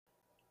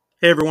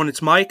Hey everyone,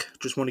 it's Mike.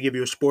 Just want to give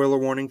you a spoiler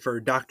warning for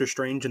Doctor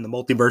Strange and the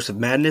Multiverse of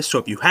Madness. So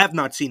if you have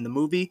not seen the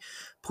movie,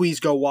 please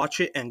go watch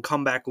it and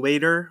come back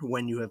later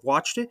when you have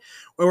watched it.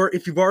 Or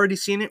if you've already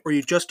seen it or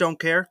you just don't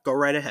care, go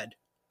right ahead.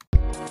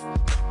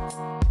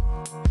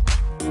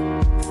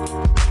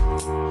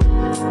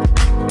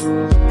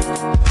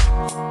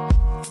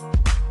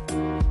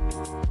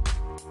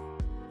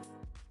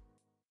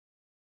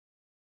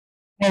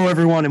 Hello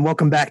everyone and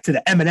welcome back to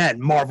the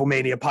M&N Marvel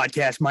Mania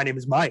podcast. My name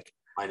is Mike.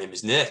 My name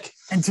is Nick.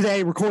 And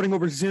today, recording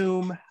over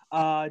Zoom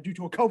due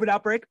to a COVID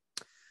outbreak.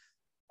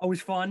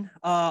 Always fun.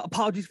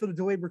 Apologies for the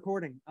delayed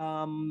recording.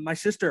 My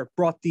sister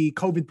brought the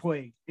COVID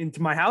plague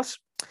into my house,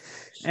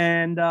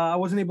 and I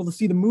wasn't able to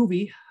see the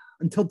movie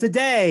until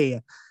today. Yeah.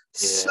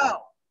 So,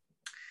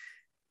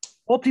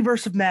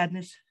 Multiverse of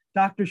Madness,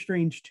 Doctor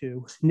Strange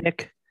 2.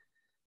 Nick,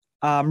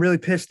 I'm really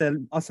pissed that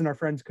us and our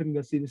friends couldn't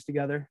go see this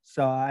together,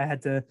 so I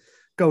had to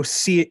go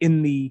see it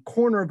in the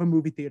corner of a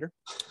movie theater,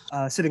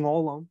 sitting all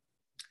alone.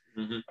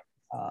 Mm-hmm.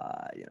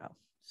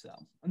 So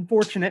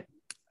unfortunate,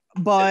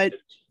 but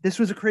this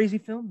was a crazy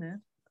film,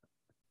 man.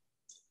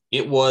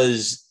 It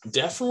was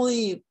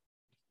definitely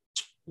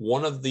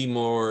one of the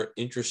more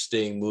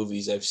interesting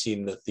movies I've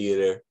seen in the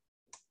theater.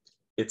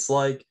 It's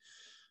like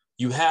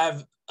you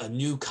have a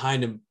new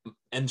kind of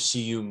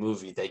MCU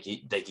movie that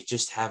you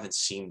just haven't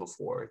seen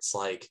before. It's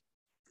like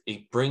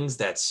it brings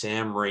that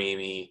Sam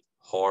Raimi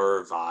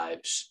horror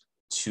vibes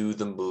to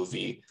the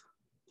movie.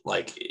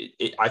 Like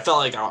I felt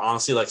like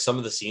honestly, like some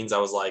of the scenes I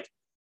was like,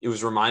 it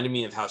was reminding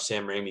me of how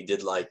Sam Raimi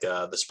did like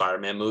the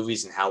Spider-Man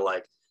movies and how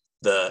like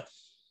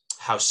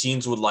how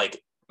scenes would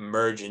like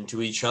merge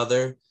into each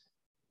other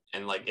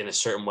and like in a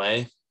certain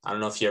way. I don't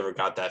know if you ever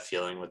got that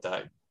feeling with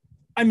that.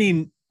 I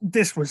mean,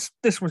 this was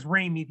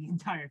Raimi the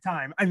entire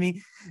time. I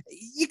mean,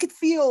 you could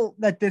feel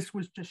that this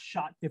was just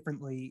shot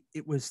differently.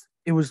 It was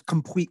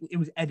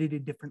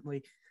edited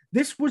differently.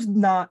 This was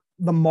not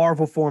the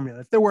Marvel formula.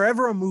 If there were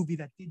ever a movie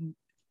that didn't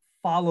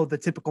follow the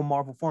typical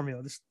Marvel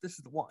formula, this is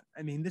the one.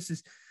 I mean, this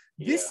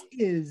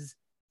is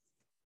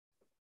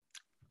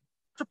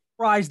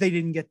surprised they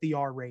didn't get the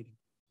R rating.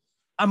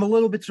 I'm a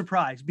little bit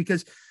surprised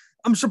because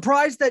I'm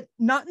surprised that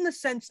not in the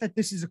sense that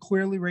this is a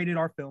clearly rated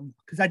R film,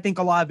 because I think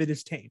a lot of it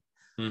is tame.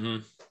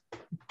 Mm-hmm.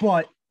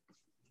 But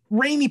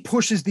Raimi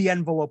pushes the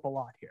envelope a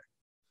lot here,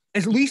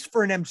 at least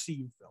for an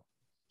MCU film.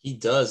 He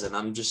does, and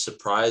I'm just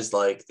surprised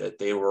like that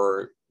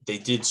they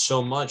did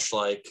so much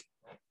like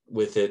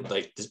with it,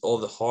 like all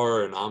the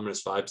horror and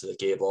ominous vibes that it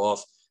gave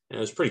off, and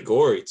it was pretty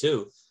gory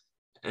too.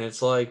 And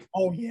it's like,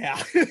 oh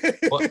yeah,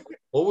 what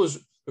was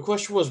the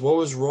question? Was what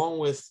was wrong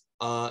with?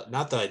 Not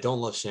that I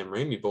don't love Sam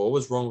Raimi, but what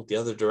was wrong with the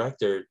other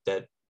director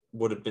that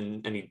would have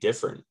been any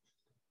different?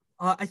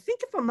 I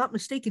think if I'm not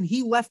mistaken,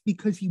 he left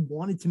because he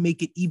wanted to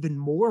make it even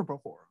more of a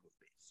horror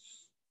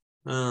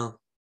movie.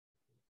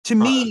 To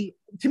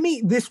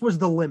me, this was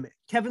the limit.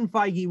 Kevin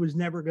Feige was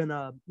never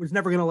gonna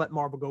let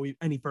Marvel go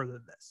any further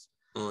than this.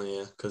 Oh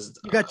yeah, because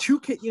you got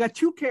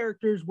two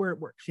characters where it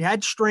works. You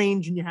had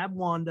Strange and you have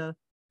Wanda,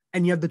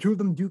 and you have the two of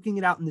them duking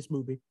it out in this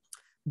movie.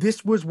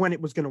 This was when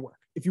it was going to work.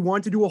 If you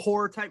want to do a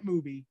horror type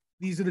movie,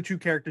 these are the two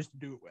characters to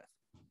do it with.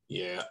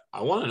 Yeah,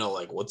 I want to know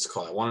like what's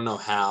called. I want to know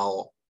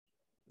how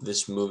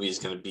this movie is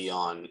going to be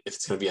on. If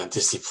it's going to be on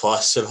Disney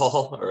Plus at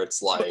all, or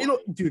it's like,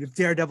 dude, if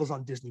Daredevil's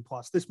on Disney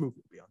Plus, this movie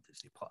will be on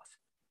Disney Plus.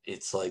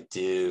 It's like,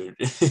 dude,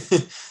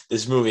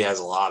 this movie has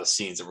a lot of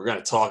scenes, and we're going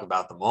to talk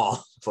about them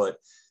all. But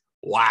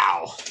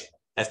wow,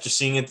 after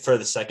seeing it for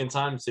the second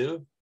time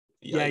too.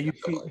 Yeah,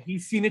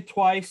 he's seen it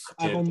twice.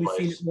 I've only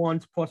seen it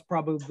once, plus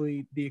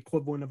probably the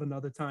equivalent of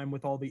another time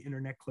with all the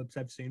internet clips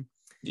I've seen.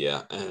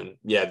 Yeah, and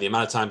yeah, the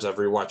amount of times I've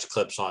rewatched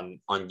clips on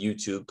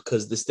YouTube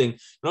because this thing. You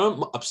know,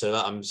 I'm upset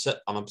about.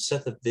 I'm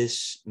upset that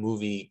this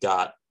movie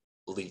got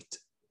leaked.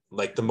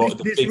 Like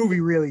this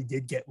movie really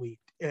did get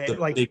leaked.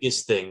 The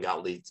biggest thing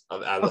got leaked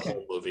out of the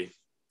whole movie.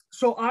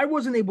 So I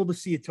wasn't able to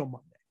see it till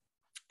Monday,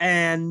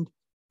 and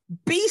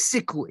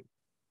basically,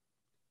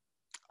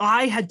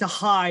 I had to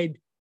hide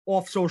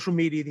off social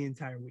media the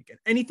entire weekend.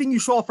 Anything you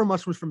saw from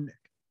us was from Nick.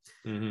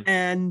 Mm-hmm.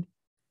 And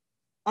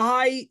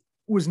I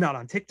was not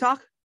on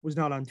TikTok, was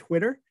not on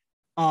Twitter.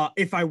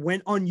 If I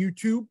went on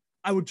YouTube,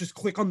 I would just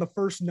click on the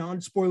first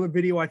non-spoiler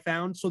video I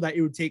found so that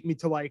it would take me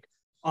to like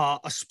a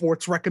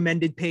sports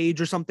recommended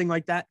page or something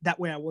like that. That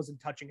way I wasn't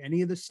touching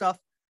any of this stuff.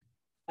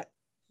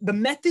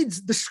 The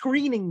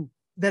screening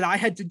that I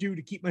had to do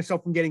to keep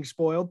myself from getting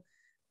spoiled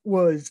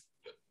was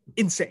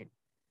insane.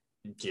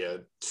 Yeah,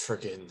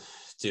 freaking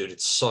dude,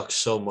 it sucks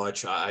so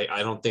much. I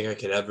don't think I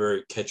could ever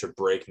catch a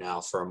break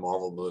now for a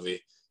Marvel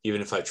movie,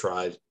 even if I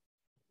tried.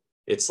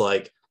 It's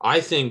like,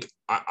 I think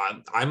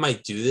I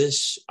might do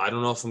this. I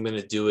don't know if I'm going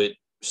to do it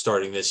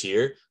starting this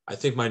year. I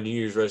think my New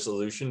Year's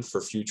resolution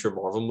for future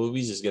Marvel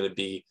movies is going to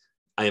be,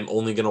 I am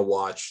only going to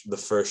watch the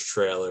first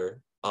trailer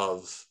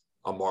of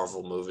a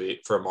Marvel movie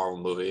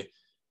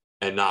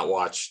and not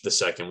watch the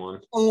second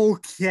one.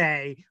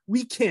 Okay,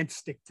 we can't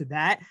stick to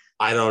that.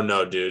 I don't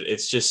know, dude.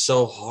 It's just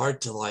so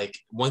hard to like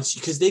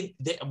because they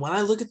when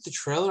I look at the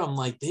trailer, I'm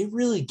like, they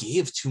really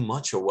gave too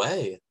much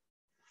away.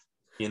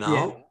 You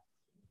know?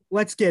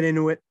 let's get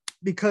into it,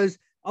 because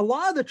a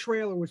lot of the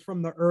trailer was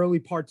from the early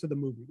parts of the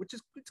movie, which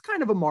is it's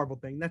kind of a Marvel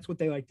thing. That's what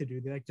they like to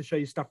do. They like to show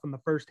you stuff from the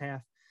first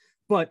half.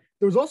 But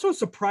there was also a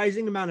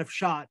surprising amount of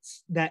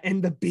shots that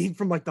end up being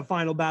from like the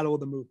final battle of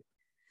the movie.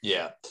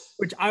 Yeah.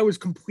 Which I was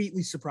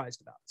completely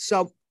surprised about.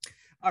 So,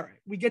 all right,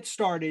 we get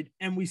started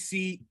and we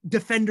see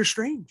Defender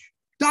Strange,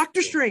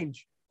 Doctor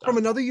Strange from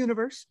another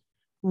universe,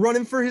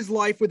 running for his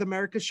life with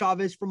America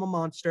Chavez from a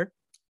monster.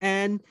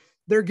 And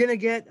they're going to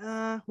get,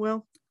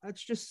 well,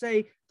 let's just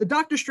say the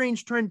Doctor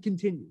Strange trend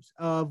continues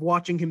of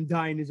watching him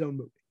die in his own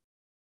movie.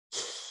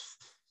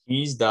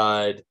 He's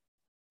died.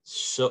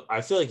 So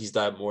I feel like he's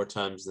died more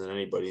times than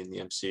anybody in the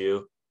MCU.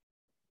 I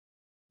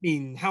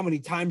mean, how many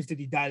times did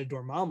he die to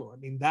Dormammu? I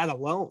mean, that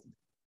alone.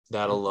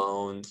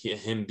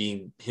 Him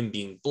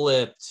being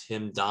blipped,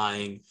 him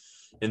dying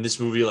in this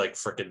movie like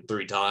freaking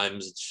 3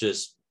 times. It's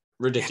just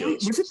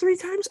ridiculous. Was it 3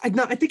 times? I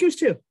think it was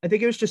 2. I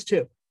think it was just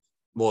 2.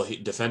 Well,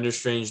 Defender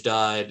Strange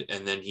died,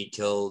 and then he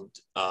killed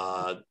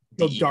the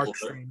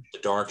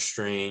Dark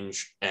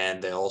Strange,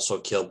 and they also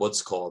killed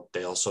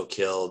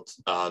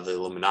the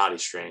Illuminati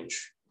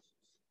Strange.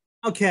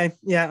 Okay,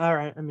 yeah, all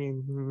right. I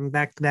mean,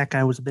 that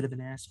guy was a bit of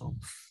an asshole.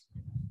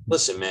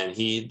 Listen, man,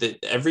 the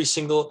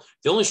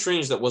only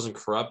Strange that wasn't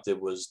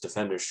corrupted was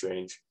Defender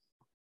Strange.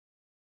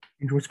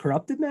 It was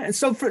corrupted, man.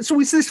 So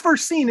we see this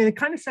first scene, and it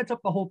kind of sets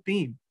up the whole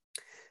theme.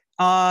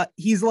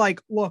 He's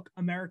like, look,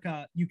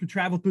 America, you can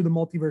travel through the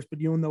multiverse, but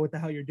you don't know what the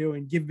hell you're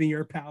doing. Give me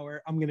your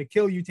power. I'm gonna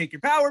kill you. Take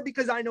your power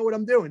because I know what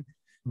I'm doing.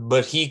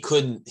 But he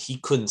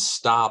couldn't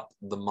stop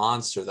the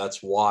monster.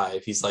 That's why.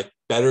 If he's like,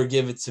 better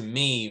give it to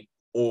me,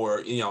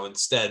 or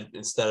instead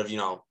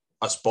of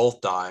us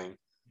both dying.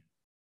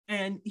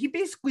 And he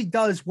basically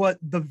does what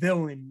the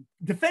villain,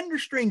 Defender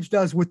Strange,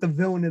 does what the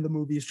villain of the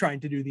movie is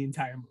trying to do the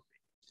entire movie.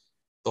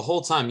 The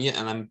whole time, yeah.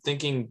 And I'm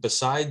thinking,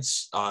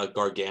 besides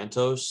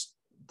Gargantos,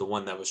 the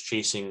one that was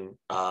chasing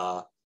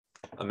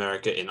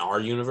America in our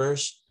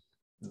universe,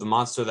 the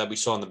monster that we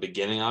saw in the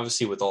beginning,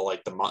 obviously with all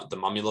like the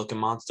mummy looking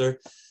monster,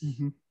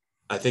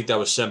 I think that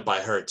was sent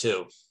by her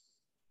too.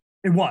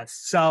 It was.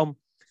 So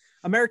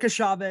America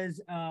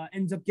Chavez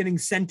ends up getting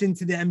sent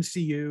into the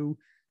MCU,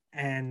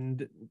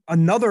 and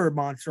another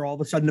monster all of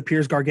a sudden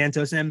appears,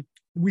 Gargantos, and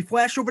we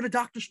flash over to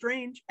Doctor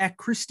Strange at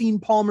Christine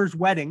Palmer's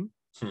wedding.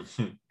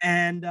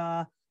 And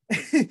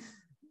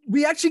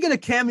we actually get a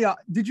cameo.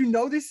 Did you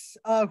notice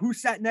who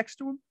sat next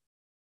to him?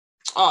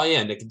 Oh,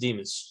 yeah,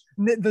 Nicodemus.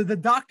 The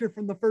doctor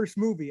from the first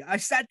movie. I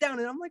sat down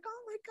and I'm like,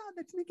 oh my God,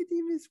 that's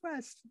Nicodemus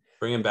West.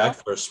 Bring him back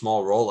for a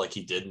small role like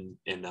he did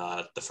in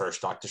the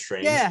first Doctor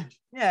Strange. Yeah,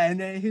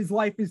 and his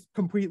life is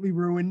completely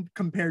ruined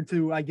compared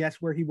to, I guess,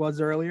 where he was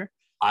earlier.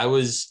 I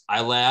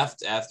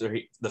laughed after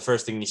the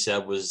first thing he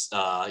said was,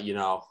 I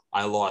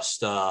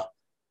lost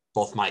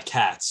both my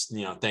cats.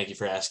 Thank you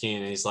for asking.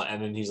 And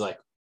he's like,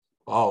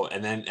 oh,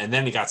 and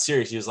then he got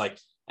serious. He was like,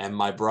 and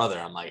my brother.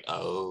 I'm like,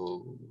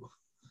 oh.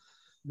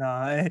 No,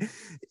 I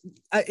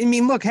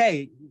mean, look,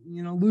 hey,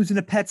 losing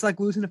a pet's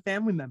like losing a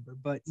family member,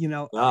 but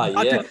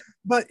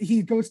but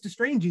he goes to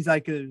Strange. He's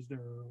like,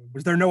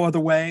 was there no other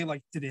way?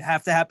 Like, did it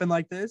have to happen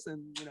like this?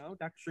 And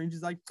Doctor Strange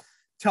is like,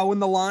 towing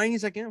the line.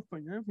 He's like, yeah,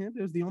 it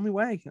was the only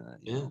way.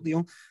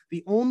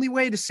 The only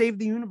way to save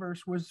the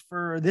universe was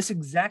for this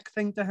exact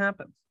thing to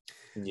happen.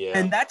 Yeah,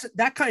 and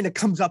that kind of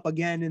comes up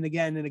again and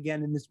again and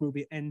again in this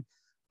movie. And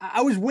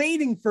I was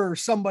waiting for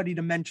somebody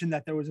to mention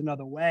that there was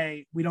another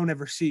way. We don't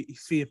ever see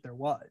if there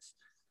was.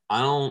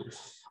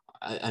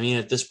 I mean,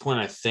 at this point,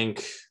 I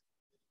think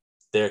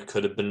there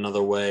could have been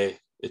another way.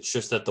 It's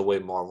just that the way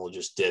Marvel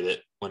just did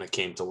it when it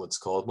came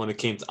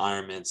to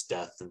Iron Man's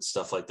death and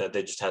stuff like that,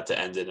 they just had to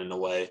end it in a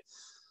way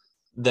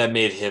that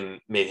made him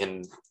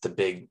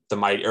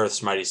the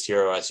Earth's mightiest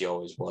hero, as he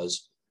always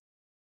was.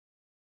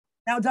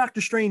 Now,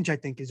 Doctor Strange, I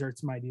think, is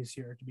Earth's mightiest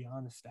hero, to be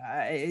honest.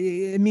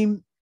 I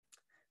mean,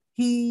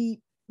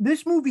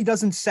 this movie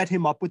doesn't set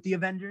him up with the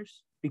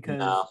Avengers because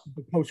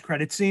the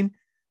post-credit scene,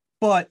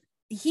 but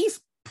he's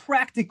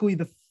practically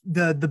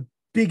the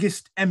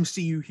biggest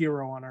MCU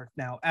hero on Earth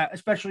now,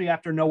 especially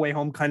after No Way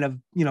Home kind of,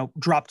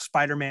 dropped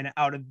Spider-Man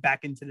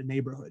back into the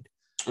neighborhood.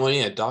 Well,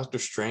 yeah, Doctor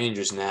Strange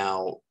is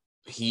now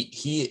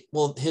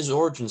his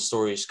origin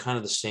story is kind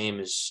of the same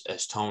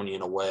as Tony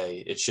in a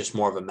way. It's just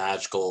more of a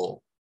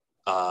magical,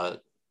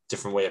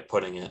 different way of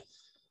putting it.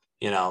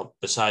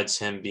 Besides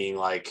him being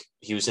like,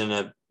 he was in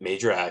a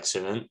major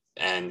accident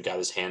and got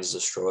his hands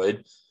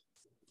destroyed,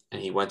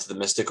 and he went to the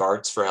mystic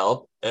arts for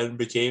help and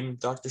became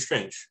Doctor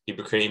Strange. He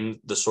became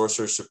the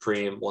Sorcerer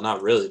Supreme. Well,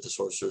 not really the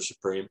Sorcerer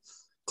Supreme,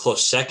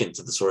 close second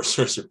to the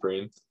Sorcerer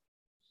Supreme.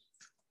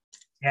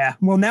 Yeah.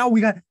 Well, now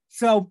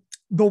so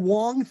the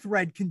Wong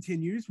thread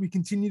continues. We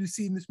continue to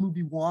see in this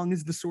movie Wong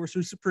as the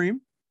Sorcerer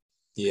Supreme.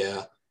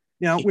 Yeah.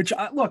 Which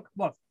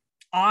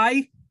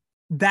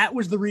that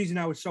was the reason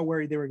I was so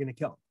worried they were going to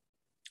kill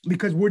him.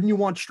 Because wouldn't you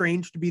want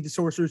Strange to be the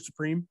Sorcerer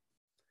Supreme?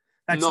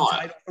 That's the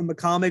title from the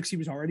comics. He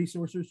was already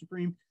Sorcerer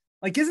Supreme.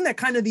 Like, isn't that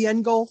kind of the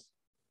end goal?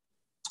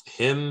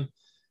 Him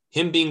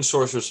being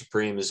Sorcerer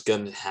Supreme is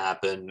going to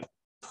happen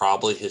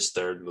probably his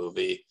third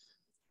movie.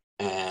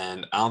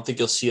 and I don't think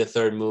you'll see a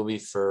third movie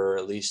for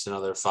at least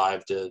another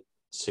 5 to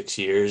 6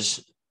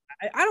 years.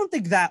 I don't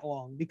think that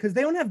long because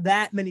they don't have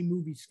that many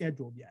movies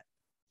scheduled yet.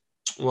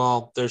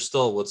 Well, there's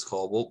still what's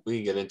called. We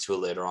can get into it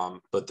later on,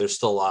 but there's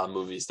still a lot of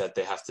movies that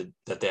they have to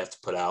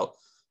put out,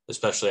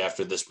 especially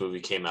after this movie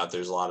came out.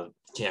 There's a lot of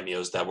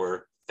cameos that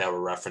were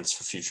referenced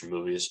for future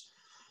movies.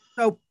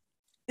 So,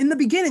 in the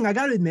beginning, I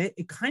got to admit,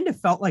 it kind of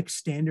felt like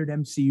standard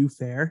MCU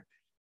fare,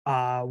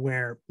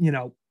 where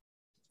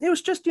it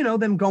was just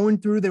them going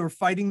through. They were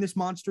fighting this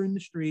monster in the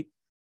street,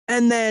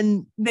 and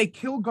then they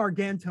kill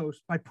Gargantos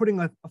by putting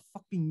a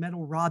fucking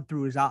metal rod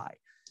through his eye.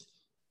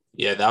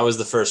 Yeah, that was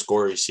the first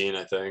gory scene,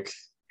 I think.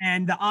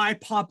 And the eye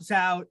pops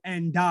out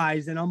and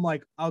dies. And I'm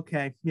like,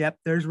 okay, yep,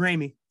 there's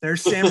Raimi.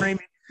 There's Sam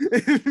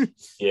Raimi.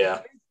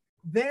 Yeah.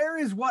 There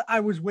is what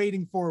I was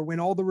waiting for when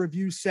all the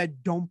reviews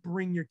said, don't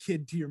bring your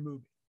kid to your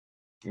movie.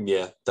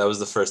 Yeah, that was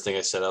the first thing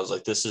I said. I was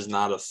like, this is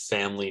not a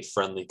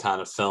family-friendly kind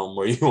of film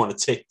where you want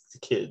to take the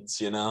kids,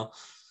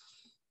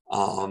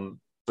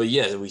 But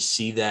yeah, we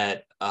see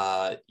that,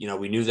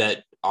 we knew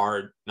that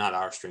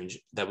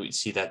we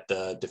see that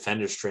the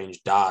Defender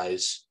Strange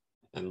dies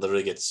and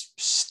literally gets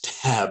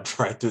stabbed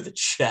right through the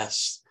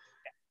chest.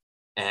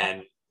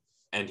 And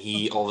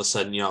he, all of a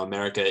sudden,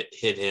 America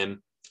hit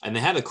him. And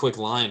they had a quick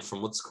line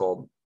from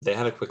they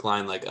had a quick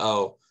line like,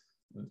 oh,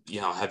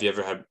 have you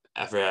ever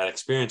had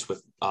experience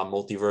with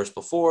multiverse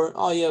before?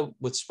 Oh yeah,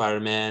 with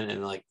Spider-Man.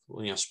 And like,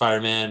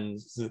 Spider-Man,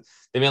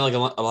 they made like a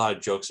lot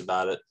of jokes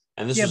about it.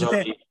 And this was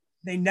already...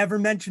 They never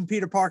mentioned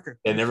Peter Parker.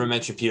 They never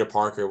mentioned Peter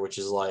Parker, which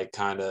is like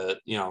kind of,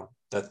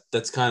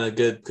 that's kind of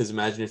good because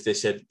imagine if they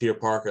said Peter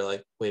Parker,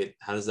 like, wait,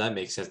 how does that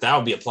make sense? That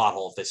would be a plot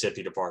hole if they said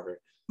Peter Parker.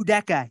 Who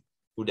that guy?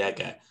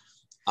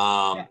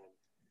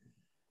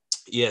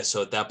 Yeah,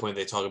 so at that point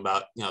they talk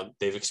about,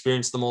 they've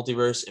experienced the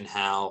multiverse and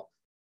how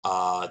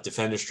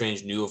Defender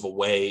Strange knew of a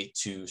way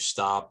to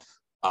stop,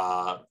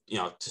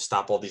 to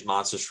stop all these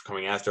monsters from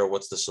coming after her.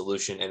 What's the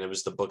solution? And it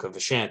was the Book of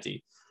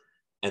Ashanti.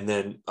 And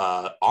then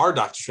our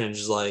Doctor Strange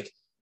is like,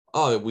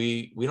 oh,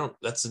 we don't,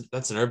 that's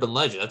an urban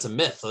legend. That's a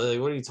myth. Like,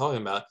 what are you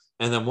talking about?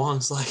 And then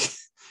Wong's like,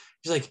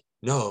 he's like,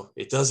 no,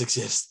 it does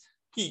exist.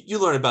 You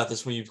learn about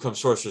this when you become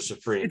Sorcerer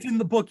Supreme. It's in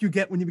the book you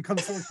get when you become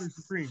Sorcerer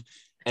Supreme.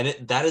 And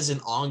that is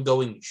an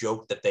ongoing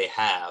joke that they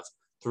have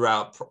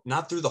throughout,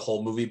 not through the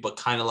whole movie, but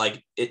kind of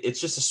like,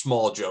 it's just a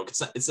small joke.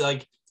 It's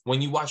like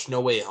when you watch No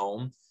Way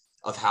Home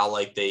of how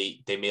like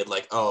they made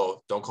like,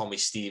 oh, don't call me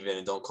Steven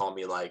and don't call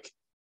me like,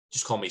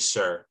 just call me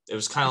sir. It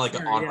was kind of like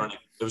an on-running.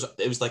 Yeah.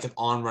 It was like an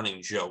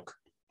on-running joke,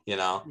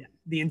 Yeah.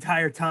 The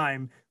entire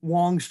time,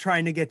 Wong's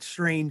trying to get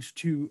Strange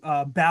to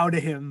bow to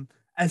him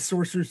as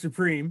Sorcerer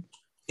Supreme.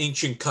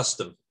 Ancient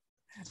custom.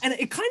 And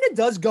it kind of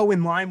does go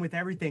in line with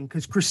everything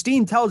because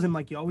Christine tells him,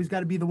 like, you always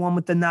got to be the one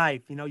with the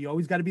knife. You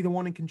always got to be the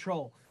one in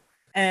control.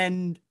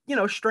 And,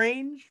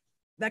 Strange,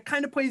 that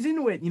kind of plays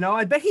into it.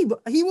 I bet he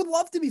would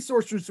love to be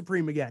Sorcerer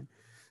Supreme again.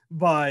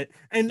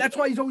 And that's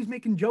why he's always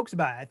making jokes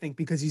about it, I think,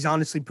 because he's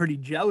honestly pretty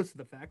jealous of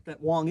the fact that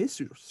Wong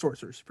is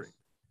Sorcerer Supreme.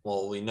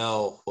 Well,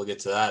 we'll get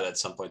to that at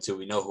some point too.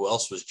 We know who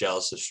else was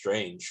jealous of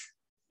Strange,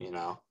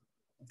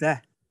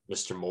 That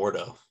Mr.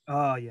 Mordo.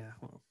 Oh yeah.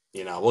 Well,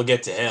 we'll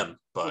get to him,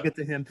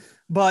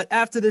 But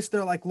after this,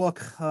 they're like,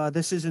 look,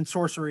 this isn't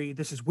sorcery.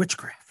 This is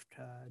witchcraft.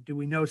 Do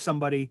we know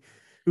somebody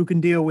who can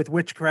deal with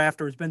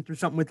witchcraft or has been through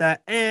something with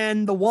that?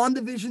 And the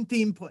WandaVision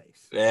theme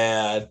plays.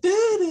 Yeah.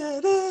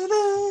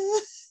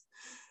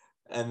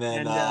 And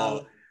then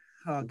oh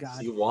god,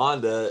 see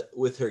Wanda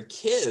with her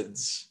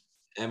kids,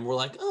 and we're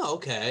like, oh,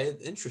 okay,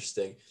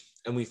 interesting.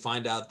 And we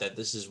find out that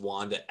this is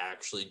Wanda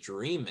actually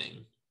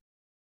dreaming.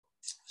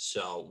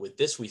 So with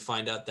this, we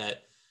find out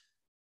that,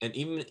 and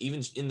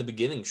even in the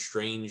beginning,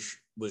 Strange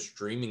was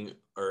dreaming,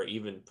 or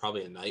even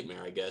probably a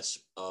nightmare, I guess,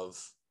 of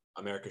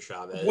America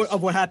Chavez,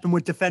 of what happened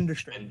with Defender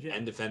Strange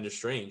and Defender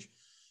Strange,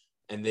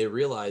 and they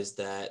realized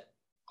that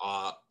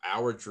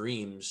our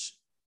dreams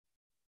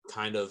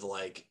kind of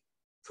like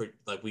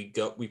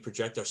we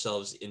project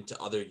ourselves into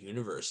other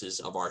universes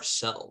of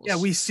ourselves. Yeah,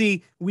 we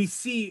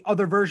see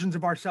other versions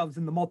of ourselves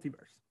in the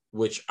multiverse.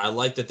 Which I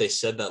like that they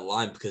said that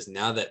line, because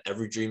now that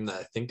every dream that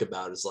I think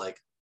about is like,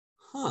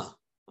 huh,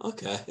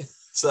 okay,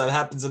 so that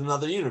happens in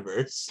another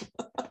universe.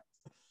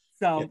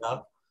 So,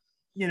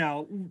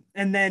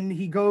 and then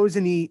he goes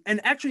and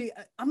actually,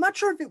 I'm not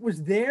sure if it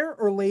was there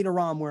or later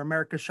on where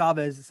America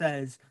Chavez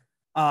says,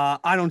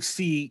 I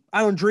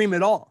don't dream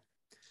at all.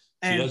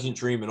 She doesn't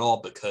dream at all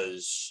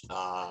because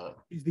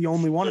she's the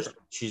only one.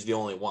 She's the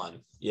only one.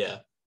 Yeah.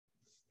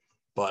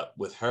 But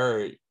with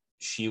her,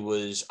 she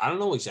was, I don't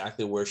know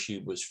exactly where she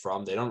was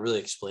from. They don't really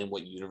explain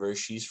what universe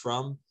she's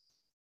from,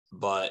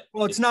 but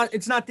it's not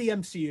the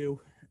MCU,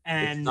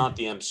 and it's not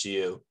the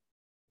MCU.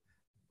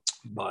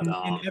 But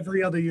in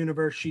every other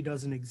universe, she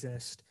doesn't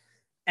exist.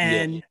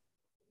 And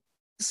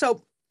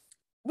so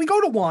we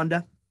go to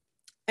Wanda,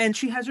 and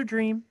she has her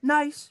dream.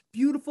 Nice,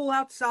 beautiful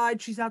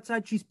outside. She's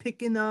outside. She's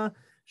picking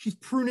she's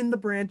pruning the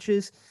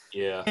branches.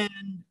 Yeah. And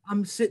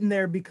I'm sitting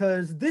there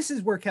because this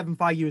is where Kevin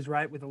Feige was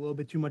right with a little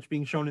bit too much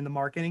being shown in the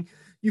marketing.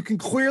 You can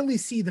clearly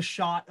see the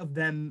shot of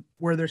them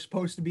where they're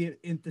supposed to be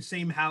in the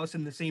same house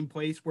in the same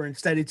place, where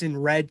instead it's in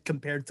red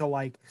compared to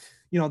like,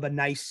 the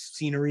nice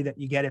scenery that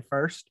you get at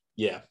first.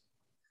 Yeah.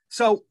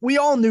 So we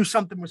all knew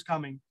something was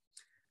coming.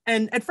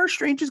 And at first,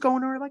 Strange is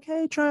going to her like,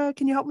 "Hey,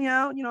 can you help me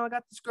out? I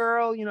got this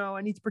girl,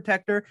 I need to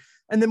protect her."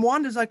 And then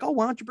Wanda's like, "Oh,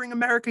 why don't you bring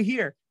America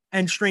here?"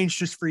 And Strange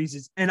just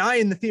freezes. And I,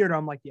 in the theater,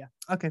 I'm like, yeah,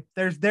 okay,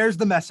 there's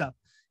the mess up.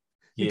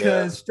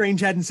 Because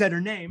Strange hadn't said her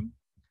name.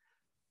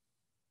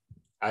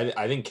 I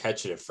didn't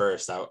catch it at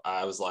first.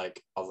 I was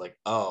like,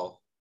 oh.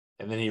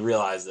 And then he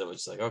realized it was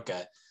just like,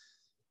 okay.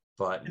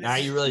 But now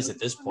you realize at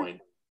this point.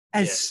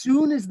 As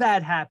soon as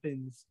that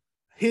happens,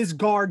 his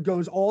guard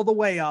goes all the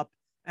way up.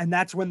 And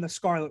that's when the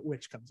Scarlet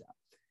Witch comes out.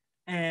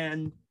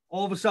 And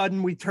all of a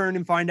sudden we turn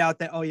and find out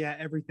that, oh yeah,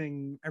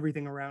 everything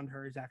around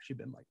her has actually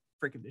been like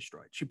freaking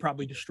destroyed. She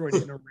probably destroyed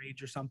it in a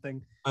rage or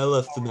something. I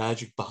left the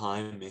magic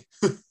behind me.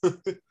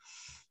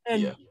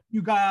 And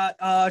you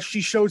got,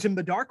 she shows him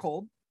the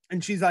Darkhold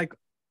and she's like,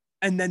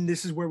 and then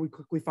this is where we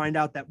quickly find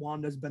out that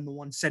Wanda's been the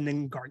one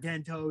sending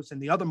Gargantos and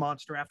the other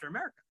monster after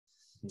America.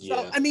 Yeah.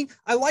 So, I mean,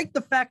 I like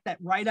the fact that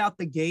right out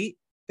the gate,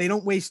 they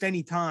don't waste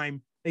any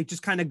time. They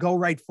just kind of go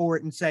right for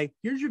it and say,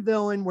 here's your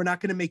villain. We're not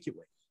going to make you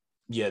wait.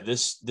 Yeah,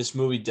 this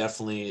movie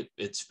definitely,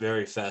 it's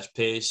very fast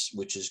paced,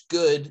 which is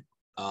good.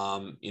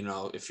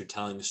 If you're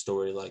telling a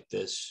story like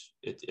this,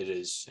 it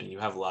is, and you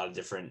have a lot of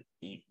different,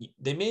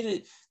 they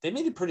made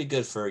it pretty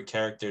good for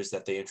characters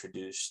that they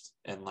introduced,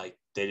 and like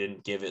they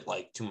didn't give it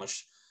like too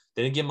much,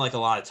 they didn't give them like a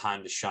lot of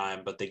time to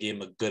shine, but they gave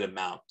them a good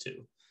amount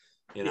too,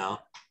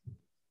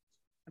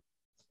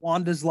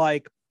 Wanda's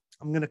like,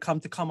 I'm going to come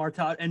to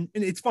Kamar-Taj. And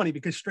it's funny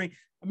because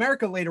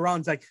America later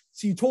on is like,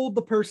 so you told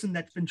the person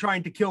that's been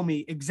trying to kill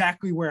me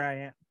exactly where I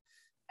am.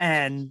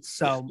 And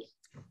so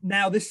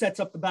now this sets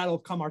up the Battle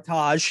of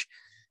Kamar-Taj.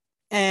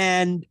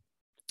 And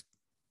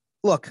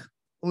look,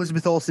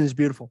 Elizabeth Olsen is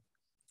beautiful.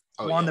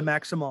 Wanda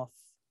Maximoff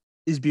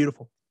is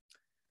beautiful.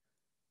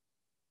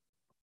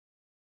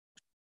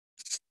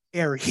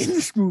 Scary in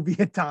this movie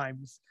at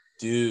times.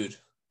 Dude,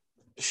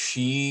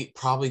 she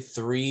probably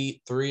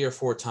three or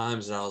four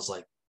times, and I was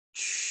like,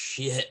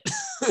 shit.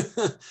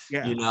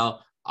 Yeah.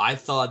 I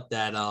thought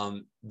that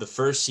the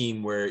first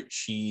scene where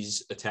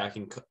she's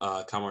attacking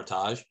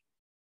Kamar-Taj,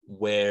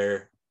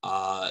 where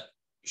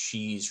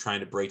she's trying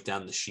to break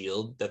down the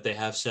shield that they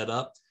have set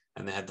up,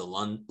 and they had the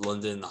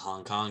London, the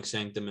Hong Kong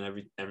sanctum,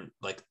 and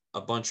like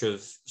a bunch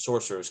of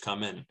sorcerers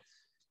come in,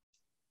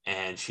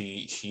 and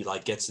she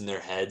like gets in their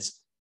heads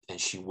and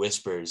she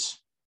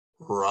whispers,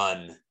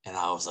 "Run!" And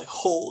I was like,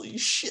 holy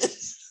shit.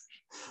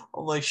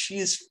 I'm like, she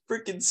is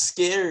freaking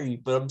scary,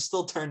 but I'm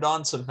still turned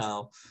on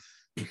somehow.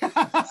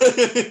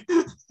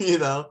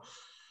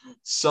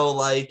 So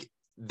like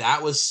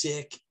that was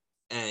sick.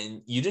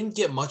 And you didn't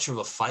get much of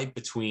a fight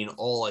between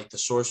all like the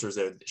sorcerers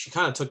there. She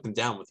kind of took them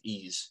down with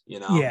ease,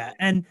 Yeah,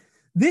 and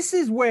this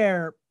is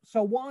where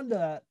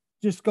Wanda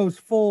just goes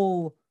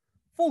full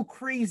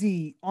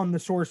crazy on the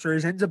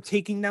sorcerers, ends up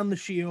taking down the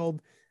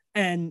shield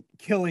and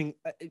killing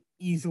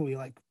easily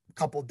like a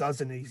couple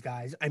dozen of these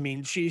guys. I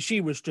mean, she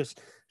was just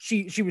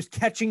she was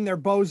catching their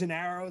bows and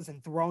arrows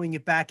and throwing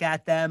it back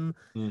at them.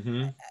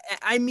 Mm-hmm.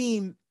 I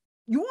mean,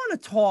 you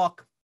want to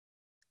talk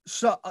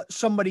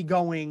somebody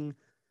going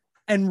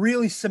and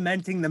really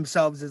cementing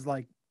themselves as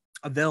like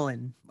a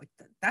villain. Like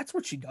that's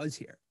what she does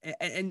here.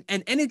 And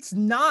it's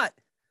not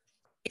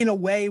in a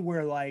way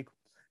where like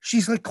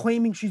she's like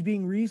claiming she's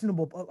being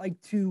reasonable, but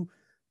like to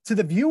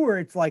the viewer,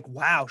 it's like,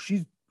 wow,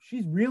 she's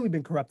really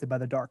been corrupted by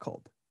the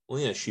Darkhold. Well,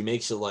 yeah, she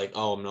makes it like,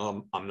 oh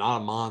no, I'm not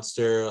a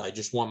monster. I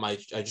just want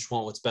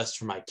what's best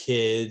for my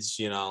kids,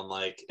 and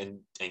like and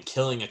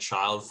killing a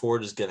child for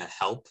it is gonna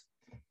help.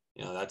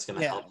 That's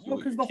gonna help you.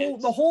 Because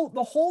the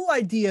whole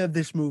idea of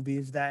this movie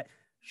is that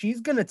she's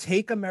gonna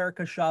take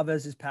America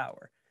Chavez's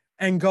power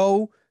and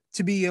go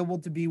to be able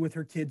to be with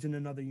her kids in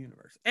another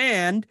universe.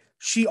 And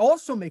she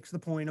also makes the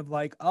point of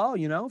like, oh,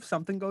 if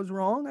something goes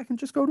wrong, I can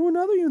just go to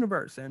another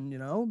universe. And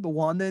the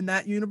Wanda in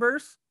that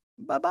universe,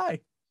 bye-bye.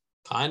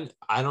 I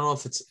don't know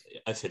if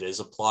it is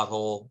a plot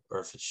hole or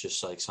if it's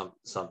just like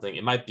something.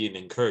 It might be an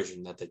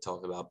incursion that they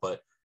talk about, but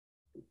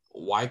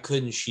why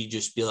couldn't she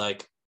just be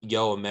like,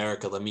 yo,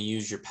 America, let me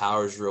use your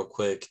powers real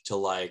quick to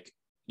like,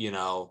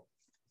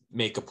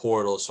 make a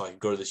portal so I can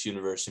go to this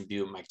universe and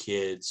be with my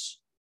kids,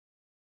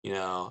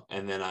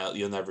 and then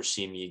you'll never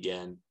see me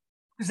again.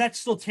 Because that's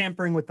still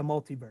tampering with the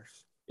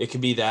multiverse. It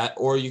could be that,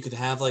 or you could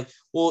have like,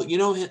 well,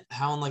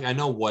 how like I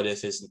know What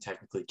If isn't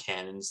technically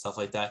canon and stuff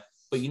like that,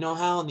 but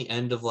how in the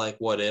end of like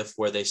What If,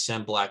 where they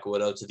sent Black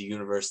Widow to the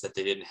universe that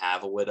they didn't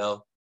have a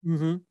Widow,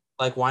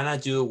 like why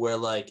not do it where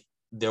like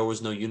there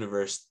was no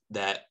universe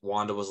that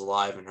Wanda was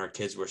alive and her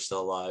kids were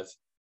still alive?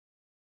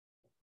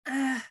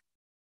 I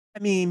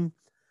mean,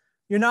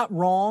 you're not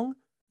wrong,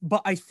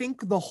 but I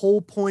think the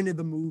whole point of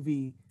the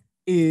movie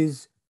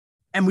is,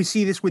 and we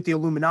see this with the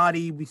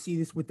Illuminati, we see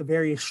this with the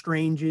various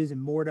Stranges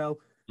and Mordo.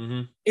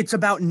 Mm-hmm. It's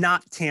about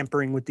not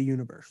tampering with the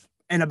universe.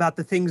 and about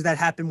the things that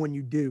happen when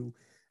you do.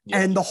 Yeah.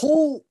 And the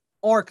whole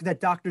arc that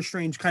Doctor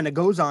Strange kind of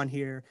goes on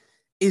here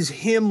is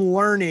him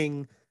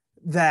learning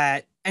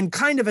that, and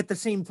kind of at the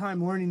same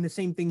time learning the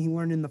same thing he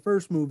learned in the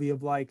first movie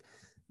of like,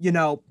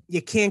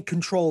 you can't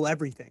control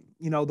everything,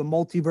 the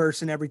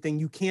multiverse and everything.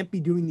 You can't be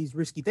doing these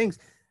risky things.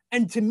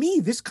 And to me,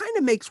 this kind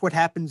of makes what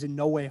happens in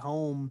No Way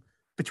Home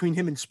between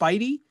him and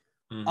Spidey,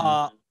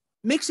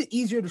 makes it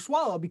easier to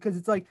swallow, because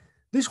it's like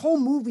this whole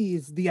movie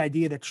is the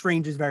idea that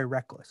Strange is very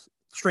reckless.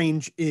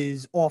 Strange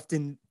is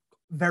often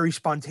very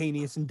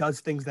spontaneous and does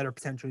things that are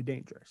potentially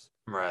dangerous.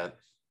 Right.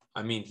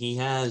 I mean, he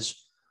has,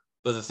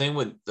 but the thing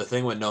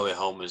with No Way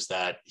Home is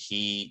that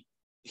he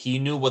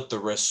knew what the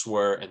risks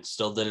were and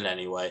still did it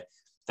anyway.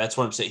 That's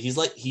what I'm saying.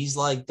 He's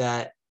like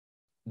that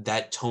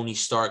Tony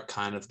Stark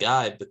kind of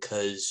guy,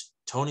 because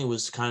Tony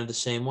was kind of the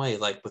same way.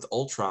 Like with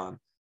Ultron,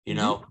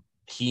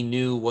 he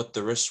knew what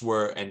the risks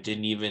were and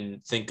didn't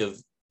even think of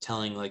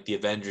telling like the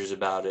Avengers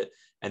about it.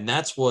 And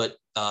that's what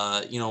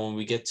when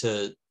we get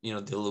to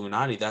the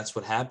Illuminati, that's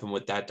what happened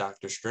with that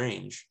Doctor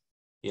Strange.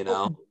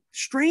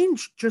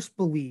 Strange just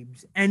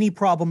believes any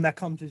problem that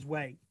comes his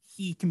way,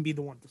 he can be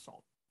the one to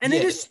solve. And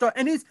it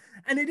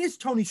is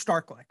Tony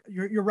Stark like.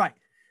 You're right.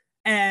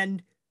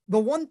 And the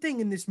one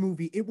thing in this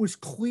movie, it was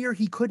clear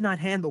he could not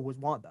handle was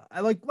Wanda.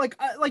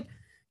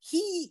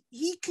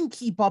 He can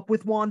keep up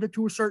with Wanda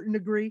to a certain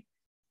degree,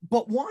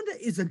 but Wanda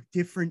is a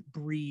different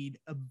breed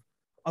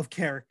of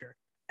character.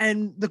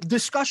 And the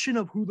discussion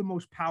of who the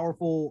most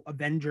powerful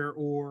Avenger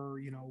or,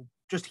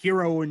 just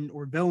hero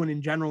or villain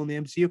in general in the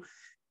MCU,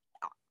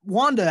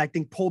 Wanda, I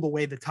think, pulled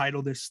away the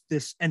title this,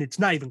 and it's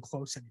not even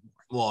close anymore.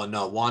 Well,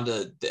 no,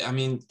 Wanda, I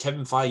mean,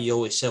 Kevin Feige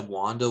always said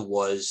Wanda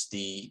was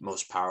the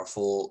most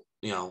powerful,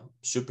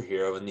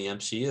 superhero in the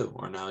MCU,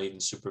 or now even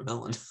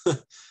supervillain.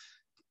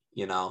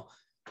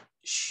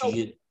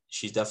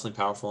 She's definitely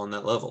powerful on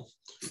that level.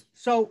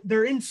 So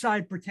they're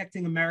inside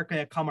protecting America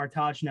at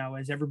Kamartaj now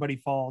as everybody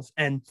falls.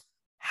 And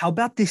how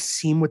about this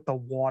scene with the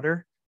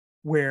water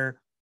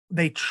where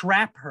they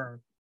trap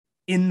her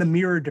in the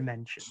mirror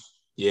dimension?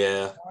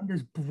 Yeah.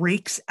 Wanda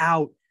breaks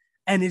out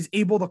and is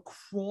able to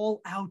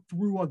crawl out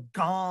through a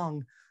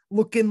gong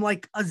looking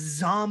like a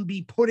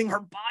zombie, putting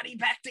her body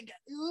back together.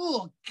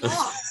 Oh,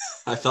 God.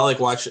 I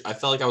felt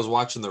like I was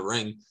watching The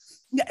Ring.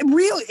 Yeah,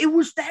 really, it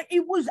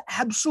was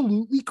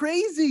absolutely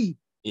crazy.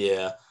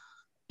 Yeah.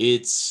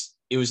 It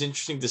was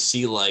interesting to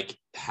see like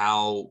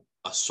how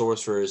a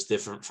sorcerer is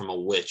different from a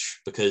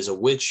witch, because a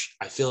witch,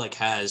 I feel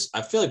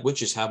like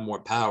witches have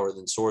more power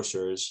than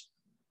sorcerers.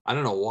 I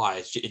don't know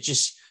why. It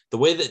just the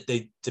way that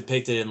they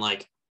depict it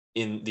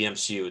in the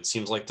MCU, it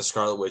seems like the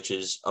Scarlet Witch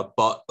is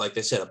above, like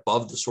they said,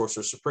 above the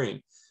Sorcerer Supreme.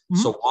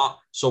 Mm-hmm.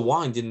 So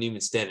Wong didn't even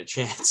stand a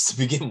chance to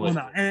begin with.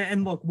 Well, no.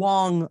 And look,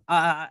 Wong's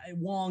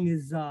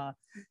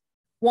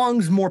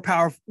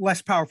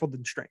less powerful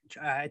than Strange.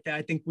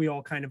 I think we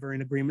all kind of are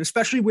in agreement,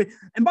 especially with.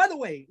 And by the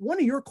way, one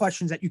of your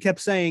questions that you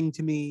kept saying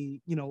to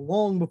me,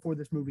 long before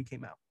this movie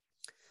came out,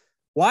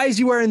 why is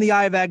he wearing the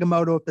Eye of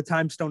Agamotto if the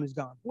Time Stone is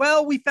gone?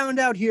 Well, we found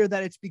out here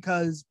that it's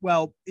because,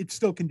 it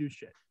still can do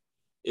shit.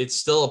 It's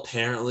still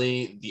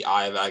apparently the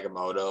Eye of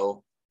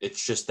Agamotto.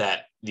 It's just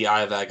that the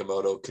Eye of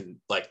Agamotto could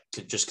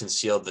just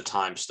conceal the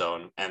Time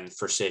Stone and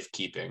for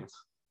safekeeping.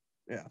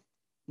 Yeah.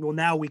 Well,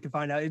 now we can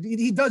find out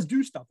he does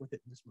do stuff with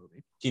it in this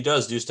movie. He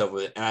does do stuff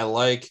with it, and I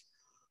like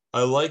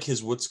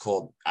his what's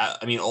called.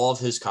 I mean, all of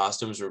his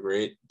costumes were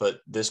great,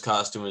 but this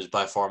costume is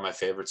by far my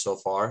favorite so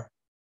far.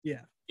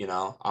 Yeah.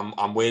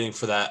 I'm waiting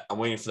for that. I'm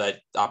waiting for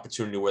that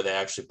opportunity where they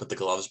actually put the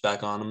gloves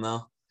back on him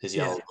though. His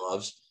yellow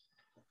gloves.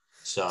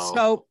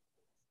 So,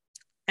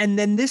 and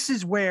then this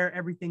is where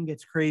everything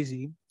gets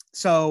crazy.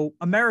 So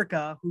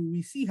America, who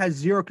we see has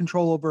zero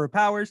control over her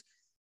powers,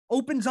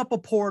 opens up a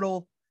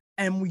portal,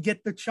 and we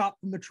get the shot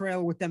from the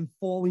trailer with them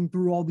falling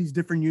through all these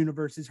different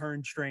universes, her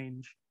and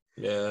Strange.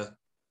 Yeah.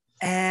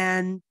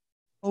 And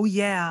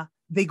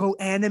they go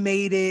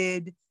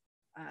animated.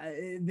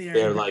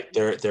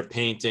 They're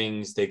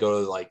paintings. They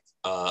go to like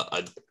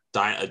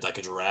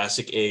a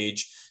Jurassic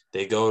Age.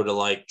 They go to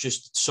like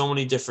just so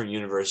many different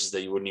universes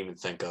that you wouldn't even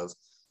think of.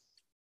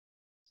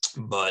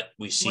 But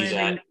we see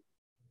that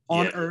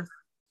on Earth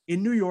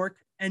in New York,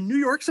 and New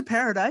York's a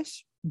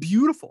paradise.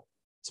 Beautiful.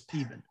 It's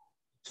even.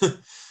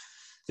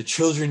 The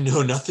children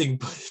know nothing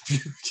but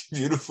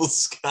beautiful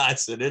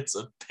skies, and it's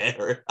a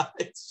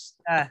paradise.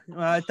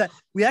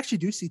 We actually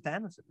do see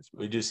Thanos in this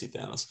movie. We do see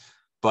Thanos.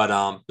 But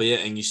yeah,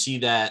 and you see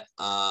that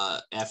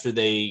after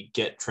they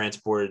get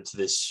transported to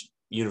this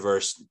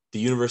universe, the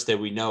universe that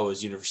we know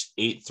is Universe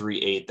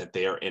 838 that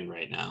they are in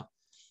right now.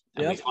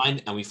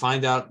 And we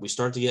find out, we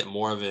start to get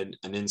more of an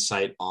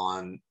insight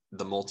on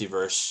the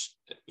multiverse,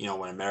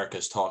 when America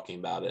is talking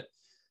about it.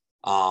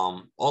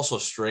 Also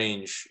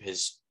Strange,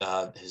 his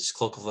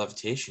cloak of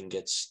levitation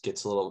gets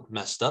a little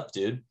messed up,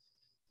 dude.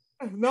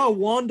 No,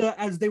 Wanda,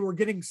 as they were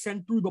getting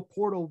sent through the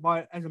portal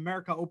as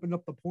America opened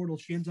up the portal,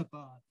 she ends up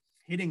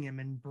hitting him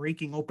and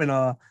breaking open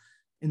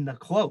in the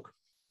cloak.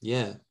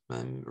 Yeah,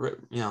 and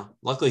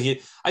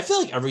luckily I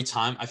feel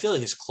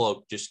like his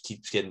cloak just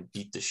keeps getting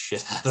beat the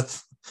shit out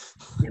of.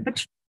 Yeah,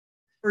 but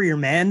Barrier,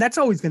 man. That's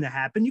always going to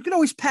happen. You can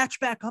always patch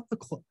back up the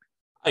cloak.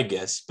 I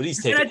guess, but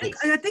he's And taking.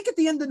 I think at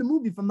the end of the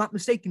movie, if I'm not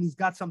mistaken, he's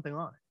got something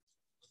on it.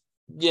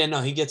 Yeah, no,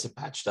 he gets it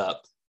patched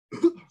up.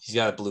 He's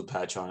got a blue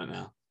patch on it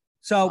now.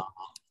 So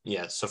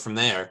yeah, so from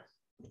there,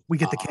 we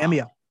get the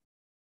cameo,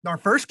 our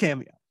first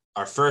cameo.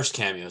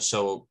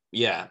 So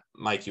yeah,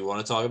 Mike, you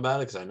want to talk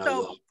about it? Because I know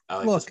you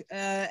like look,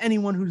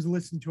 anyone who's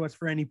listened to us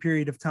for any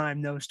period of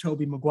time knows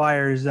Tobey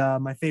Maguire is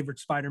my favorite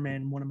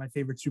Spider-Man, one of my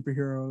favorite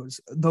superheroes.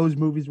 Those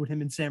movies with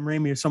him and Sam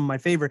Raimi are some of my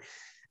favorite.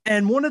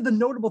 And one of the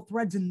notable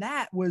threads in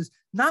that was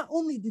not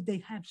only did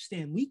they have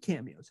Stan Lee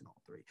cameos in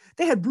all three,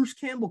 they had Bruce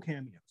Campbell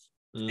cameos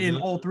in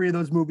all three of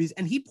those movies.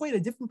 And he played a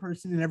different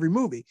person in every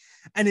movie.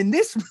 And in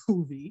this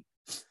movie,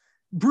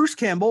 Bruce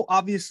Campbell,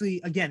 obviously,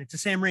 again, it's a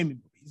Sam Raimi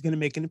movie. He's going to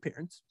make an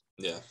appearance.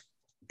 Yeah.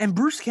 And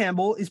Bruce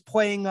Campbell is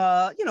playing,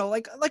 like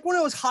one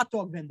of those hot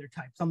dog vendor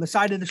types on the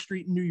side of the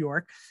street in New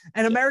York.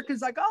 And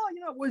America's like, oh,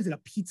 what is it? A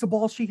pizza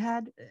ball she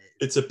had?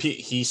 It's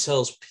he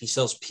sells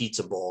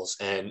pizza balls,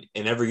 and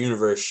in every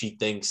universe, she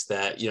thinks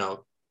that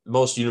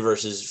most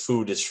universes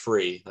food is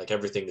free, like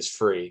everything is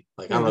free.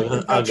 Like I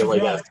don't get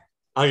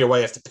why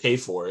you have to pay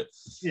for it.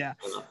 Yeah.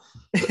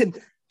 And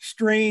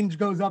Strange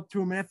goes up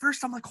to him, and at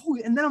first I'm like,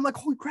 holy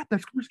crap,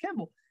 that's Bruce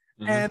Campbell.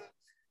 And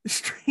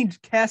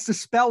Strange casts a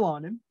spell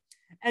on him.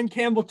 And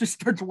Campbell just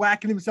starts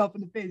whacking himself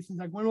in the face. He's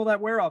like, when will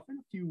that wear off? In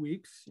a few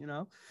weeks,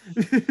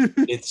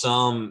 It's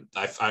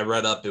I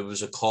read up, it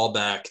was a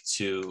callback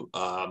to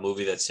a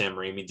movie that Sam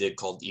Raimi did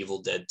called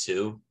Evil Dead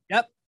 2.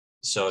 Yep.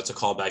 So it's a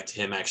callback to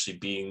him actually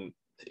being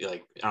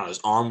like, I don't know, his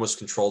arm was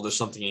controlled or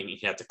something and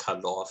he had to cut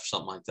it off or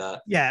something like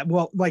that. Yeah,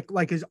 well,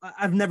 like his,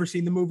 I've never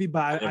seen the movie,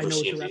 but I know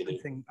it's a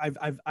referencing.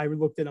 I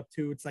looked it up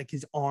too. It's like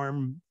his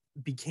arm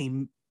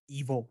became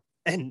evil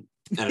and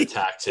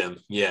attacked him.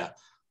 Yeah.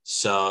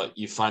 So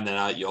you find that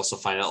out. You also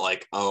find out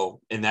like,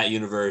 oh, in that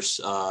universe,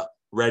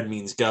 red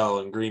means go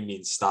and green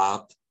means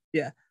stop.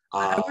 Yeah.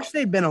 I wish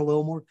they'd been a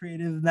little more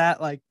creative than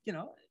that. Like, I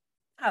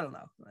don't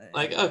know.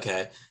 Like,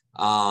 okay.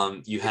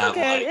 You have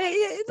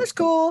it was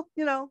cool.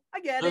 I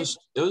get it.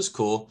 It was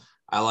cool.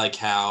 I like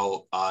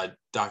how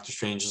Doctor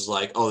Strange is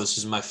like, oh, this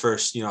is my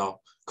first,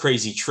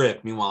 crazy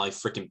trip. Meanwhile, he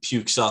freaking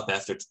pukes up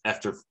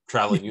after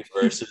traveling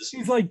universes.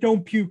 He's like,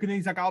 don't puke. And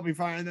he's like, I'll be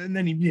fine. And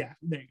then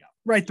there you go.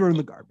 Right through in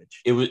the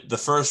garbage. It was the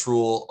first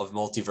rule of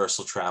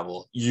multiversal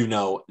travel.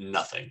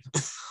 Nothing.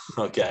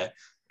 Okay.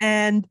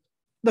 And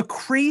the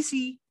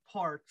crazy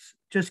parts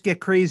just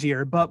get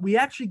crazier, but we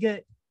actually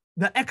get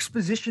the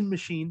exposition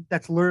machine.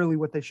 That's literally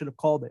what they should have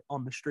called it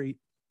on the street.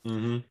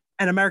 And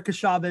America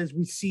Chavez,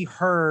 we see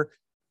her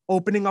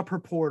opening up her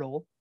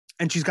portal,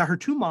 and she's got her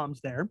two moms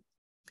there,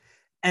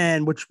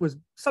 and which was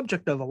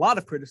subject of a lot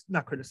of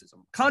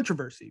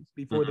controversy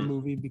before the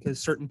movie, because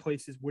certain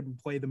places wouldn't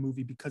play the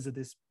movie because of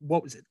this.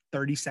 What was it?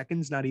 30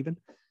 seconds? Not even.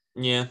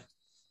 Yeah.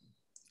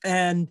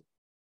 And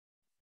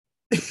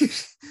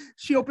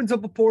she opens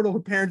up a portal.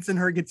 Her parents and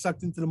her get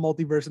sucked into the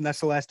multiverse, and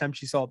that's the last time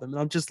she saw them. And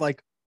I'm just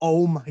like,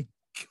 oh my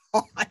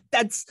God,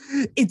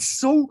 it's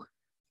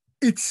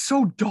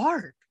so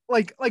dark.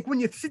 Like when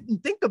you sit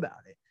and think about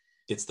it.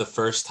 It's the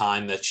first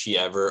time that she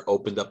ever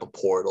opened up a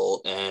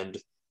portal, and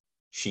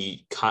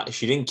she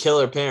didn't kill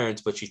her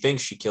parents, but she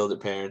thinks she killed her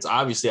parents.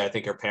 Obviously, I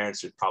think her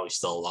parents are probably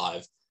still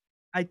alive.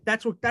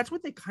 That's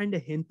what they kind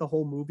of hint the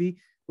whole movie,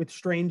 with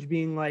Strange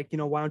being like,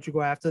 why don't you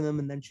go after them?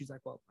 And then she's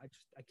like, well, I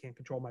can't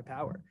control my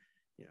power.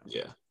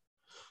 Yeah.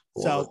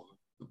 Well, so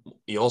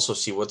you also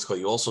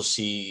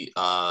see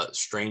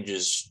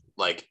Strange's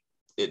like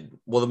it.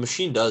 Well, the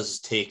machine does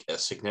take a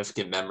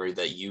significant memory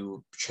that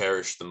you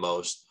cherish the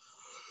most.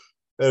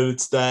 And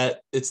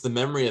it's the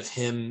memory of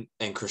him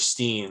and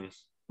Christine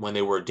when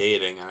they were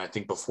dating, and I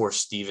think before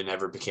Steven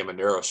ever became a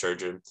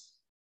neurosurgeon.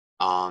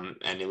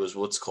 And it was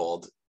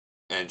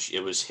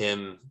it was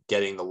him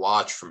getting the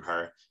watch from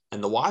her,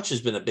 and the watch has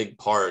been a big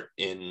part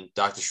in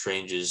Doctor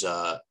Strange's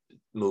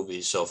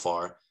movies so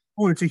far.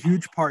 Oh, it's a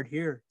huge part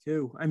here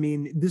too. I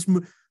mean,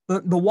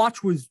 the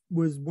watch was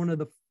one of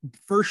the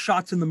first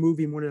shots in the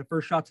movie and one of the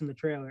first shots in the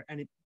trailer,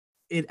 and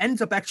it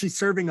ends up actually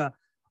serving a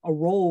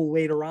role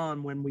later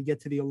on when we get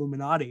to the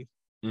Illuminati.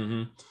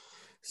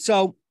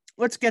 So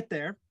let's get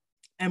there.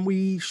 And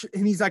he's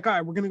like, all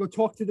right, we're going to go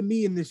talk to the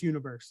me in this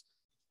universe.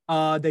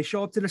 They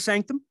show up to the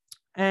sanctum,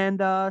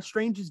 and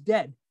Strange is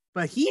dead.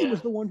 But he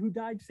was the one who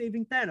died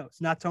saving Thanos,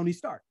 not Tony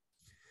Stark.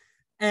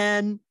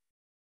 And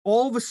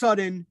all of a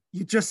sudden,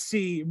 you just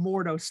see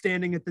Mordo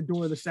standing at the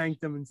door of the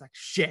sanctum, and it's like,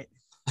 shit.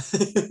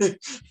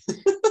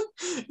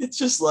 It's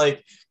just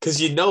like,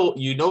 because you know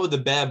the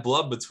bad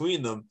blood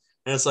between them.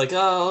 And it's like,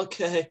 oh,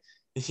 okay.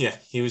 Yeah,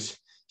 he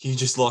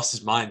just lost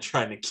his mind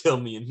trying to kill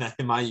me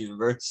in my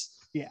universe.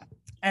 Yeah.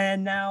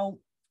 And now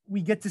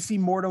we get to see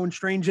Mordo and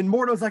Strange, and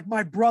Mordo's like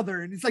my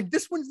brother, and it's like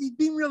this one's he's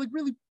being really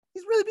being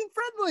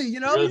friendly,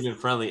 Really being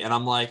friendly, and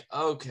I'm like,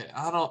 okay,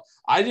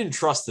 I didn't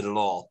trust it at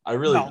all. I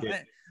really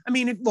didn't. I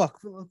mean,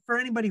 look, for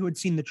anybody who had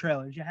seen the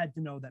trailers, you had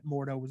to know that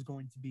Mordo was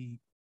going to be,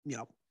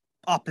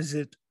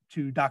 opposite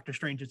to Doctor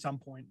Strange at some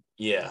point.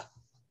 Yeah,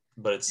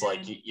 but it's like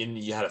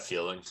you had a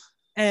feeling.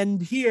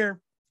 And here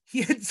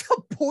he ends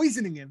up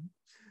poisoning him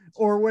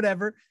or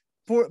whatever,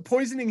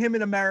 poisoning him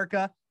in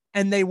America.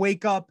 And they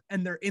wake up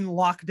and they're in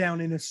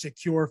lockdown in a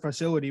secure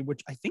facility,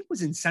 which I think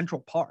was in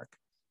Central Park.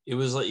 It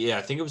was like, yeah,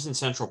 I think it was in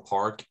Central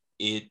Park.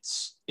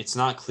 It's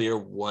not clear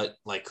what,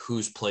 like,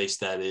 whose place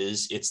that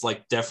is. It's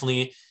like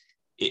definitely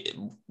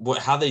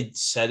how they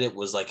said it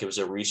was like it was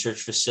a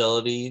research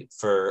facility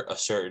for a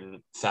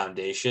certain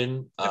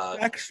foundation.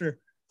 Baxter.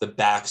 The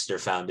Baxter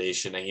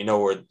Foundation.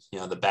 And where,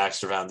 the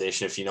Baxter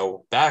Foundation, if you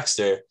know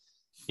Baxter,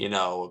 you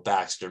know what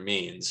Baxter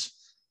means.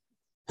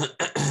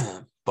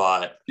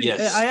 But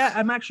yes.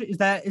 I'm actually,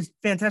 is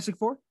Fantastic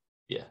Four?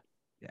 Yeah.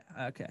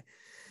 Yeah. Okay.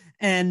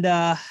 And,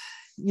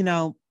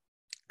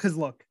 because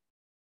look,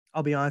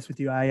 I'll be honest with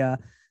you.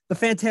 The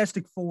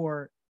Fantastic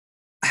Four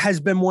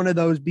has been one of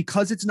those,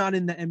 because it's not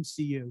in the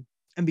MCU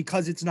and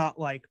because it's not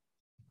like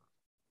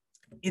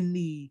in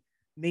the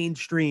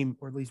mainstream,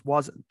 or at least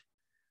wasn't.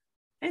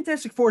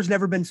 Fantastic Four has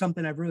never been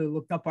something I've really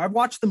looked up for. I've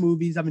watched the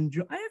movies. I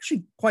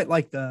actually quite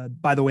like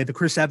by the way, the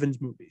Chris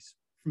Evans movies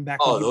from back.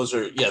 Oh, those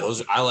are,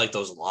 I like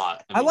those a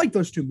lot. I like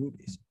those two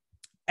movies.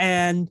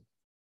 And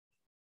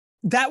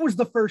that was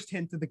the first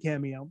hint of the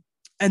cameo.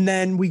 And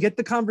then we get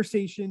the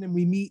conversation and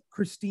we meet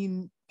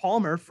Christine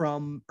Palmer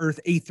from Earth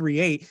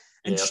 838.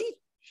 And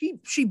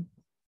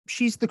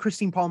she's the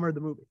Christine Palmer of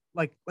the movie.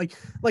 Like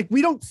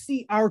we don't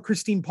see our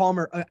Christine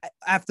Palmer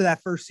after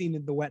that first scene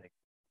in the wedding.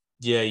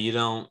 Yeah, you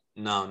don't.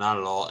 No, not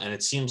at all. And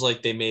it seems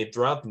like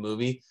throughout the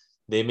movie,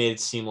 they made it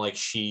seem like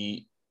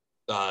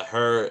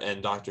her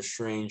and Doctor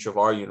Strange of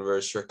our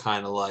universe are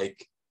kind of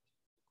like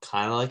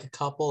a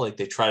couple. Like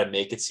they try to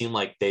make it seem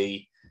like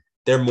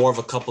they're more of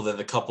a couple than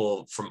the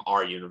couple from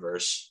our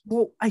universe.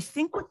 Well, I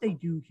think what they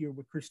do here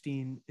with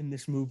Christine in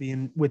this movie,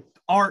 and with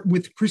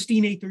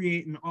Christine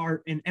 838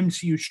 and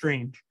MCU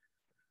Strange,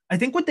 I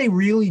think what they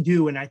really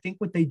do, and I think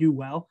what they do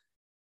well,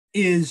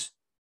 is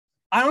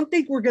I don't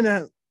think we're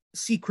gonna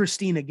see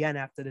Christine again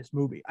after this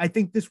movie. I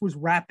think this was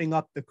wrapping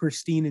up the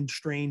Christine and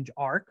Strange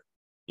arc.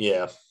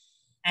 Yeah.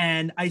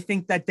 And I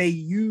think that they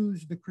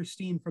use the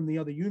Christine from the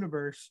other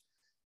universe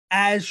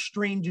as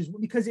Strange is,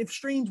 because if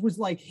Strange was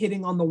like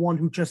hitting on the one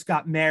who just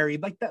got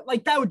married, like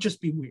that would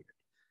just be weird.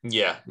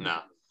 Yeah,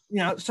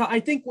 no. So I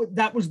think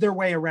that was their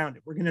way around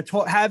it. We're going to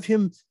have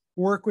him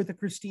work with a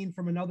Christine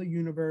from another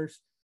universe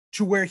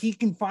to where he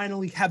can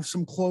finally have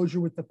some closure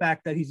with the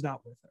fact that he's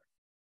not with her.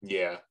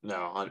 Yeah,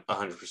 no,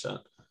 100%.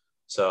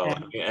 So,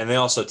 and they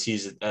also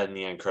tease it in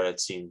the end credit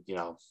scene,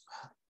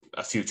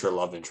 a future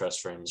love interest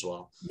for him as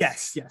well.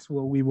 Yes.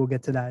 Well, we will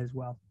get to that as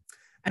well.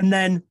 And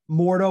then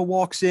Mordo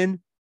walks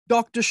in.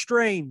 Doctor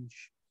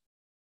Strange,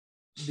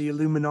 the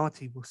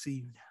Illuminati will see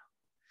you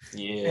now.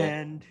 Yeah.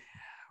 And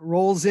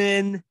rolls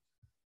in,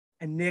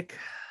 and Nick,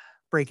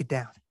 break it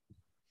down.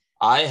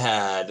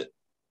 I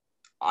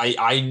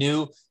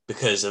knew,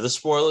 because of the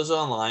spoilers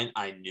online,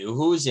 I knew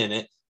who was in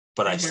it,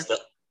 but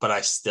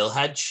I still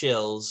had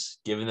chills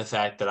given the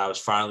fact that I was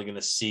finally going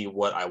to see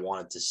what I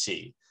wanted to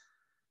see.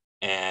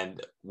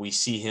 And we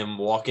see him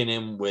walking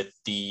in with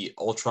the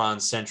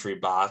Ultron Sentry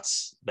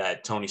bots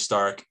that Tony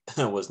Stark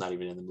was not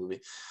even in the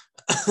movie.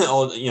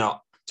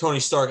 Tony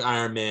Stark,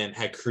 Iron Man,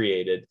 had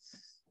created.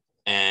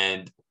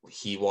 And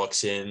he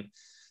walks in,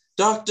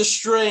 Doctor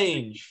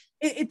Strange.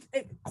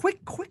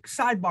 Quick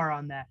sidebar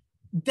on that.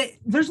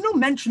 There's no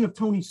mention of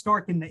Tony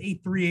Stark in the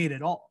 838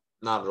 at all.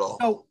 Not at all.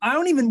 So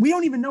we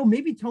don't even know.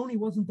 Maybe Tony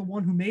wasn't the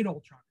one who made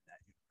Ultron in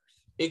that universe.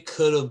 It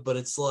could have, but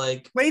it's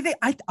like,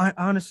 I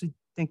honestly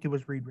think it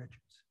was Reed Richards.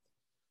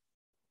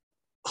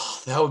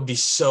 Oh, that would be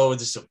so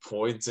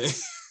disappointing.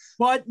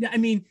 But I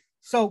mean,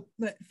 so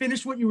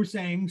finish what you were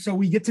saying. So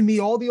we get to meet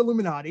all the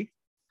Illuminati.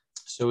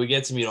 So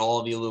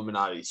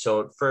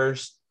at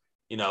first,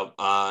 you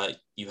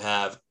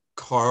have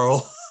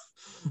Carl.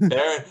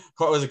 Baron,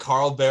 was it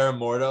Carl Baron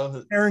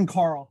Mordo? Baron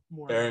Carl.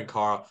 Baron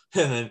Carl.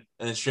 And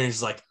then Strange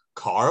is like,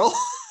 Carl?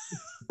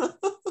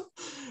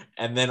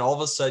 And then all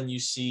of a sudden you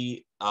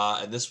see,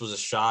 and this was a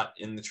shot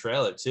in the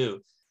trailer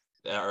too,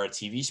 or a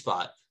TV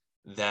spot,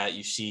 that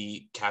you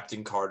see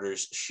Captain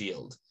Carter's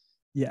shield.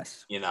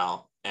 Yes.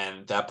 And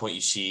at that point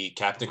you see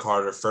Captain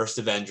Carter, first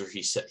Avenger,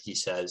 he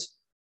says,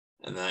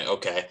 and then,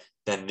 okay,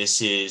 then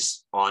this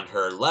is on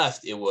her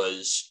left. It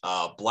was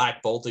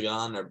Black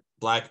Boltagon, or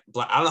Black,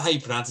 I don't know how you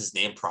pronounce his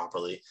name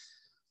properly.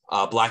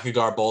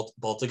 Blackagar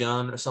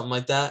Boltagon or something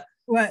like that.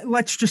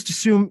 Let's just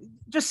assume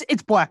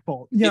it's Black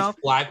Bolt. It's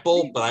Black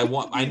Bolt, but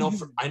I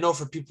know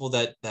for people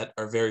that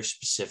are very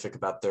specific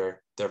about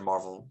their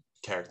Marvel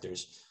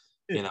characters,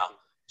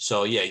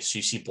 So yeah, so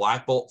you see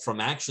Black Bolt from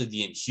actually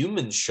the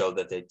Inhumans show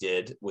that they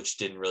did, which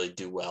didn't really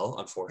do well,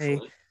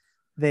 unfortunately.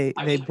 They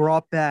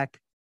brought back.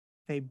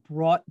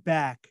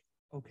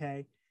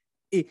 Okay,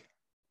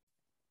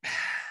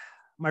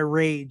 my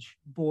rage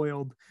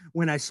boiled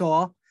when I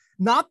saw,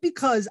 not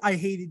because I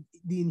hated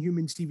the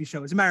Inhumans TV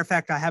show. As a matter of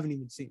fact, I haven't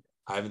even seen it.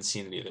 I haven't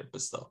seen it either,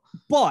 but still.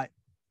 But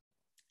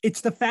it's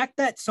the fact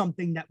that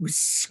something that was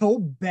so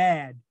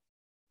bad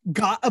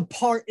got a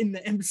part in the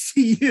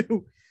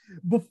MCU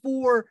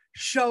before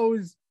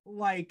shows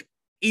like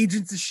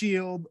Agents of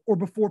S.H.I.E.L.D. or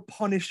before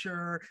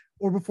Punisher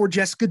or before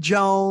Jessica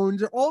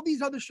Jones or all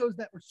these other shows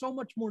that were so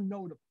much more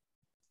notable.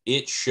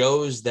 It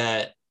shows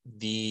that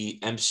the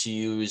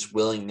MCU is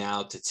willing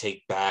now to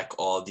take back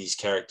all of these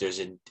characters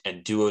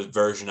and do a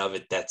version of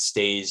it that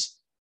stays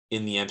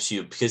in the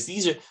MCU, because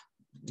these are,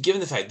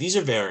 given the fact these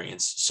are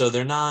variants, so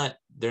they're not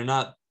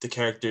the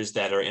characters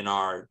that are in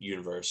our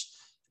universe,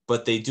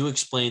 but they do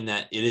explain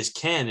that it is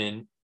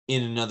canon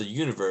in another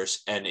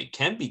universe and it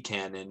can be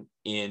canon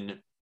in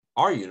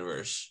our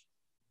universe.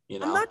 You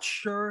know,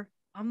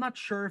 I'm not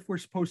sure if we're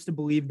supposed to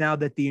believe now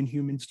that the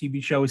Inhumans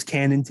TV show is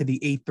canon to the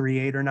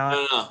 838 or not.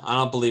 No, I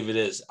don't believe it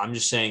is. I'm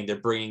just saying they're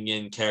bringing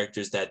in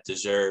characters that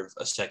deserve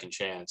a second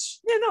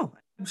chance. Yeah, no,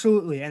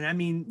 absolutely. And I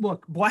mean,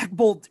 look, Black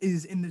Bolt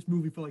is in this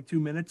movie for like 2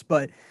 minutes,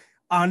 but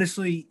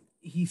honestly,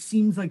 he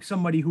seems like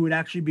somebody who would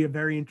actually be a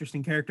very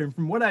interesting character. And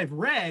from what I've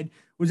read,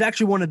 was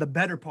actually one of the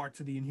better parts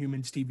of the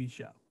Inhumans TV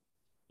show.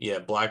 Yeah,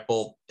 Black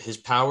Bolt, his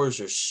powers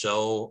are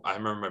so. I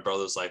remember my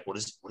brother was like, "What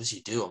does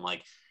he do?" I'm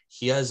like,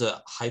 he has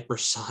a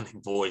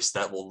hypersonic voice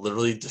that will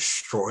literally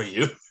destroy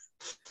you.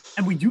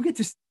 And we do get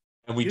to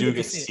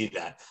see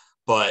that.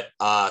 But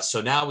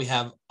so now we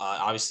have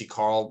obviously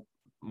Carl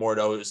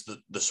Mordo is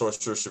the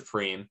Sorcerer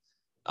Supreme,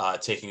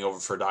 taking over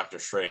for Doctor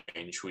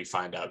Strange, who we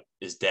find out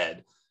is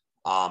dead.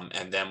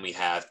 And then we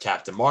have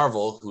Captain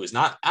Marvel, who is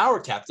not our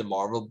Captain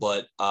Marvel,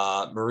 but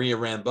Maria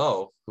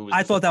Rambeau, who was.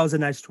 I thought that was a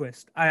nice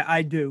twist.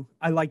 I do.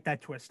 I like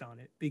that twist on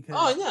it because.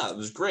 Oh yeah, it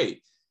was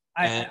great.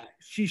 The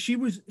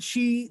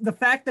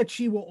fact that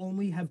she will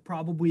only have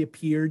probably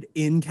appeared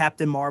in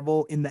Captain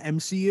Marvel in the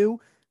MCU,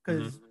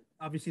 because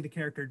obviously the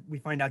character we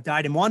find out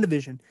died in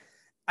WandaVision.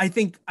 I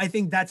think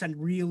that's a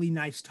really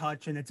nice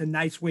touch, and it's a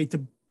nice way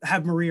to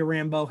have Maria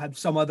Rambeau have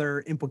some other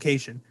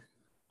implication.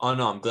 Oh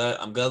no, I'm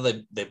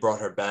glad they brought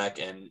her back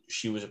and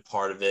she was a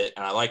part of it.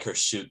 And I like her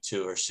suit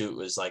too. Her suit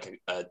was like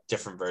a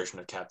different version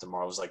of Captain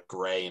Marvel. It was like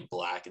gray and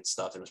black and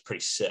stuff. It was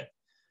pretty sick,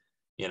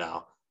 you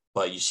know.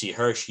 But you see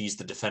her, she's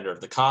the defender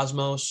of the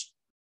cosmos.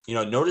 You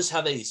know, notice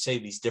how they say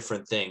these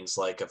different things,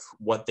 like of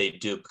what they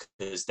do,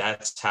 because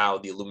that's how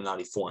the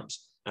Illuminati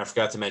forms. And I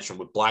forgot to mention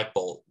with Black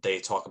Bolt, they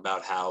talk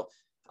about how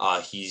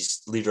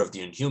he's leader of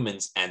the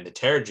Inhumans and the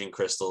Terrigen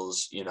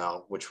crystals, you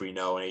know, which we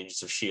know in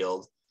Agents of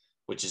S.H.I.E.L.D.,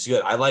 which is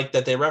good. I like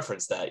that they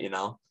reference that, you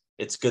know.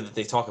 It's good that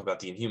they talk about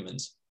the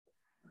Inhumans.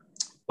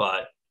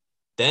 But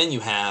then you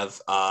have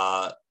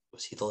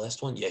was he the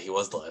last one? Yeah, he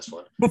was the last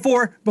one.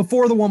 Before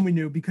the one we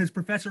knew, because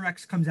Professor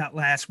X comes out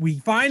last. We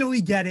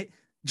finally get it.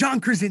 John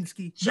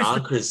Krasinski.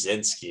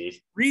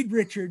 Reed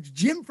Richards,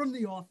 Jim from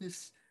The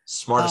Office.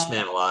 Smartest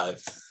man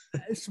alive.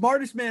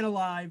 Smartest man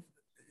alive.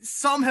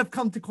 Some have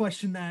come to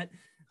question that.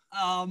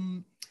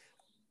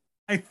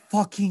 I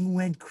fucking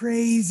went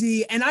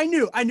crazy. And I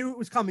knew it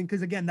was coming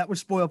because, again, that was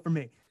spoiled for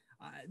me.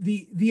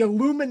 The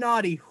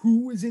Illuminati,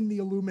 who was in the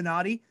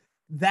Illuminati,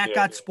 that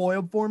got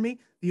spoiled for me.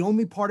 The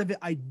only part of it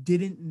I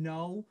didn't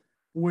know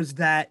was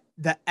that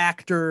the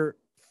actor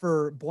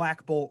for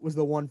Black Bolt was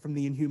the one from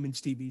the Inhumans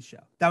TV show.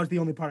 That was the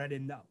only part I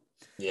didn't know.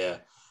 Yeah.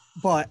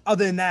 But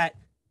other than that,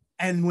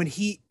 and when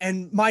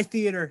my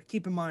theater,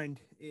 keep in mind,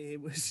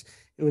 it was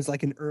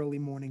like an early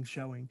morning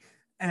showing.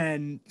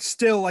 And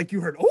still, like,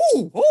 you heard,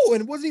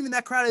 and it wasn't even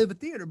that crowded of a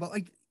theater, but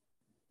like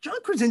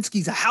John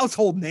Krasinski's a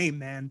household name,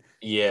 man.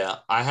 Yeah.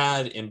 I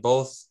had in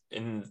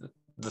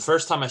the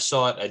first time I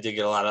saw it, I did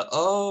get a lot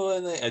of,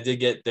 and I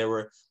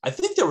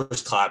think there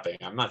was clapping.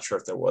 I'm not sure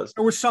if there was.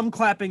 There was some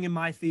clapping in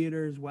my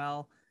theater as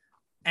well.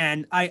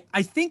 And I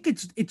think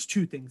it's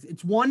two things.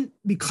 It's one,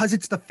 because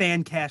it's the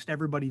fan cast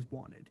everybody's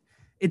wanted.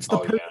 It's the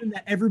person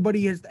that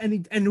everybody has,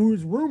 and who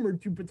is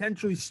rumored to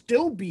potentially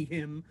still be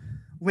him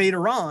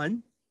later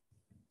on.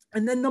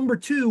 And then number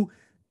two,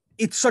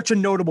 it's such a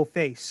notable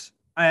face,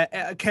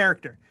 a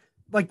character.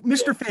 Like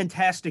Mr.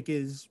 Fantastic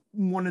is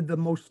one of the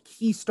most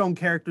keystone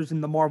characters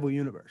in the Marvel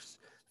universe.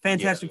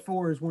 Fantastic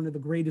Four is one of the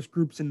greatest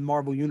groups in the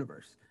Marvel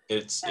universe.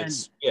 It's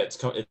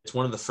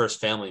one of the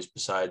first families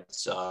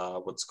besides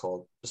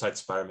besides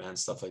Spider-Man and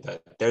stuff like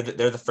that.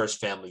 They're the first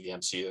family of the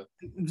MCU.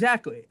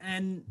 Exactly.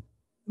 And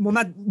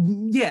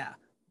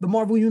the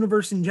Marvel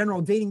universe in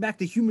general, dating back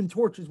to Human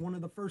Torch, is one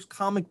of the first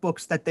comic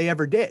books that they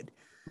ever did.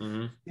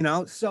 Mm-hmm. You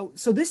know, so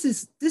this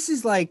is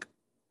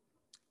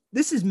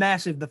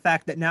massive. The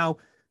fact that now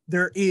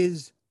there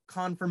is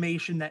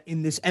confirmation that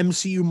in this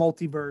MCU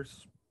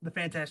multiverse, the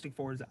Fantastic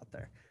Four is out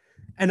there.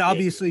 And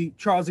obviously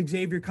Charles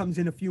Xavier comes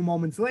in a few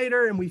moments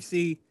later and we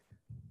see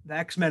the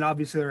X-Men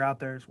obviously are out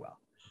there as well.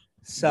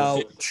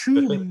 So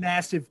two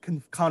massive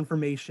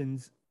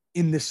confirmations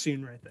in this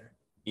scene right there.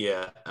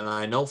 Yeah. And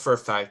I know for a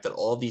fact that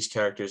all these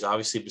characters,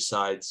 obviously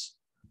besides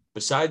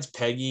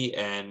Peggy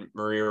and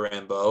Maria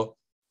Rambeau,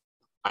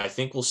 I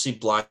think we'll see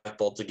Black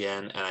Bolt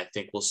again. And I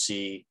think we'll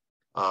see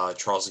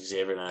Charles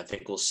Xavier, and I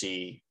think we'll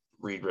see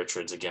Reed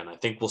Richards again. I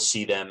think we'll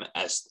see them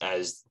as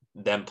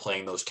them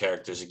playing those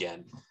characters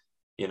again,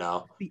 you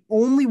know. The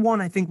only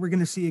one I think we're going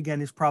to see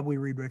again is probably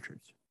Reed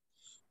Richards.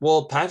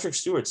 Well, Patrick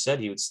Stewart said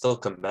he would still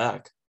come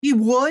back. He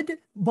would,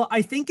 but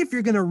I think if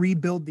you're going to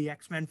rebuild the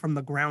X-Men from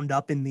the ground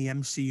up in the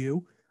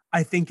MCU,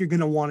 I think you're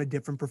going to want a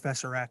different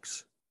Professor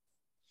X.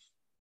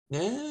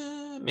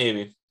 Yeah,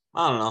 maybe.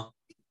 I don't know.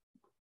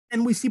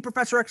 And we see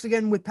Professor X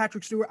again with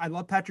Patrick Stewart. I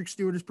love Patrick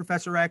Stewart as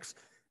Professor X.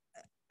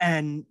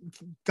 And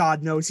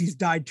God knows he's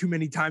died too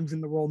many times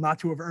in the role not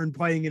to have earned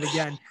playing it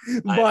again.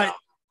 But,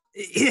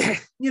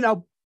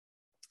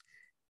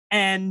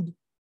 and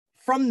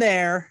from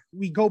there,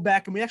 we go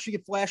back and we actually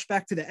get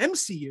flashback to the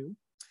MCU.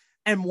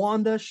 And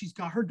Wanda, she's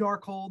got her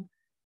Darkhold.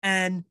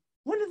 And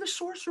one of the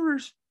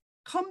sorcerers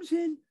comes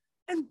in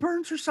and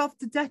burns herself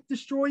to death,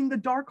 destroying the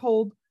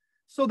Darkhold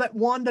so that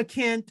Wanda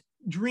can't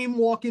dream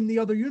walk in the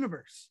other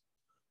universe.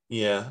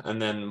 Yeah, and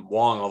then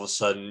Wong all of a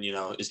sudden,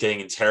 is getting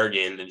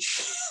interrogated, and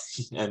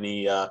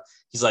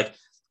he's like,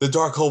 the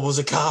Darkhold was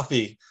a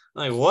copy.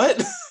 I'm like,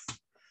 what?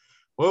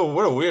 Whoa,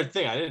 what a weird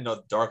thing! I didn't know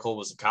the Darkhold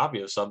was a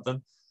copy of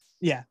something.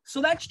 Yeah,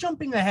 so that's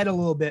jumping ahead a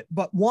little bit,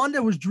 but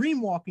Wanda was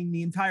dreamwalking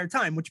the entire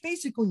time, which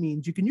basically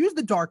means you can use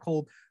the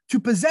Darkhold to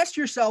possess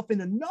yourself in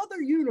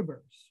another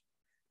universe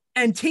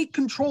and take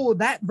control of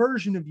that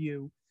version of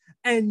you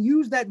and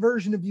use that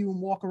version of you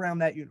and walk around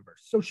that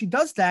universe. So she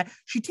does that.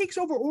 She takes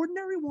over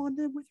ordinary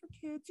Wanda with her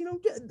kids,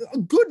 a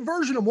good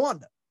version of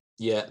Wanda.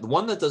 Yeah, the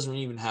one that doesn't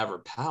even have her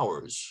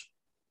powers.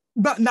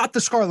 But not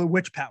the Scarlet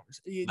Witch powers.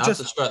 The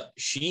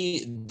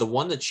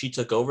one that she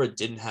took over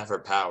didn't have her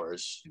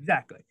powers.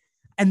 Exactly.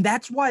 And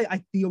that's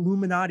why the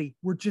Illuminati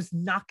were just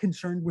not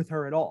concerned with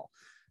her at all.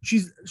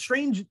 She's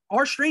Strange.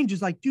 Our Strange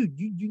is like, dude,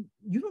 you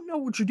don't know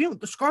what you're doing.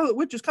 The Scarlet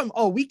Witch is coming.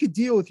 Oh, we could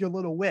deal with your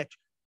little witch.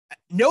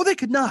 No, they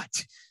could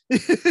not.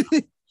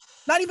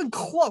 Not even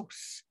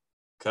close.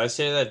 Could I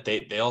say that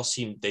they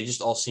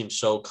just all seem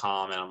so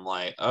calm, and I'm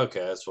like, okay,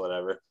 that's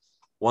whatever.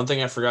 One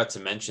thing I forgot to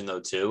mention though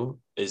too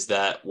is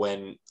that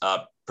when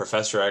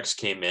Professor X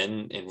came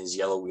in his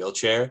yellow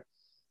wheelchair,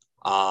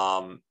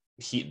 the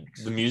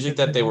music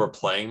that they were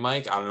playing,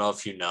 Mike, I don't know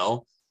if you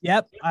know.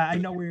 Yep, I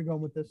know where you're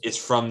going with this. It's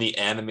from the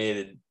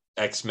animated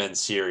X-Men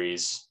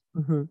series,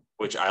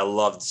 which I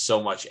loved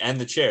so much, and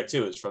the chair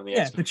too is from the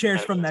X-Men. The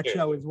chair's from that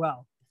show as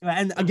well.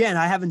 And again,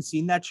 I haven't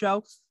seen that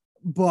show,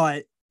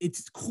 but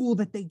it's cool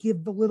that they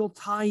give the little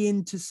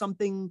tie-in to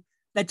something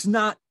that's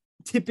not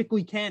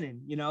typically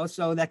canon,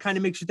 so that kind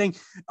of makes you think,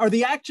 are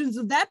the actions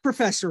of that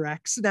Professor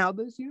X now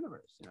this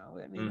universe?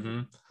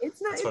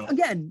 It's not,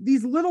 again,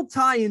 these little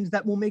tie-ins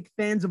that will make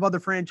fans of other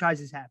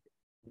franchises happy.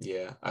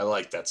 Yeah, I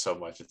like that so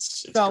much.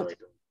 It's so, great.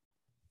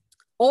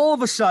 All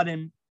of a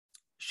sudden,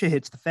 shit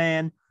hits the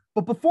fan.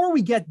 But before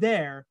we get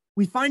there,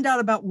 we find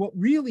out about what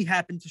really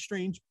happened to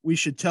Strange. We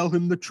should tell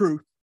him the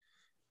truth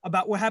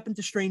about what happened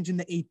to Strange in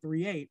the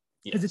 838.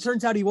 Because it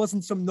turns out he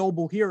wasn't some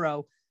noble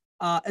hero.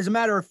 As a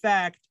matter of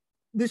fact,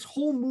 this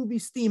whole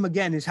movie's theme,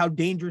 again, is how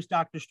dangerous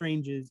Doctor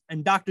Strange is.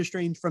 And Doctor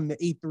Strange from the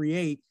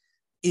 838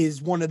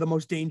 is one of the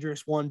most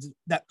dangerous ones.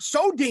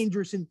 So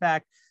dangerous, in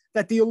fact,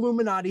 that the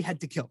Illuminati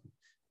had to kill him.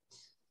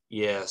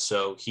 Yeah,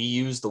 so he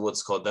used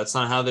that's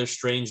not how their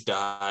Strange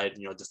died,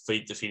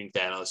 defeating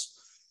Thanos.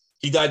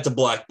 He died to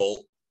Black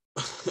Bolt.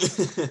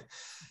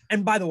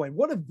 And by the way,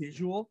 what a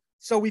visual.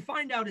 So we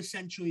find out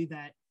essentially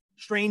that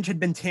Strange had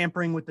been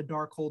tampering with the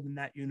Darkhold in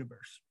that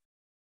universe.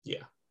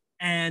 Yeah.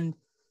 And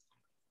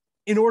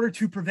in order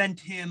to prevent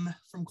him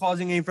from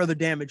causing any further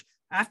damage,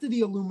 after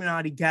the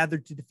Illuminati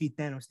gathered to defeat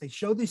Thanos, they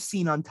show this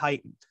scene on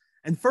Titan.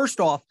 And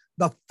first off,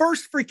 the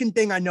first freaking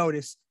thing I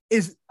noticed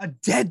is a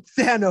dead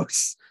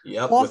Thanos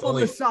off on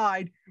the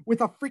side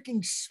with a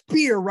freaking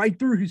spear right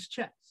through his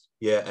chest.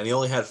 Yeah, and he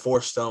only had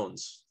 4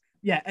 stones.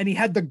 Yeah, and he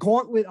had the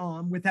gauntlet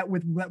on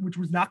which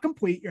was not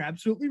complete. You're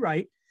absolutely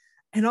right.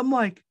 And I'm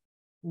like,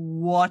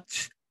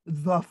 what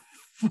the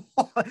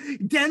fuck?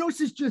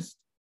 Thanos is just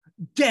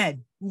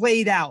dead,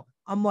 laid out.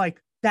 I'm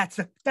like, that's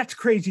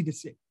crazy to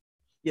see.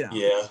 Yeah.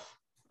 Yeah,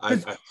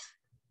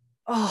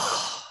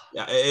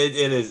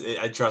 it is.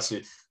 I trust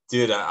you.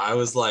 Dude, I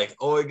was like,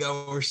 oh my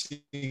God, we're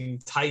seeing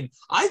Titan.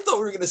 I thought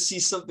we were going to see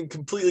something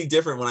completely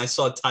different when I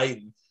saw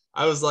Titan.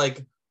 I was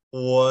like,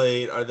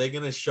 wait, are they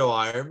going to show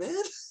Iron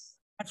Man?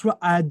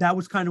 That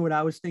was kind of what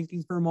I was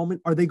thinking for a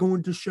moment. Are they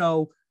going to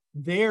show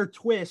their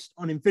twist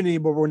on Infinity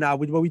War now?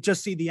 We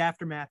just see the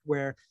aftermath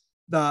where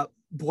the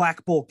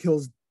Black Bolt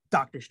kills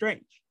Doctor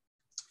Strange.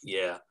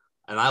 Yeah,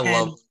 and I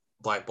love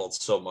Black Bolt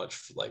so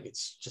much. Like,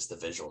 it's just the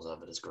visuals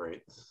of it is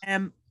great.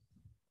 And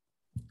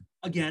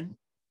again,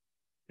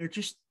 they're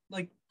just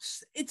like,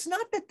 it's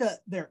not that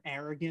they're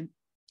arrogant,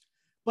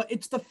 but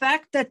it's the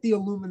fact that the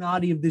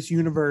Illuminati of this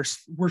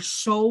universe were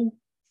so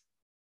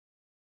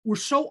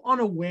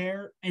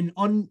unaware and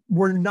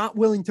we're not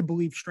willing to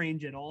believe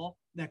Strange at all.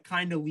 That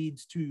kind of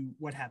leads to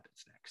what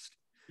happens next.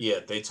 Yeah,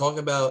 they talk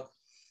about,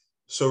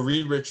 so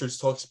Reed Richards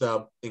talks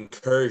about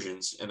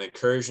incursions, and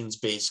incursions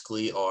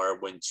basically are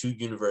when 2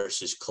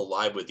 universes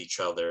collide with each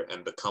other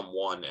and become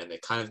one, and they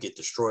kind of get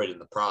destroyed in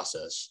the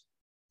process,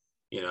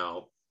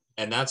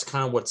 and that's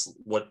kind of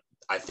what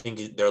I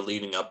think they're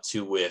leading up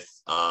to with,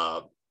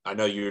 I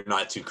know you're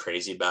not too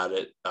crazy about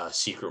it,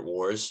 Secret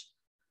Wars.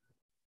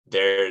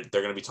 They're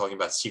going to be talking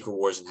about Secret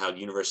Wars and how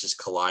universes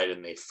collide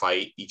and they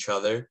fight each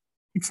other.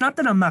 It's not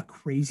that I'm not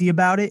crazy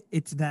about it.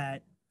 It's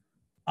that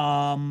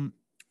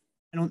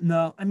I don't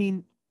know. I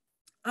mean,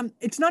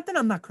 it's not that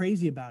I'm not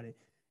crazy about it.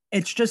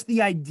 It's just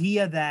the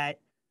idea that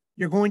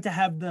you're going to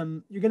have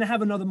them, you're going to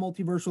have another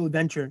multiversal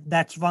adventure.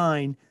 That's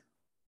fine.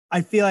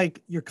 I feel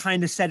like you're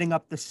kind of setting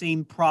up the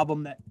same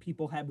problem that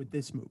people had with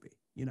this movie,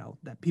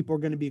 that people are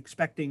going to be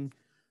expecting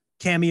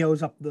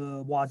cameos up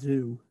the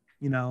wazoo,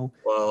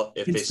 Well,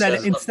 if they instead set it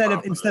up instead of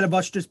properly, instead of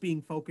us just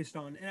being focused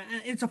on,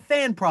 and it's a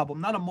fan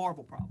problem, not a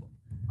Marvel problem.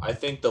 I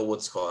think that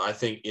what's called. I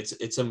think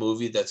it's a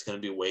movie that's going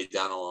to be way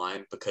down the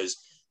line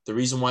because the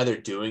reason why they're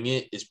doing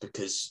it is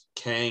because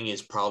Kang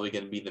is probably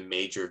going to be the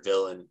major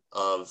villain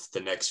of the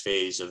next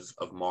phase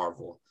of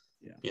Marvel.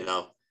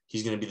 Yeah.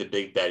 He's going to be the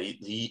big bad.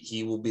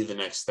 He will be the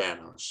next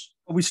Thanos.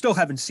 But we still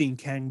haven't seen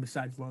Kang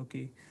besides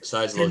Loki.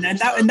 Besides And, Loki,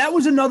 and that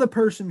was another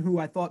person who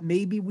I thought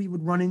maybe we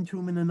would run into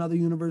him in another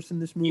universe in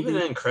this movie. Even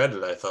in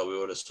credit, I thought we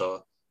would have saw.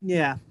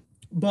 Yeah.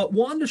 But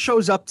Wanda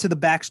shows up to the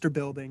Baxter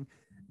building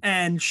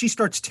and she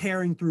starts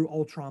tearing through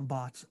Ultron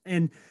bots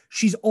and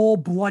she's all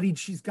bloodied.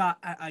 She's got,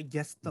 I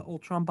guess the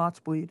Ultron bots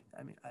bleed.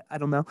 I mean, I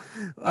don't know.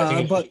 I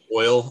think but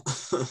oil.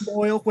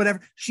 oil, whatever.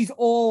 She's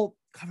all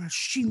covered.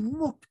 She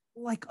looked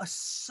like a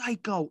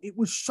psycho. It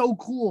was so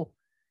cool.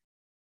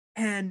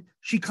 And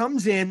she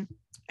comes in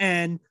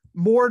and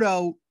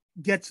Mordo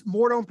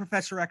and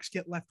Professor X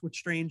get left with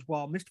Strange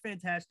while Mr.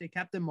 Fantastic,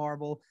 Captain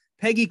Marvel,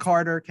 Peggy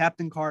Carter,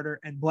 Captain Carter,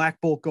 and Black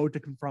Bolt go to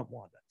confront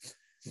Wanda.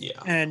 Yeah.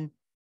 And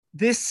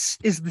this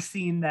is the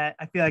scene that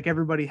I feel like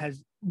everybody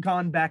has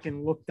gone back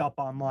and looked up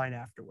online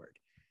afterward.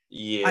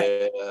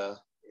 Yeah.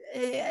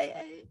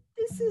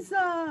 This is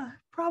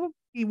probably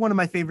one of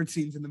my favorite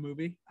scenes in the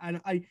movie.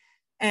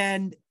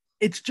 And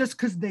it's just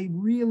because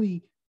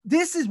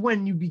this is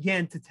when you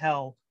began to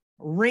tell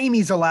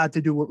Raimi's allowed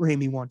to do what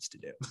Raimi wants to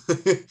do.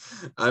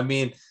 I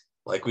mean,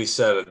 like we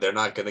said, they're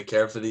not going to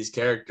care for these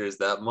characters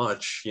that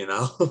much,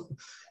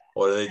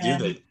 What do they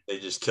do? They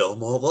just kill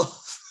them all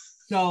off.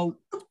 So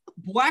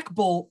Black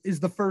Bolt is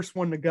the first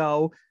one to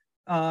go.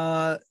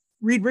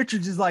 Reed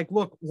Richards is like,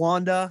 look,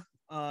 Wanda,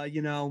 I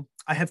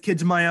have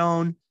kids of my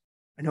own.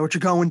 I know what you're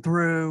going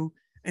through,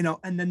 and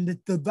then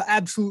the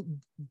absolute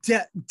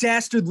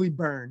dastardly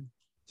burn.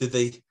 Do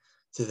they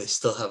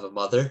still have a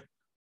mother?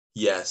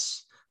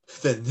 Yes.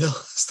 Then they'll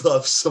still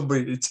have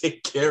somebody to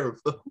take care of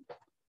them.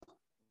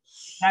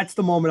 That's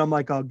the moment I'm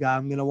like, oh god,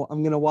 I'm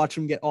gonna watch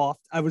him get off.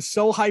 I was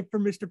so hyped for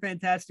Mr.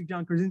 Fantastic,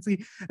 John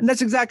Krasinski, and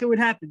that's exactly what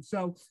happened.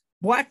 So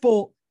Black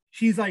Bolt,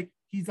 he's like,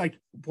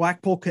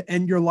 Black Bolt could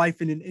end your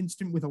life in an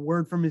instant with a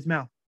word from his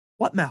mouth.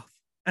 What mouth?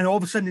 And all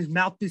of a sudden his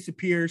mouth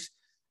disappears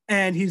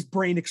and his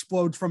brain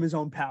explodes from his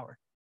own power.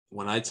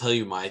 When I tell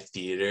you my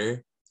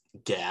theater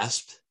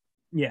gasped,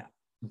 yeah,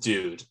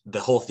 dude,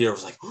 the whole theater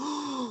was like,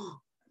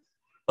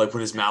 like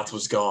when his mouth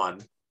was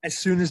gone. As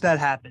soon as that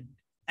happened,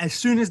 I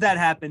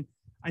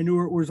knew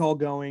where it was all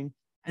going.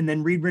 And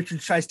then Reed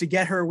Richards tries to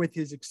get her with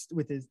his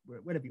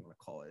whatever you want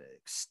to call it,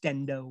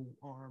 extendo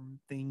arm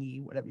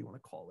thingy, whatever you want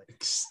to call it.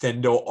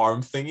 Extendo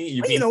arm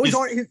thingy?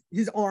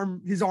 His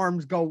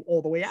arms go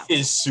all the way out.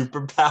 His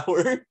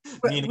superpower,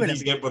 meaning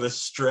he's able to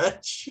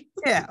stretch.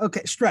 Yeah,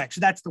 okay, stretch.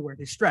 That's the word.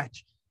 His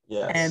stretch.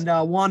 Yeah. And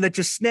Wanda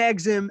just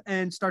snags him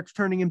and starts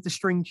turning him to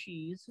string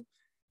cheese,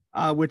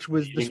 which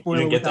was the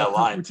spoiler. You didn't get that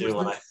line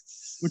too,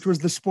 which was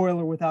the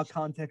spoiler without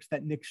context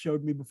that Nick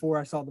showed me before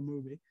I saw the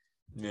movie.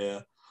 Yeah.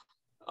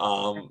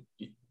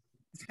 His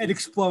head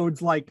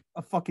explodes like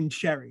a fucking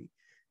cherry,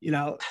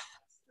 Dude,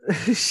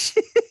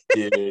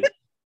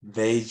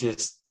 they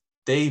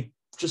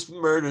just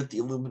murdered the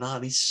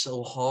Illuminati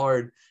so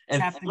hard.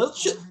 And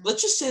let's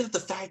just say that the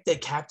fact that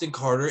Captain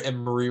Carter and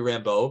Marie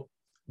Rambeau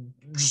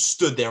just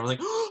stood there and like,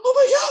 oh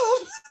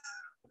my god.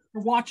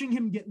 We're watching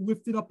him get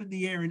lifted up in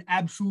the air and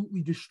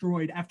absolutely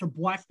destroyed after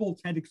Black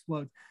Bolt's head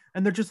explodes.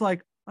 And they're just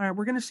like, all right,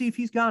 we're going to see if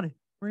he's got it.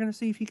 We're going to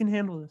see if he can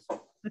handle this.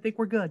 I think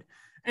we're good.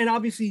 And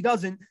obviously he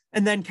doesn't.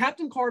 And then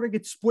Captain Carter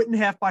gets split in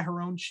half by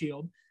her own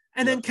shield.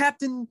 And then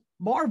Captain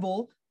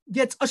Marvel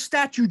gets a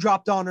statue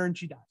dropped on her and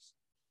she dies.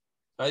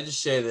 I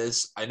just say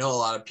this. I know a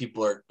lot of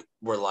people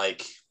were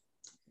like,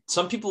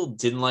 some people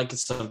didn't like it.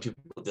 Some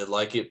people did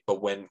like it.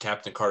 But when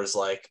Captain Carter's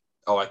like,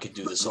 oh, I could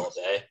do this all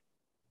day.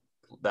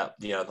 That,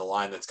 the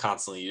line that's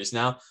constantly used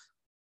now.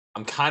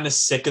 I'm kind of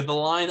sick of the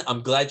line.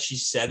 I'm glad she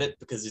said it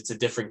because it's a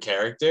different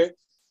character.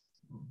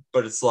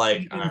 But it's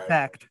like, in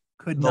fact,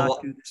 could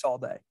not do this all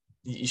day.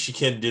 She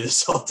can't do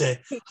this all day.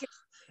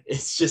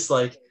 It's just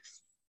like,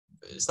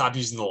 stop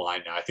using the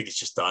line now. I think it's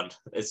just done.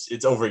 It's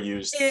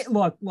overused.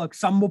 Look.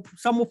 Some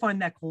will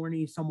find that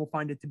corny. Some will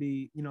find it to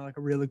be, like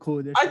a really cool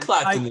addition. I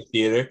clapped in the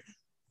theater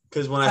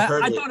because when I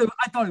heard I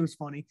thought it was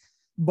funny,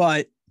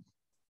 but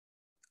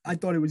I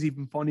thought it was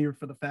even funnier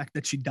for the fact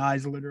that she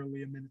dies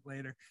literally a minute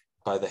later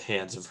by the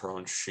hands of her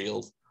own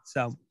shield.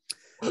 So,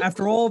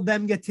 after all of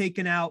them get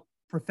taken out,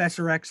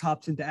 Professor X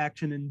hops into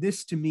action, and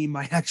this to me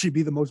might actually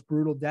be the most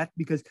brutal death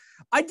because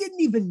I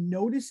didn't even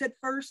notice at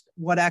first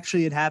what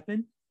actually had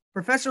happened.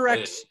 Professor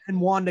X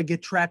and Wanda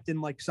get trapped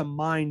in like some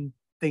mind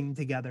thing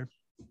together,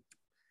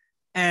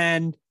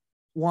 and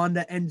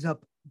Wanda ends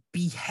up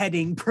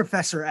beheading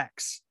Professor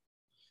X.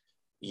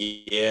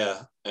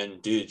 Yeah,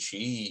 and dude,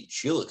 she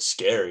looks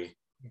scary.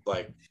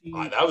 Like She,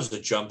 that was the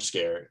jump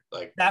scare.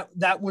 Like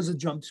that was a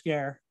jump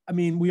scare. I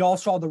mean, we all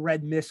saw the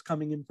red mist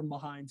coming in from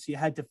behind, so you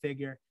had to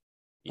figure.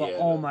 But yeah,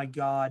 oh no, my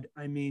God.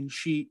 I mean,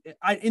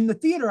 in the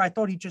theater, I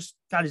thought he just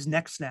got his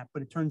neck snapped,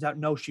 but it turns out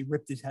no, she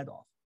ripped his head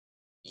off.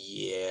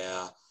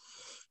 yeah.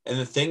 And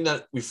the thing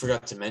that we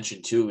forgot to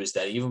mention too is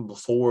that even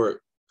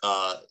before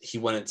he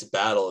went into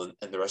battle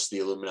and the rest of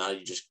the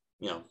Illuminati just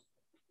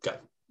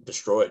got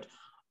destroyed,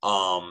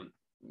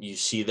 you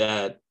see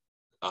that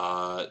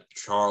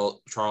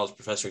Charles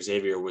Professor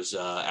Xavier was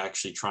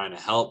actually trying to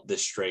help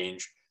this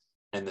Strange.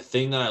 And the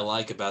thing that I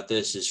like about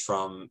this is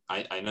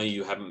I know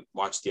you haven't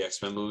watched the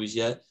X-Men movies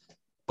yet,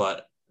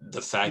 but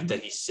the fact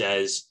that he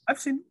says I've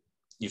seen.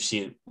 you've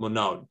seen, well,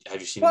 no, have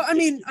you seen? Well, I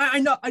mean, I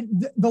know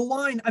the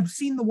line. I've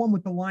seen the one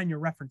with the line you're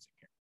referencing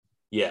here.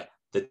 Yeah,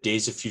 the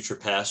Days of Future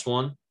Past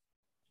one.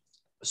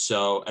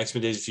 So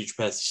X-Men Days of Future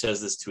Past, he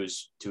says this to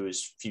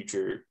his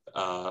future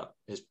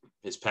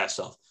his past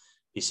self.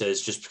 He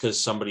says, just because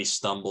somebody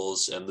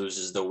stumbles and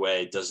loses their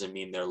way doesn't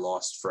mean they're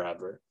lost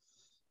forever.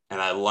 And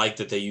I like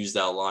that they use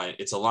that line.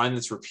 It's a line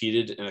that's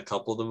repeated in a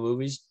couple of the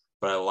movies,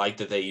 but I like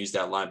that they use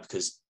that line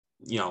because,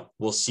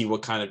 we'll see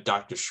what kind of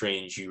Doctor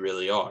Strange you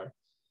really are.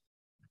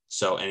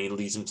 So, and he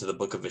leads him to the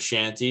Book of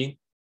Ashanti,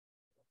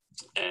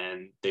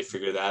 and they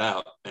figure that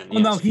out. And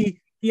well, no, he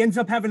ends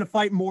up having to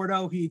fight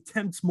Mordo. He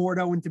tempts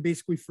Mordo into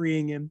basically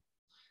freeing him.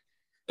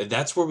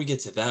 That's where we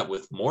get to that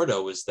with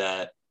Mordo, is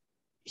that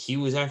he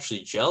was actually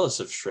jealous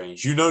of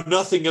Strange. You know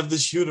nothing of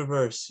this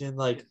universe. And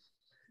like,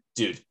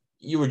 dude,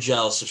 you were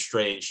jealous of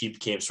Strange. He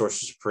became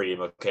Sorcerer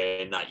Supreme,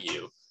 okay? Not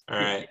you. All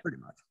right. Yeah, pretty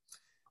much.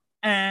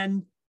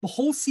 And the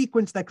whole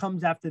sequence that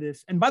comes after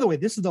this, and by the way,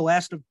 this is the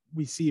last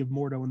we see of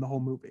Mordo in the whole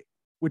movie,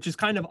 which is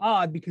kind of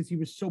odd because he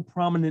was so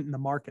prominent in the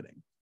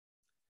marketing.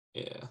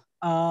 Yeah.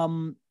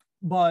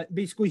 But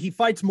basically he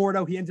fights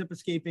Mordo, he ends up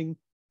escaping,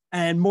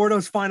 and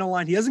Mordo's final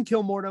line, he doesn't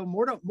kill Mordo.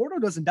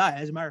 Mordo doesn't die.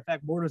 As a matter of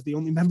fact, Mordo's the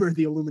only member of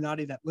the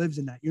Illuminati that lives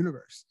in that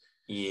universe.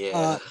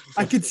 Yeah.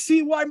 I could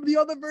see why the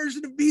other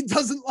version of me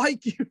doesn't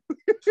like you.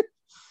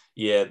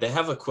 Yeah, they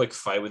have a quick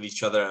fight with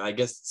each other, and I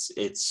guess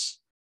it's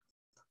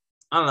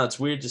I don't know, it's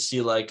weird to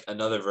see like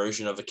another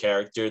version of a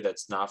character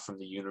that's not from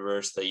the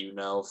universe that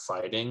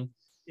fighting.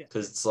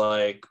 Because it's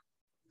like,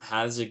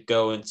 how does it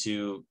go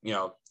into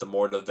the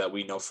Mordo that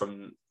we know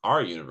from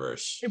our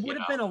universe? It would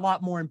have been a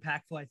lot more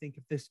impactful, I think,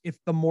 if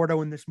the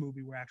Mordo in this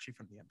movie were actually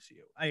from the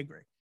MCU. I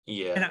agree.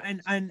 Yeah.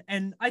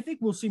 And I think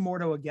we'll see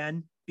Mordo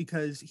again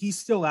because he's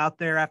still out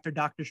there after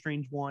Doctor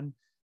Strange 1.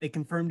 They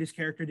confirmed his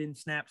character didn't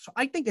snap. So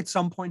I think at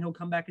some point he'll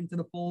come back into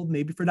the fold,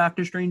 maybe for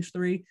Doctor Strange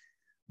 3.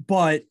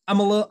 But I'm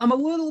a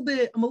little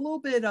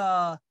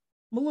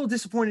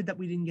disappointed that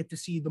we didn't get to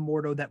see the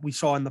Mordo that we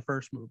saw in the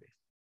first movie.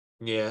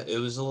 Yeah, it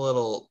was a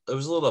little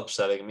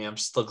upsetting. I mean, I'm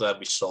still glad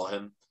we saw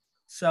him.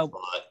 So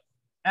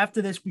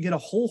after this, we get a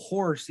whole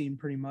horror scene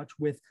pretty much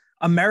with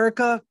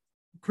America,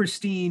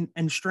 Christine,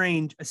 and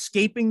Strange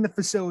escaping the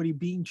facility,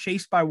 being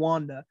chased by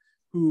Wanda,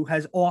 who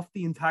has offed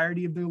the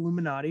entirety of the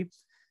Illuminati.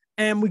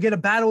 And we get a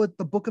battle at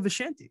the Book of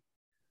Ashanti.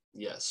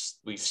 Yes,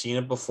 we've seen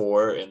it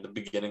before in the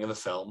beginning of the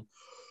film,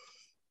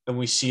 and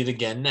we see it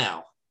again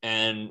now.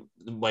 And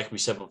like we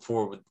said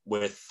before,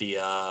 with the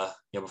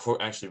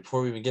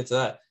before we even get to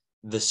that,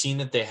 the scene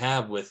that they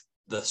have with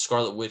the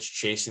Scarlet Witch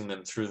chasing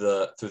them through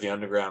the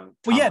underground.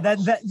 Well, yeah,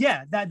 that's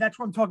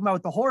what I'm talking about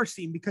with the horror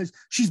scene, because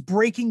she's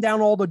breaking down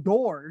all the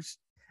doors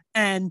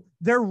and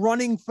they're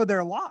running for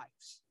their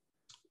lives.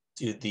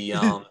 Dude,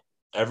 because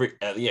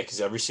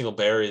every single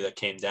barrier that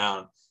came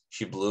down,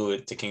 she blew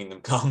it to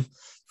Kingdom Come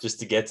just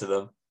to get to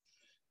them.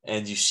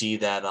 And you see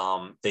that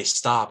they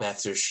stop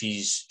after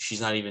she's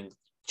not even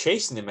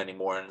chasing them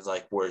anymore, and it's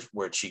like,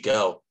 where'd she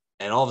go?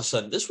 And all of a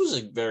sudden, this was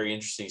a very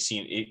interesting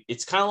scene.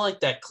 It's kind of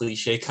like that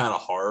cliche kind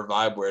of horror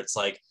vibe where it's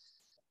like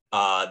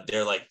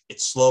they're like,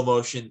 it's slow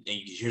motion and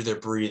you hear their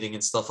breathing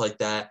and stuff like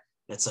that.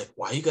 And it's like,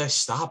 why are you guys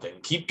stopping?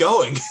 Keep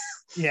going.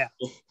 Yeah.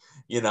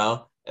 And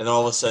then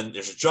all of a sudden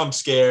there's a jump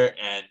scare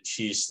and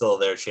she's still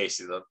there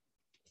chasing them.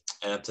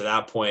 And up to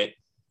that point,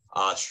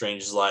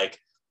 Strange is like,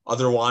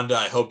 other Wanda,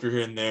 I hope you're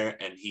in there.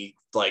 And he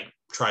like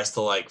tries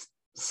to like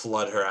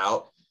flood her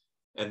out.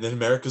 And then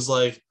America's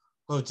like,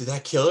 oh, did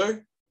that kill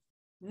her?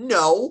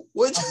 No,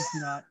 what?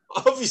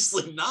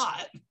 Obviously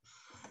not.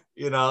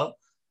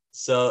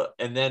 So,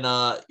 and then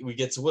we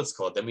get to what's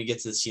called. Then we get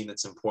to the scene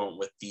that's important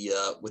with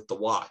the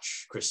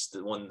watch,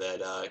 the one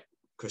that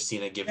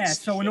Christina gives. Yeah.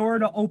 So in order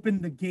to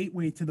open the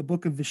gateway to the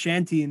Book of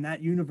Vishanti in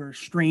that universe,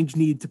 Strange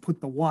needed to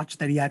put the watch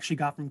that he actually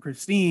got from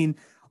Christine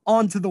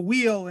onto the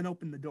wheel and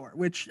open the door,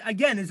 which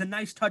again is a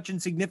nice touch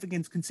and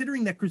significance,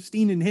 considering that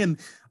Christine and him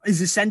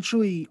is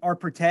essentially our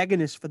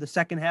protagonist for the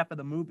second half of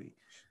the movie,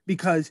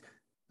 because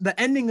the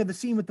ending of the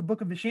scene with the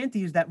Book of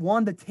Vishanti is that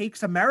Wanda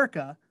takes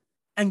America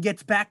and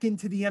gets back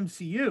into the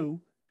MCU,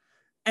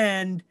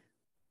 and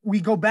we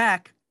go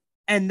back,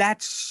 and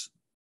that's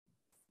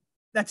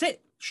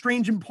it.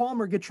 Strange and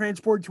Palmer get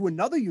transported to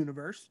another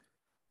universe,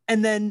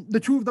 and then the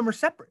two of them are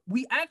separate.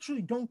 We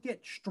actually don't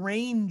get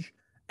Strange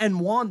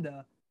and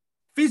Wanda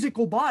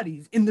physical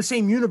bodies in the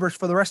same universe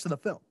for the rest of the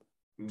film.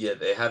 Yeah,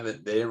 they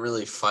haven't. They didn't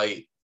really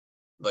fight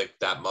like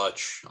that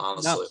much,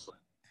 honestly. No.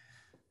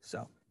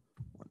 So,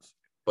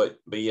 But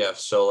yeah,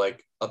 so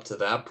like up to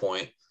that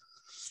point,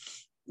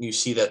 you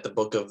see that the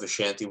Book of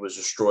Vishanti was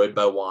destroyed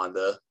by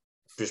Wanda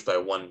just by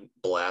one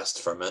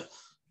blast from it.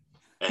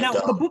 And now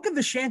the Book of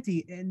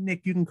Vishanti, and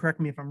Nick, you can correct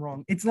me if I'm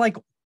wrong. It's like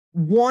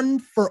one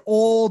for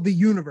all the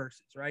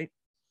universes, right?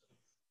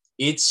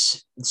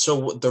 it's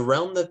so the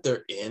realm that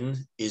they're in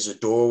is a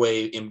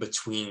doorway in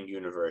between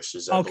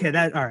universes. Okay,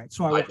 that all right.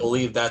 So I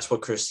believe that's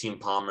what Christine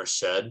Palmer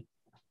said.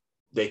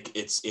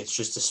 It's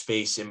just a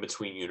space in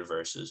between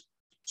universes.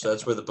 So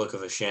that's where the Book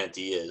of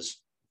Ashanti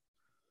is.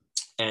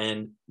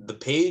 And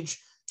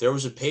there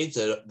was a page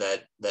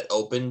that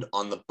opened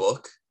on the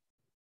book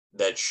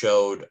that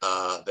showed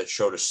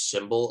a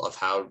symbol of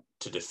how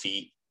to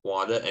defeat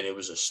Wanda, and it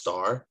was a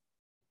star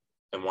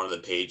in one of the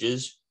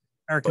pages.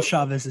 America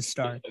Chavez is a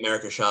star.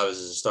 America Chavez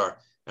is a star.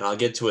 And I'll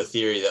get to a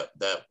theory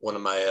that one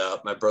of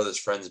my brother's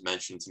friends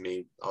mentioned to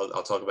me.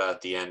 I'll talk about it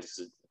at the end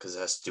because it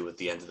has to do with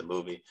the end of the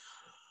movie.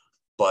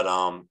 But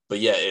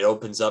yeah, it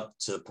opens up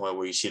to the point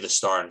where you see the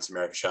star and it's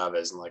America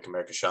Chavez, and like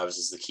America Chavez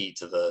is the key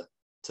to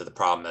the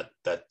problem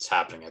that's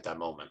happening at that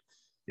moment.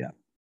 Yeah.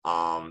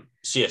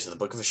 So the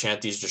Book of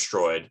Ashanti is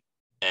destroyed,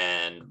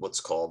 and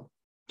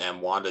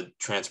and Wanda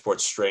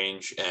transports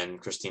Strange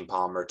and Christine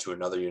Palmer to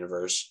another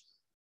universe,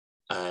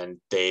 and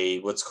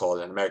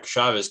and America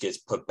Chavez gets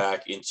put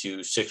back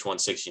into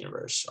 616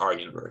 universe, our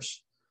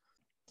universe.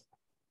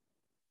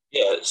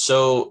 Yeah,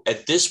 so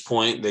at this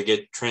point, they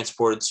get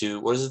transported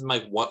to, what is it,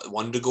 Mike?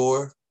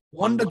 Wundagore?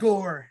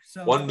 Wundagore.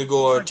 So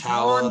Wundagore, like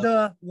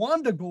Tower.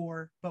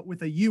 Wundagore, but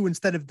with a U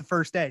instead of the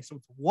first A. So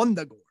it's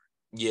Wundagore.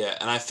 Yeah,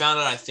 and I found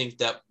out, I think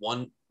that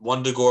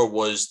Wundagore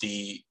was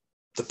the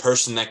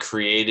person that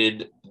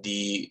created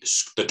the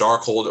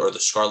Darkhold or the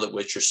Scarlet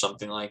Witch or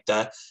something like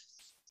that.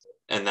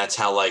 And that's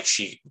how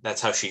she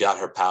got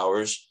her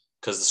powers.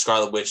 Because the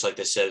Scarlet Witch, like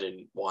they said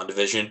in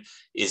WandaVision,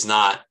 is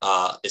not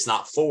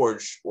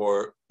forged,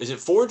 or is it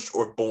forged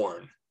or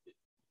born?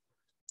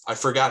 I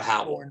forgot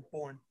how.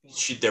 Born.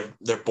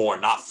 They're born,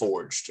 not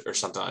forged, or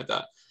something like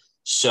that.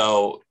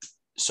 So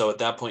at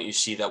that point, you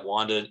see that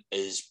Wanda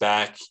is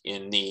back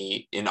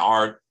in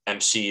our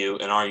MCU,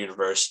 in our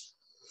universe,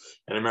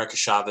 and America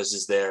Chavez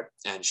is there,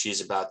 and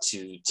she's about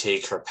to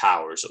take her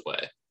powers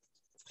away.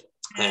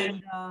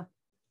 And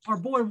our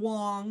boy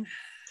Wong,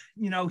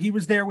 he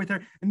was there with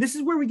her. And this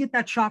is where we get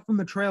that shot from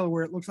the trailer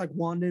where it looks like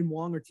Wanda and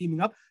Wong are teaming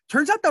up.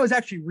 Turns out that was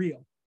actually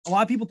real. A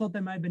lot of people thought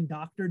that might have been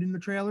doctored in the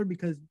trailer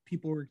because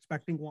people were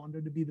expecting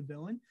Wanda to be the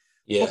villain.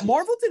 Yeah. But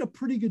Marvel did a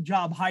pretty good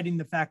job hiding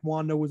the fact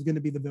Wanda was going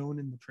to be the villain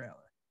in the trailer.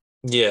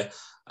 Yeah.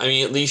 I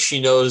mean, at least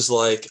she knows,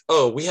 like,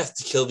 oh, we have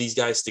to kill these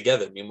guys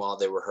together. Meanwhile,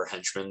 they were her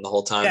henchmen the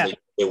whole time. Yeah.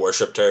 They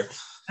worshipped her.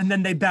 And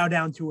then they bow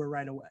down to her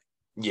right away.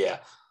 Yeah.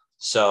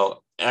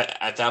 So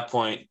at that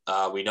point,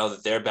 we know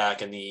that they're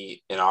back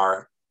in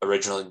our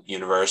original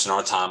universe, in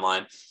our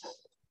timeline.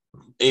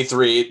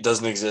 A3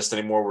 doesn't exist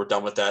anymore. We're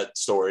done with that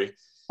story.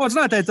 Well, it's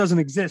not that it doesn't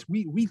exist.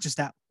 We just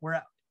out. We're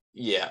out.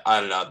 Yeah,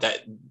 I don't know. That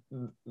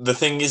the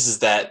thing is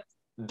that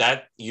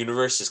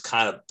universe is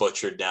kind of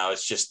butchered now.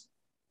 It's just.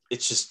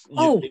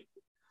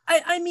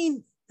 I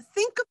mean,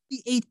 think of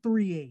the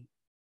 838.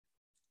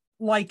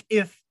 Like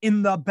if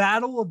in the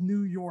Battle of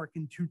New York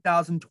in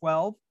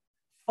 2012,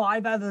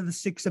 5 out of the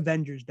 6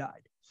 Avengers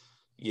died.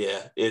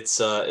 Yeah, it's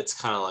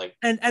kind of like,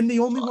 and the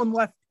only one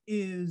left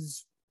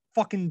is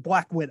fucking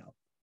Black Widow.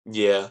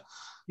 Yeah.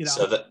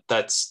 So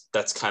that's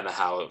kind of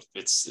how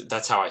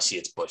that's how I see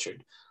it's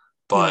butchered.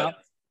 But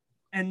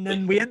and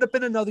then we end up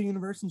in another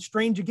universe, and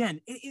Strange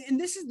again. And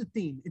this is the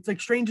theme. It's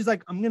like Strange is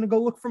like, I'm gonna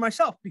go look for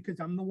myself because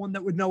I'm the one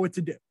that would know what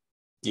to do.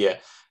 Yeah.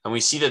 And we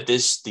see that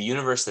the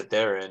universe that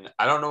they're in,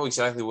 I don't know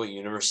exactly what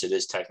universe it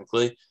is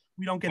technically.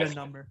 We don't get a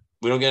number.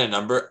 We don't get a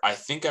number. I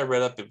think I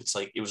read up it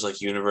was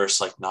like universe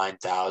like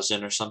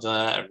 9,000 or something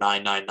like that, or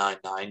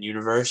 9999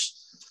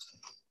 universe.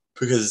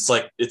 Because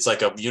it's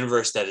like a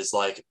universe that is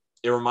like,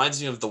 it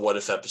reminds me of the What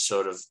If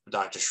episode of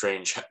Doctor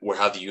Strange, where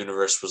how the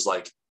universe was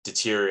like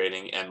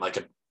deteriorating, and like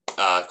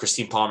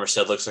Christine Palmer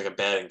said, looks like a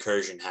bad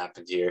incursion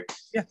happened here.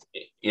 Yeah.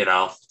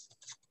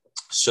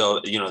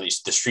 So the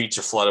streets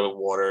are flooded with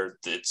water.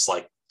 It's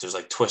like there's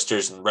like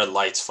twisters and red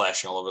lights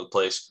flashing all over the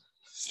place,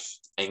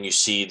 and you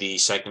see the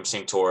Sanctum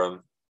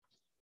Sanctorum,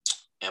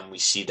 and we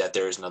see that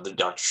there is another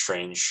Doctor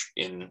Strange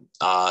in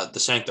the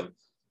Sanctum.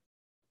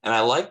 And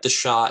I like the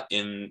shot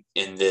in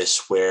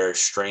this where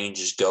Strange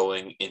is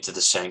going into the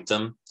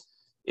Sanctum.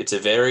 It's a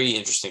very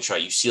interesting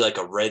shot. You see like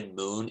a red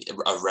moon,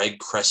 a red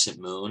crescent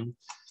moon,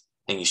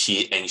 and you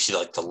see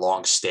like the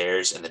long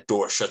stairs, and the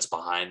door shuts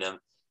behind him.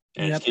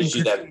 And it gives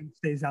you that.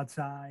 Stays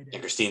outside. And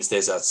Christine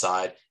stays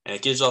outside, and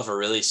it gives off a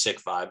really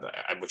sick vibe,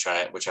 which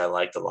I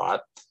liked a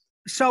lot.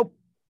 So,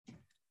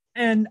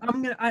 and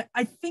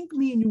I think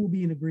me and you will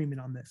be in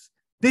agreement on this.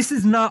 This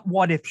is not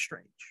What If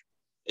Strange.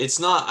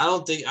 It's not. I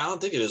don't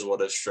think it is What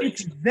If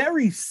Strange. It's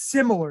very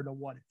similar to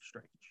What If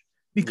Strange,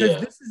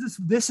 because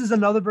this is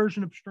another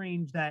version of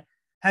Strange that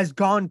has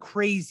gone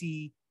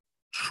crazy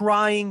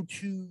trying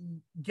to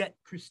get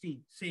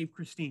Christine, save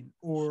Christine,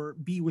 or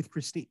be with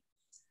Christine.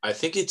 I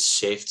think it's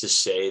safe to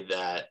say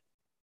that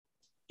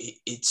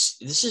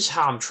this is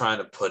how I'm trying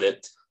to put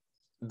it.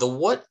 The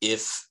What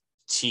If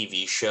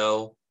TV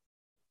show,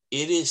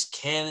 it is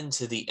canon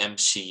to the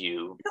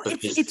MCU.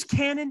 It's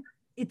canon.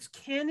 It's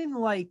canon,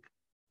 like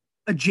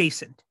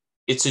adjacent.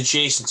 It's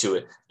adjacent to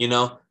it,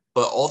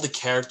 but all the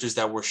characters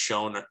that were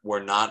shown were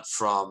not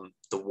from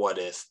the What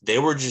If. They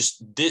were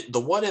just, the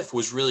What If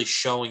was really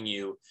showing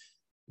you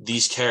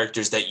these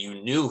characters that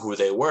you knew who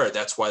they were.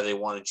 That's why they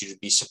wanted you to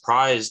be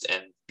surprised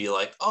and be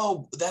like,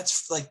 oh,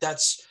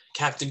 that's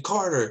Captain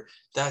Carter.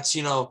 That's,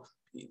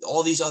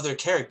 all these other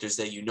characters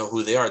that you know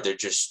who they are. They're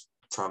just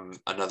from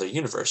another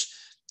universe.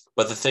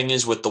 But the thing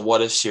is, with the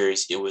What If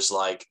series, it was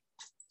like,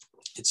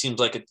 it seems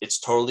like it's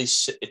totally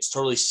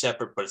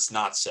separate, but it's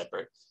not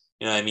separate.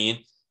 You know what I mean?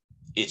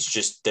 It's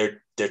just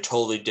they're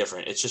totally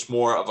different. It's just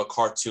more of a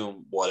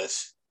cartoon What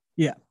If.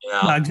 Yeah,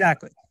 no,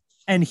 exactly.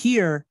 And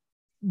here,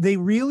 they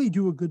really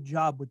do a good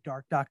job with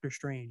Dark Doctor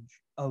Strange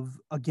of,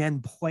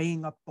 again,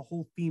 playing up the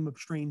whole theme of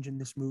Strange in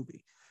this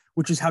movie,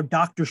 which is how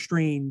Doctor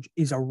Strange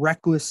is a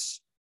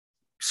reckless,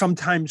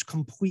 sometimes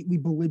completely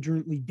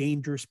belligerently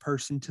dangerous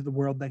person to the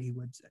world that he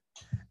lives in.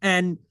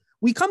 And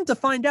we come to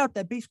find out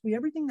that basically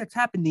everything that's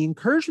happened, the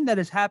incursion that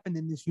has happened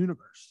in this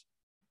universe,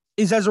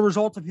 is as a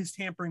result of his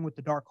tampering with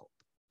the Darkhold.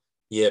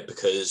 Yeah,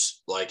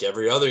 because like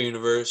every other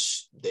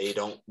universe, they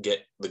don't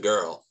get the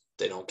girl.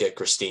 They don't get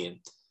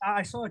Christine.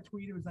 I saw a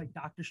tweet. It was like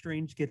Doctor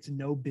Strange gets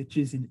no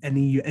bitches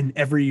in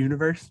every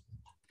universe.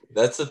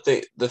 That's the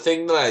thing. The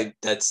thing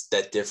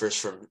that differs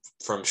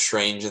from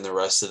Strange and the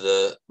rest of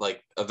the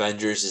like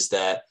Avengers is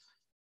that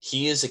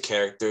he is a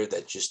character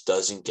that just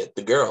doesn't get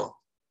the girl.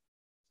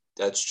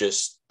 That's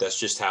just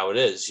how it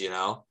is,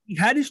 He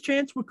had his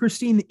chance with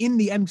Christine in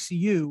the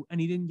MCU,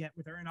 and he didn't get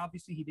with her. And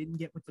obviously, he didn't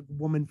get with the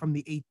woman from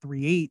the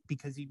 838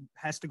 because he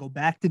has to go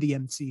back to the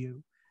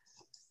MCU.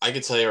 I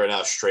can tell you right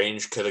now,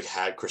 Strange could have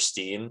had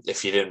Christine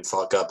if he didn't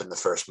fuck up in the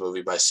first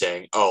movie by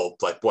saying, "Oh,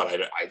 like what?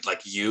 I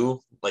like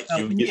you, like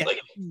you, yeah.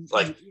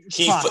 like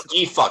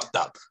he fucked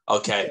up."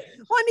 Okay.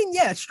 Well, I mean,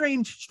 yeah,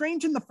 Strange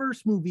in the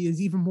first movie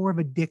is even more of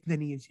a dick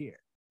than he is here.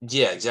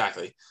 Yeah,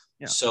 exactly.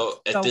 Yeah.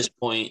 So at this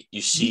point,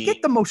 you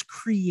get the most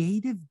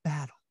creative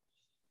battle.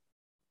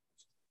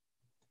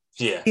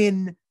 Yeah.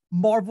 In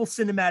Marvel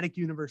Cinematic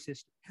Universe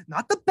history,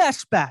 not the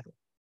best battle,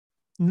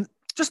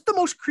 just the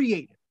most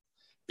creative.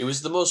 It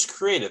was the most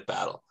creative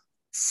battle.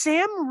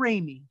 Sam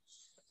Raimi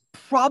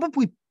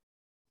probably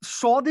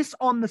saw this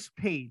on this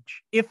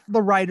page, if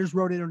the writers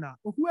wrote it or not,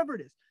 or whoever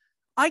it is.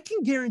 I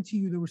can guarantee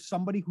you there was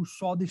somebody who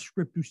saw this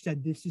script who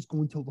said, this is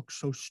going to look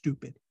so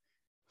stupid.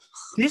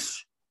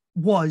 This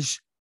was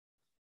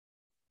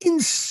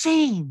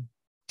insane.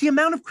 The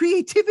amount of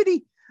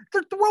creativity.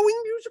 They're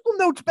throwing musical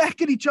notes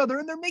back at each other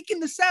and they're making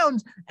the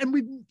sounds.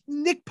 And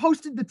Nick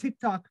posted the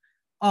TikTok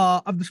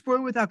of the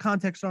Spoiler Without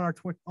Context on our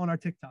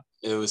TikTok.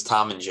 It was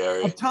Tom and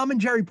Jerry. Of Tom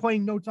and Jerry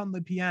playing notes on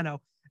the piano.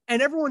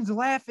 And everyone's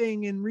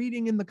laughing and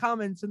reading in the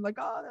comments and like,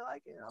 oh, they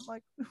like it. I'm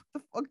like, what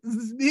the fuck does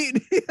this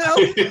mean?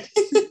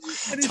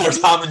 It's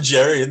Tom and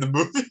Jerry in the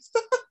movie.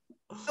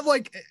 I'm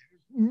like,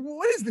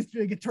 what is this?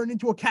 Did it get turned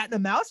into a cat and a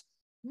mouse?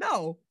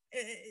 No,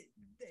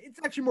 it's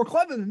actually more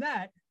clever than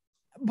that.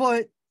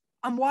 But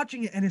I'm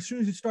watching it, and as soon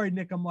as it started,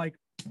 Nick, I'm like,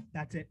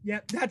 that's it. Yeah,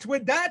 that's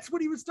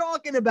what he was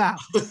talking about.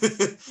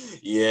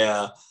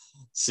 Yeah.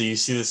 So you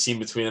see the scene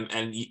between them,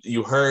 and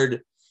you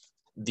heard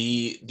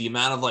the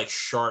amount of like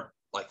sharp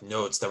like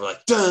notes that were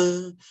like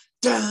dun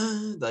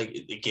dun, like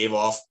it gave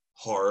off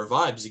horror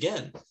vibes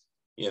again,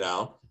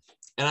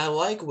 And I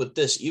like with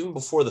this, even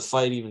before the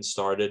fight even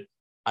started,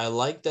 I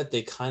like that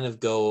they kind of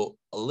go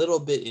a little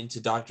bit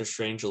into Doctor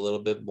Strange a little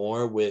bit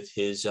more with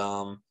his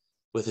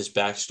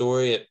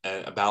backstory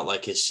about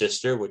like his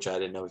sister, which I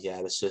didn't know he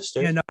had a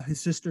sister. Yeah, no,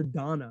 his sister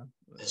Donna.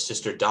 His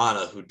sister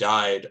Donna, who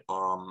died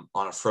on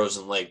a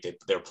frozen lake.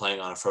 They're playing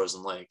on a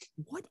frozen lake.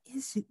 What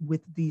is it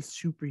with these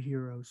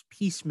superheroes?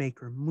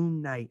 Peacemaker,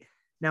 Moon Knight.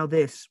 Now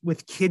this,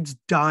 with kids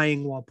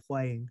dying while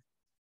playing.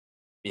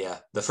 Yeah,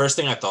 the first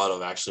thing I thought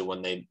of actually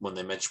when they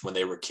mentioned when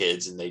they were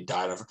kids and they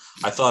died,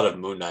 I thought of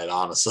Moon Knight,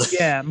 honestly.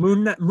 Yeah,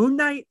 Moon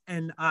Knight,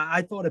 and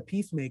I thought of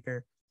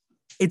Peacemaker.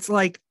 It's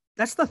like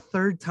that's the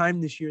third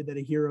time this year that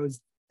a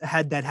hero's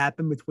had that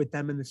happen with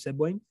them and the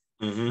sibling.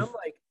 Mm-hmm. I'm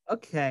like,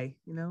 okay,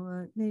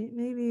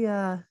 maybe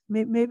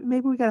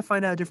we got to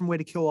find out a different way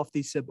to kill off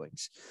these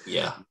siblings.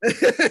 Yeah,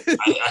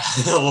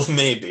 well,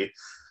 maybe.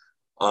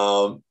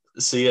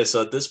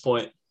 So at this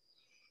point,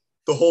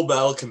 the whole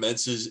battle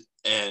commences,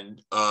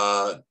 and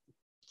our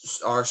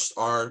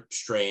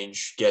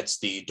Strange gets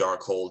the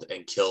Darkhold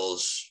and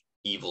kills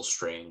Evil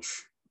Strange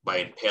by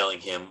impaling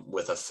him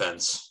with a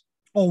fence.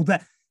 Oh,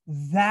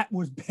 that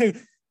was big.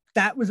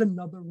 That was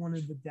another one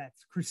of the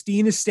deaths.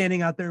 Christine is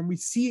standing out there, and we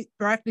see it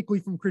practically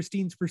from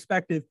Christine's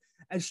perspective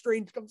as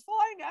Strange comes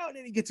flying out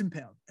and he gets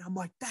impaled. And I'm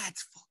like,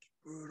 that's fucking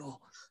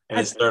brutal. And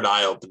his third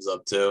eye opens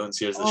up too, and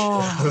sees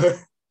the shit.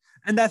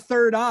 And that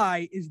third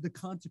eye is the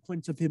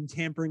consequence of him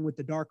tampering with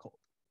the Darkhold.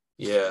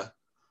 Yeah.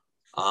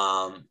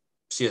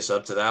 So yes,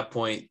 up to that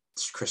point,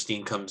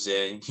 Christine comes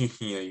in.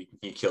 You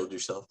killed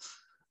yourself.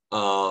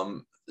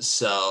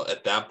 So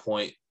at that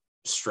point,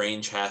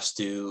 Strange has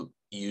to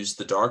use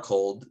the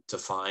Darkhold to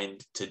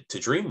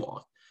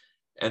dreamwalk.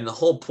 And the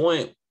whole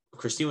point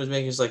Christine was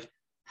making is like,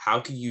 how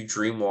can you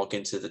dreamwalk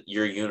into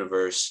your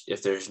universe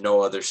if there's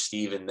no other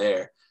Steve in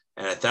there?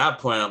 And at that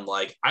point, I'm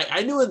like,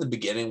 I knew in the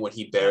beginning when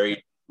he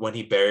buried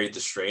the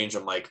Strange,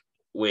 I'm like,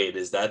 wait,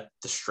 is that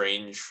the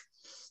Strange?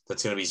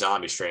 That's gonna be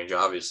Zombie Strange,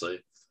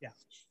 obviously. Yeah.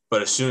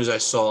 But as soon as I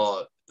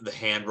saw the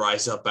hand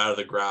rise up out of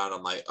the ground,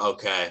 I'm like,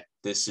 okay,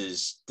 this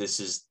is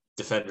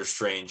Defender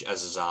Strange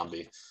as a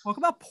zombie. Talk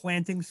about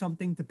planting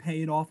something to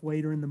pay it off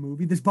later in the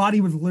movie. This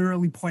body was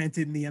literally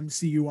planted in the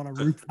MCU on a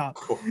rooftop.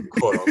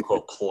 Quote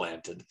unquote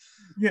planted.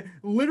 Yeah,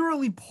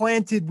 literally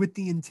planted with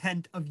the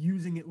intent of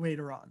using it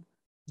later on.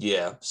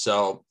 Yeah,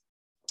 so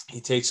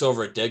he takes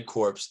over a dead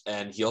corpse,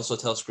 and he also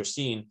tells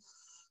Christine,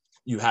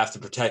 you have to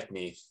protect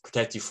me.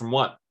 Protect you from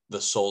what?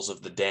 The souls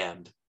of the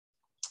damned.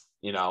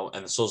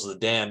 And the souls of the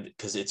damned,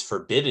 because it's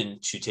forbidden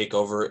to take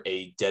over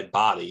a dead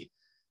body.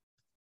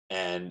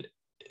 And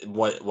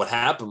what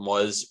happened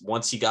was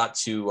once he got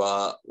to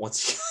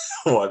what?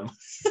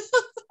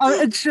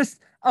 It's just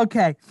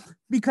okay,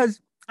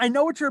 because I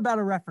know what you're about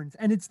to reference,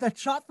 and it's that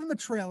shot from the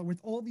trailer with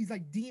all these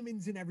like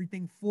demons and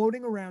everything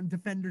floating around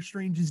Defender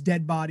Strange's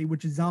dead body,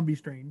 which is Zombie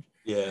Strange.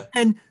 Yeah.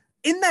 And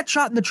in that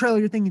shot in the trailer,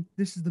 you're thinking,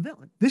 this is the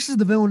villain. This is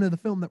the villain of the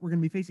film that we're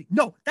going to be facing.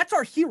 No, that's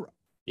our hero.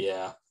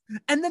 Yeah.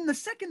 And then the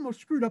second most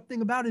screwed up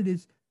thing about it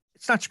is,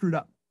 it's not screwed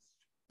up.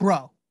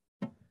 Bro,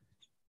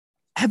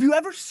 have you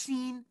ever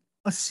seen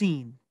a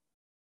scene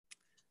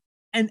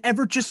and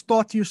ever just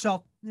thought to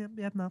yourself,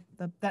 no,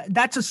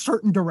 that's a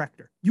certain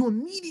director. You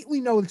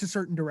immediately know it's a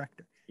certain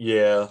director.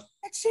 Yeah.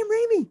 That's Sam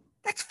Raimi.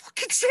 That's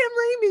fucking Sam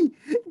Raimi.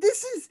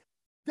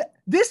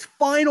 This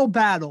final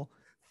battle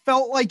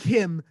felt like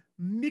him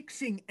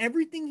mixing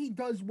everything he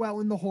does well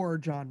in the horror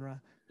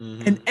genre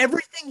and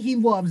everything he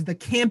loves, the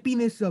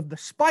campiness of the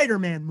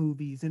Spider-Man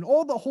movies and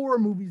all the horror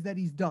movies that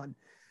he's done,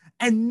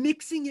 and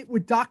mixing it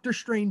with Doctor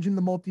Strange in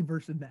the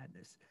Multiverse of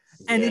Madness.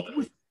 And it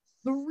was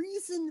the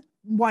reason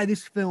why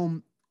this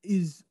film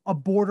is a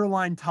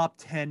borderline top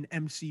 10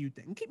 MCU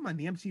thing. Keep in mind,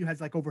 the MCU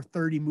has like over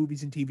 30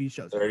 movies and TV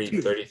shows.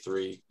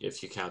 33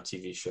 if you count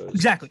TV shows.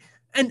 Exactly.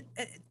 And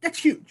that's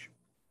huge.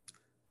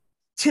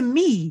 To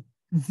me,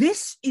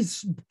 this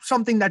is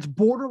something that's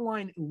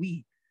borderline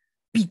elite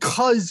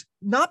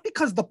not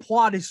because the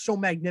plot is so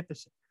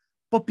magnificent,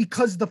 but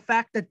because the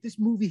fact that this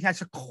movie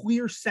has a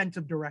clear sense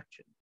of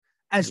direction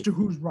as to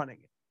who's running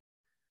it.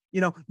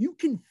 You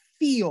can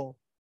feel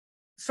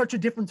such a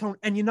different tone.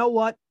 And you know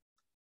what?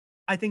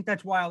 I think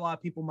that's why a lot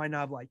of people might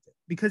not have liked it,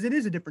 because it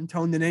is a different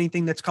tone than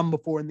anything that's come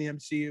before in the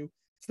MCU.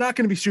 It's not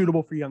going to be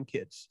suitable for young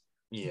kids.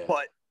 Yeah.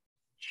 But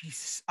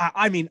Jesus,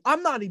 I mean,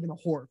 I'm not even a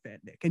horror fan,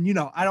 Nick, and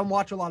I don't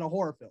watch a lot of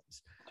horror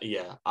films.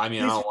 Yeah, I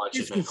mean, I don't watch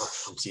as many horror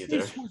films either.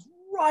 This was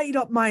right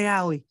up my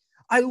alley.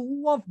 I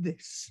love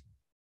this.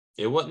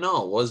 It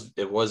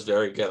was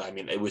very good. I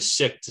mean, it was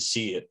sick to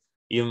see it.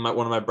 Even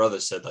one of my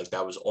brothers said like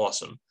that was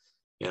awesome,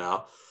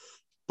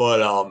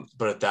 But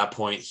at that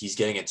point, he's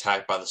getting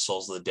attacked by the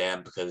souls of the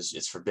damned because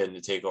it's forbidden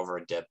to take over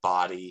a dead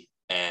body.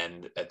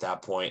 And at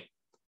that point,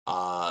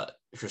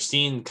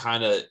 Christine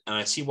kind of, and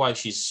I see why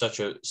she's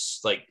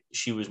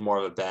she was more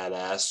of a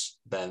badass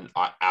than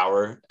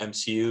our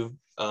MCU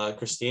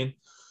Christine,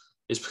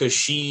 is because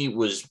she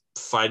was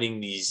fighting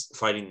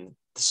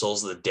the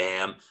souls of the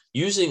damned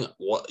using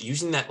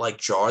that like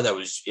jar that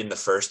was in the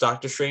first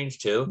Doctor Strange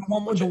too.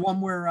 The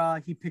one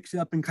where he picks it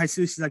up and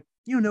Kaisu's like,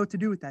 you don't know what to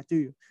do with that, do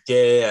you?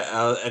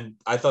 Yeah. And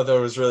I thought that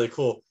was really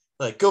cool.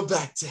 Like, go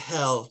back to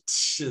hell.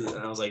 And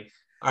I was like,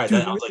 all right.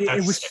 Dude,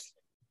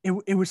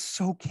 it was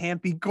so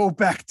campy. Go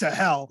back to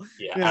hell.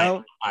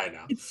 Yeah, I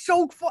know. It's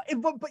so fun,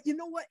 but you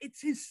know what?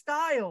 It's his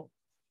style.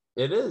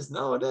 It is.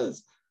 No, it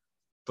is.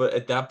 But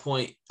at that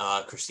point,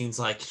 Christine's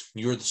like,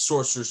 "You're the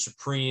Sorcerer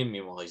Supreme."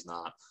 Meanwhile, he's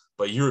not.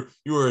 But you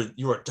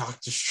are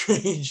Doctor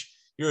Strange.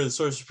 You're the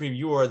Sorcerer Supreme.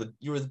 You are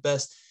the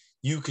best.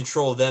 You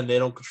control them. They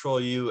don't control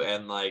you.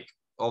 And like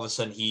all of a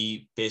sudden,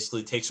 he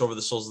basically takes over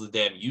the souls of the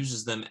damned,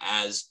 uses them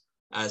as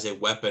a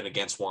weapon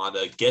against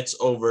Wanda. Gets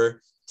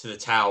over to the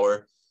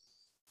tower,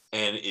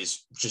 and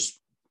is just,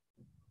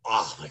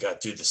 oh my god,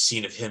 dude! The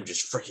scene of him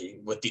just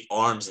freaking with the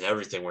arms and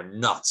everything were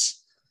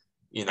nuts.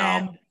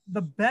 And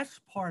the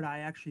best part I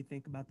actually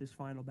think about this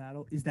final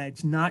battle is that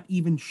it's not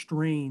even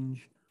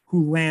Strange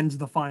who lands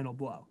the final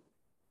blow.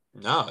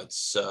 No,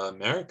 it's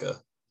America.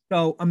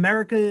 So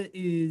America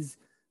is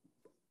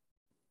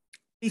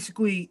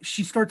basically,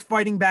 she starts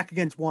fighting back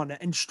against Wanda,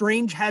 and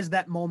Strange has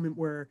that moment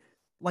where,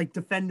 like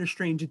Defender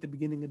Strange at the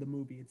beginning of the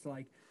movie, it's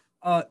like,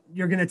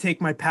 you're going to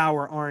take my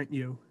power, aren't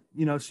you?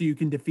 So you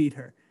can defeat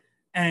her.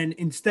 And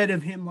instead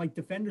of him like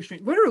Defender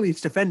Strange, literally it's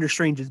Defender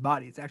Strange's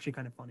body. It's actually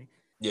kind of funny.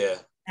 Yeah.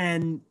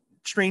 And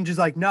Strange is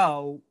like,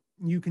 no,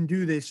 you can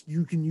do this.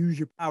 You can use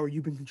your power.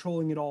 You've been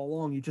controlling it all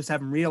along. You just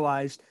haven't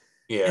realized.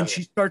 Yeah. And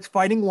she starts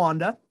fighting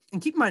Wanda.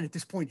 And keep in mind, at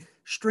this point,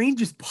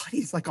 Strange's body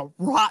is like a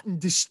rotten,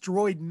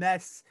 destroyed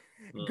mess.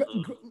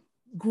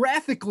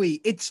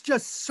 graphically, it's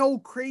just so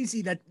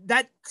crazy that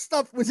that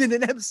stuff was in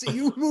an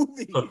MCU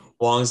movie.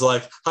 Wong's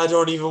like, I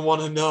don't even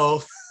want to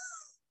know.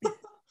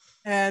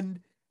 And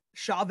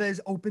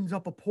Chavez opens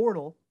up a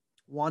portal.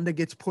 Wanda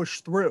gets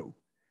pushed through.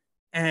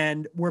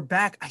 And we're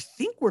back. I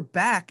think we're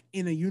back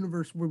in a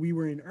universe where we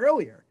were in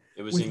earlier.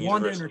 It was in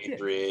Universe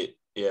 838.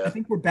 Yeah. I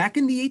think we're back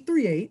in the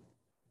 838.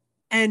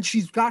 And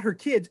she's got her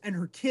kids. And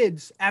her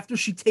kids, after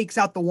she takes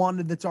out the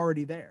Wanda that's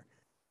already there,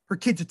 her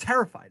kids are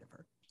terrified of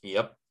her.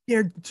 Yep.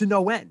 Scared to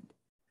no end.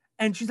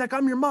 And she's like,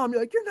 I'm your mom.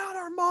 You're like, you're not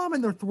our mom.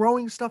 And they're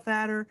throwing stuff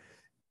at her.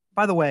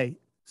 By the way,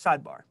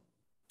 sidebar.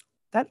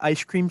 That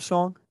ice cream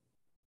song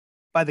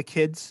by the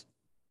kids.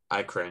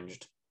 I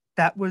cringed.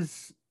 That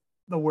was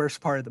the worst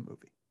part of the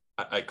movie.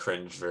 I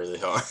cringed really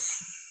hard.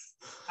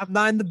 I'm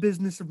not in the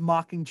business of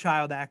mocking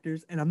child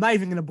actors, and I'm not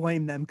even going to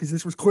blame them because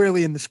this was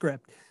clearly in the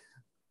script.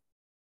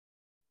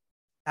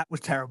 That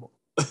was terrible.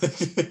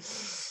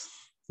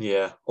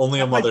 Yeah, only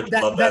a mother could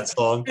love that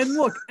song.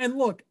 And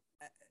look,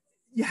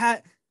 you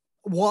had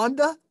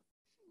Wanda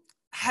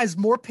has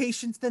more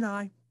patience than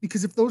I,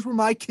 because if those were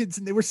my kids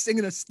and they were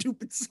singing a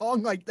stupid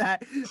song like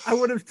that, I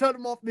would have cut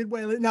them off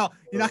midway. No,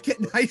 you're not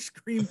getting ice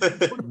cream.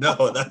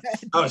 No, that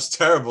was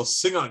terrible.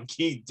 Sing on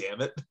key, damn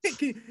it.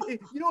 You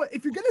know what?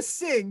 If you're gonna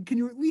sing, can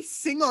you at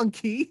least sing on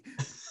key?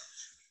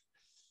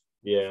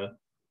 Yeah.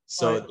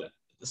 So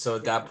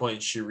at that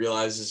point, she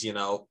realizes,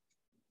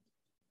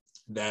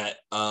 that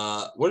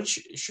what did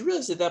she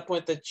realized at that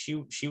point that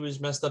she was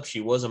messed up.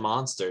 She was a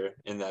monster,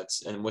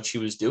 and what she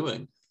was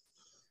doing.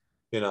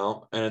 And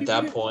at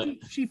that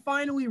point, she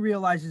finally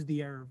realizes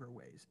the error of her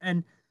ways.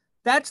 And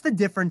that's the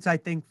difference, I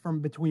think,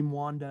 between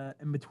Wanda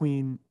and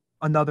between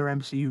another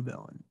MCU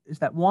villain, is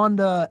that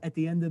Wanda, at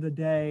the end of the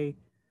day,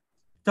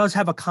 does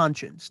have a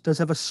conscience, does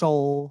have a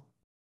soul.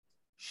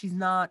 She's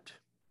not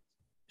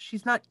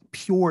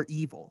pure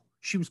evil.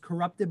 She was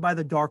corrupted by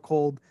the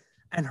Darkhold,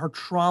 and her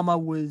trauma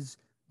was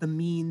the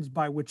means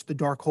by which the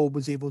Darkhold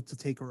was able to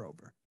take her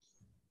over.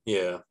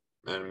 Yeah.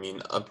 I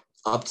mean,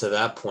 up to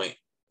that point,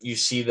 you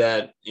see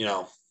that,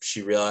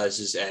 she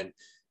realizes, and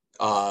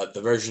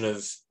the version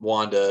of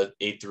Wanda,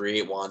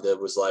 838 Wanda,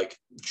 was like,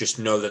 just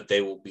know that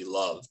they will be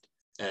loved.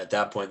 And at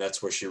that point,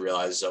 that's where she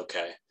realizes,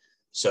 okay.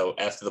 So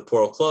after the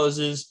portal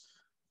closes,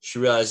 she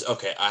realized,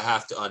 okay, I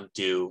have to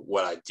undo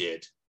what I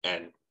did.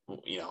 And,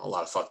 a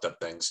lot of fucked up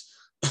things.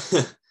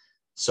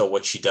 So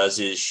what she does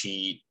is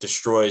she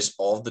destroys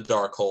all of the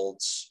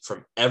Darkholds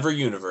from every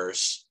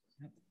universe.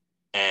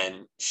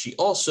 And she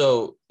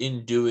also,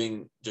 in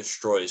doing,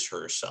 destroys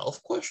herself, ?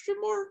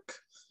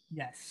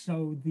 Yes.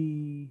 So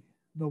the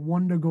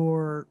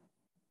Wundagore,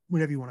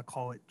 whatever you want to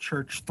call it,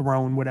 church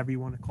throne, whatever you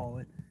want to call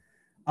it,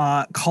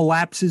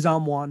 collapses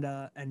on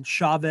Wanda, and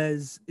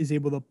Chavez is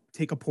able to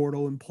take a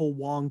portal and pull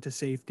Wong to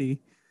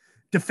safety.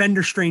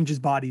 Defender Strange's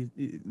body,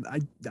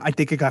 I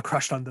think it got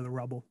crushed under the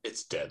rubble.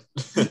 It's dead.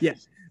 Yeah.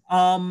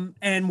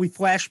 And we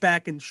flash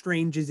back, and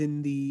Strange is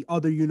in the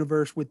other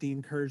universe with the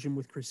incursion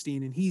with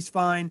Christine, and he's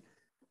fine.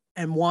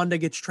 And Wanda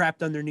gets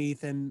trapped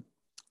underneath, and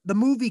the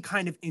movie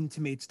kind of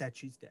intimates that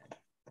she's dead.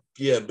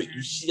 Yeah, but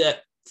you see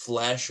that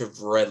flash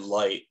of red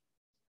light.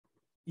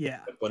 Yeah.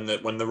 When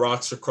the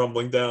rocks are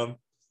crumbling down.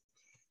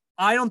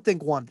 I don't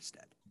think Wanda's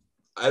dead.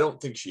 I don't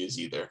think she is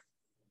either.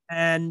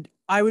 And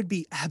I would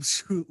be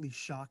absolutely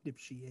shocked if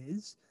she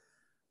is.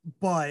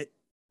 But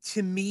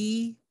to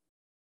me,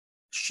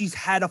 she's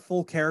had a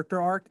full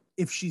character arc.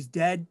 If she's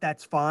dead,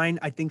 that's fine.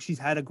 I think she's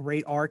had a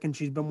great arc, and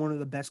she's been one of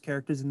the best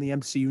characters in the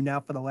MCU now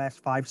for the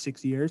last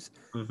 5-6 years.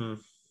 Mm-hmm.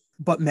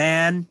 But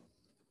man,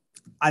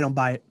 I don't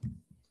buy it.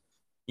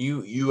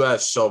 You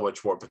have so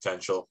much more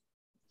potential.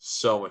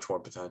 So much more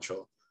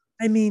potential.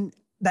 I mean,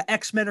 the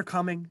X-Men are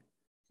coming.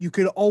 You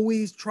could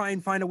always try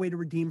and find a way to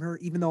redeem her,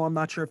 even though I'm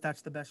not sure if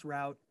that's the best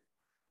route.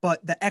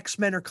 But the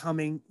X-Men are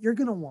coming. You're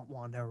going to want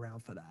Wanda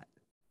around for that.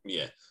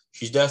 Yeah.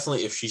 She's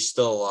definitely, if she's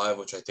still alive,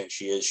 which I think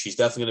she is, she's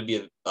definitely going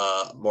to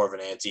be more of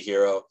an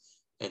anti-hero,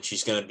 and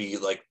she's going to be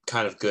like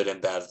kind of good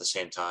and bad at the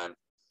same time.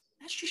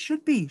 As she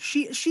should be.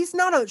 She's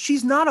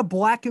not a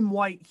black and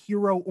white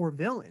hero or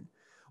villain.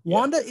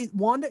 Yeah.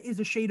 Wanda is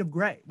a shade of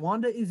gray.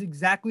 Wanda is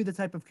exactly the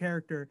type of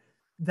character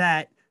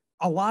that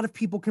a lot of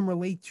people can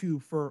relate to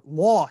for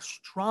loss,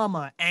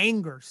 trauma,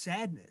 anger,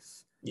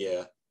 sadness.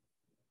 Yeah.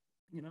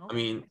 I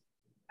mean,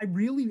 I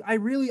agree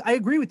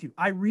with you.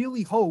 I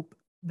really hope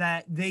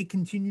that they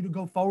continue to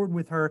go forward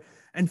with her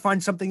and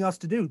find something else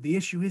to do. The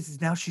issue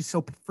is now she's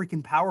so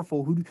freaking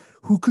powerful.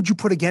 Who could you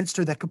put against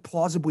her that could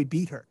plausibly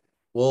beat her?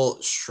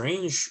 Well,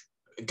 Strange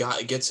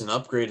gets an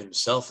upgrade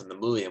himself in the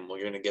movie, and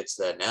we're gonna get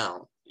to that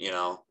now.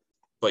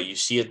 But you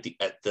see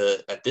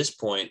at this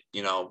point,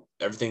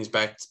 everything's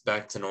back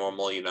to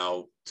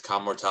normal.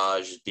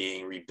 Kamar-Taj is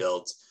being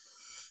rebuilt.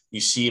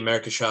 You see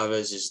America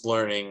Chavez is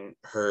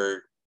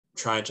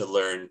trying to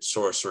learn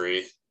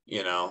sorcery,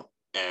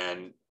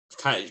 and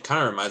kind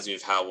of reminds me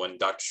of how when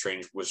Doctor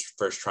Strange was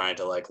first trying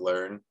to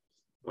learn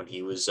when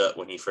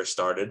he first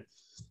started.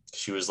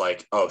 She was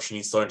like, oh, she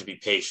needs to learn to be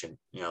patient,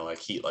 like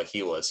he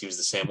was the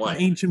same way.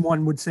 The Ancient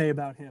One would say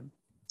about him.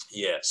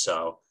 Yeah.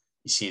 So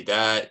you see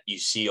that. You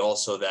see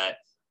also that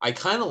I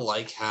kind of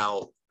like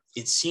how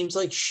it seems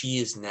like she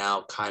is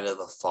now kind of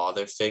a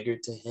father figure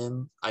to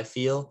him. I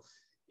feel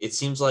it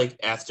seems like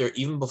after,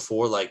 even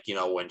before, like, you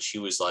know, when she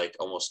was like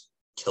almost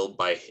killed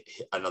by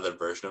another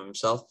version of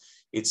himself,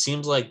 it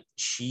seems like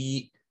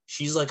she's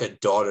like a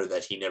daughter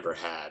that he never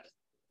had.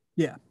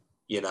 Yeah.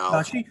 You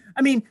know?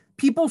 I mean,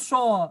 people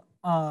saw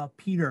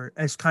Peter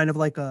as kind of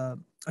like a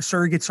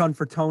surrogate son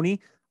for Tony.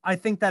 I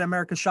think that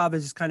America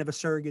Chavez is kind of a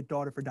surrogate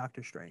daughter for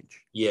Doctor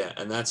Strange. Yeah,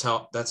 and that's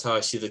how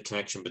I see the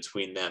connection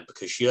between them,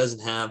 because she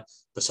doesn't have,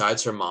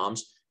 besides her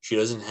mom's, she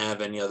doesn't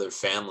have any other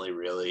family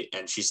really,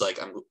 and she's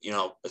like, I'm, you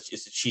know,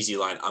 it's a cheesy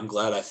line. I'm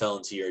glad I fell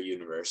into your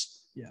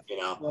universe. Yeah. You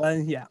know. Well,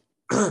 yeah.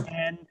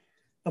 And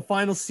the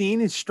final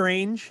scene is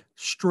Strange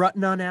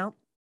strutting on out,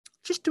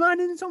 just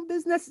minding his own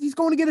business. He's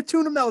going to get a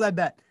tuna melt, I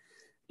bet.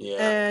 Yeah.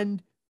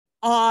 And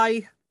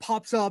I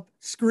pops up,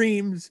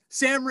 screams,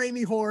 Sam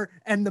Raimi horror,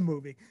 and the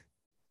movie.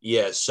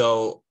 Yeah.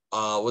 So,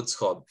 what's it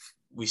called?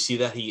 We see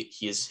that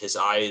his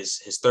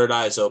third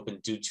eye is open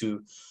due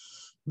to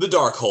the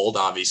Darkhold,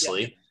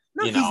 obviously. Yeah.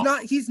 No,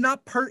 he's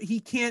not he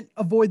can't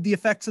avoid the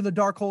effects of the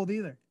Darkhold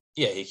either.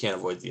 Yeah, he can't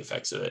avoid the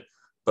effects of it.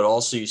 But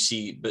also, you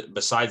see,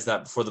 besides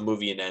that, before the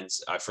movie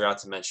ends, I forgot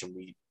to mention,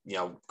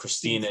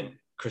 Christine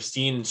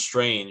and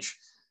Strange,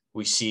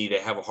 we see they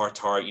have a heart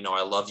to heart. You know,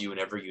 I love you in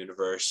every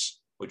universe,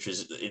 which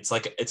is, it's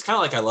kind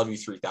of like I love you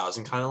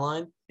 3000 kind of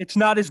line. It's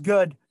not as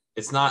good.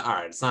 It's not all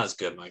right. It's not as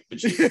good, Mike.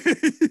 But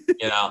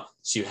you know,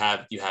 so you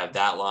have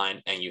that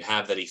line, and you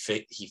have that he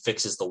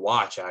fixes the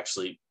watch.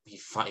 Actually, he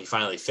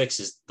finally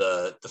fixes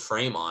the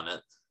frame on it,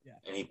 yeah.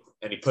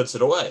 and he puts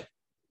it away,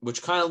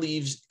 which kind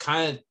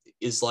of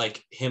is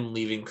like him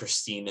leaving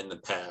Christine in the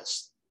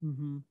past.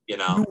 Mm-hmm. You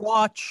know, new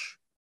watch,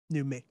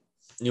 new me.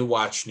 New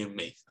watch, new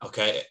me.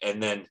 Okay,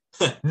 and then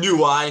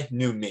new eye,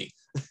 new me.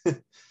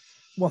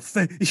 Well,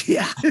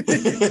 yeah.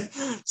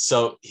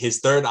 So his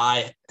third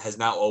eye has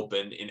now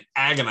opened in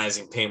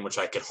agonizing pain, which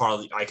I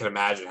can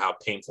imagine how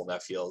painful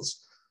that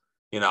feels.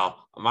 You know,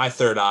 my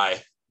third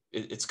eye,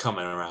 it's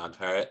coming around.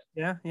 All right.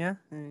 Yeah.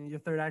 Your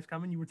third eye's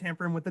coming. You were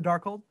tampering with the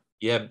Darkhold?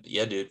 Yeah,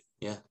 dude.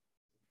 Yeah.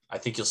 I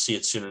think you'll see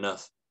it soon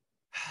enough.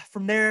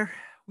 From there,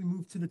 we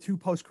move to the 2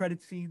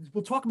 post-credit scenes.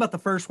 We'll talk about the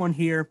first one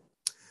here.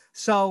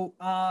 So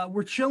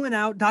we're chilling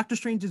out. Doctor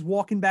Strange is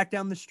walking back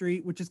down the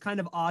street, which is kind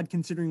of odd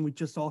considering we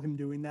just saw him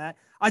doing that.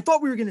 I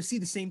thought we were going to see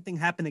the same thing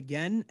happen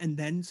again, and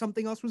then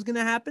something else was going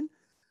to happen.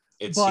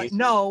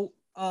 No,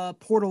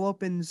 portal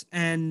opens,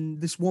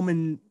 and this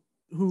woman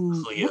who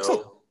looks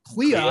like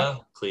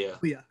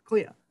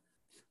Clea,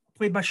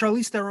 played by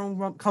Charlize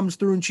Theron, comes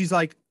through, and she's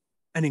like,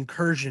 an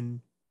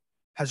incursion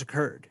has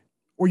occurred,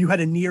 or you had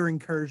a near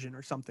incursion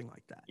or something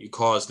like that. You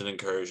caused an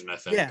incursion, I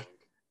think. Yeah,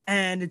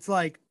 and it's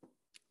like,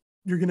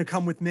 you're going to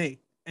come with me.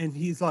 And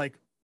he's like,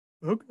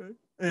 okay.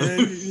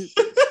 And he's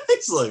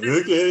like,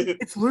 okay.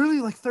 It's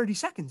literally like 30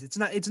 seconds. It's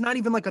not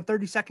even like a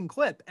 30-second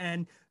clip.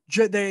 And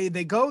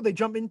they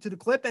jump into the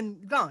clip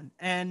and gone.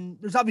 And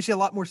there's obviously a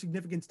lot more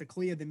significance to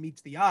Clea than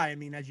meets the eye. I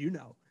mean, as you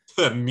know.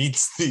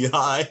 Meets the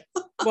eye.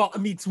 Well,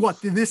 meets what?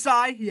 This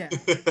eye? Yeah.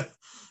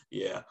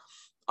 Yeah.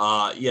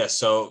 Yeah.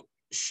 So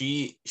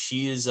she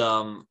is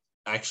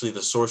actually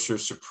the Sorcerer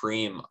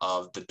Supreme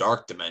of the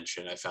Dark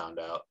Dimension, I found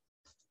out.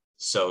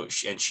 So,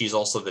 she's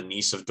also the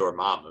niece of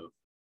Dormammu.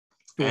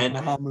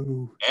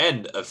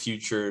 And a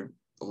future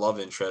love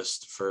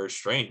interest for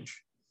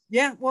Strange.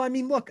 Yeah, well, I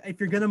mean, look, if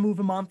you're gonna move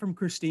him on from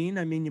Christine,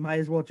 I mean, you might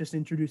as well just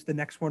introduce the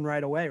next one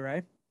right away,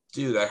 right?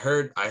 Dude, I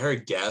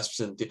heard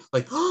gasps and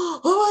like,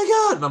 oh my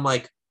god, and I'm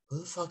like, who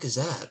the fuck is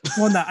that?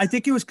 Well, no, I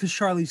think it was because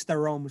Charlize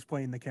Theron was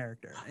playing the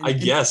character. I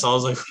guess I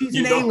was like, she's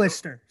an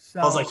A-lister.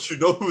 So I was like, you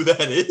know who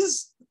that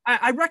is?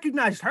 I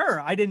recognized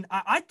her.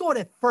 I thought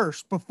at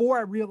first, before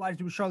I realized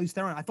it was Charlize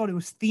Theron, I thought it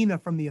was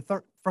Thena from the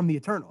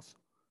Eternals.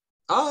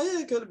 Oh yeah,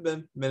 it could have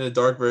been a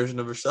dark version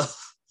of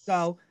herself.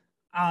 So,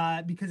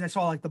 because I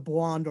saw like the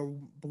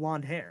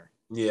blonde hair.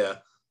 Yeah.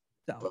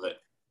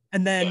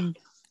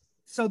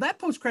 So that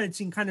post-credit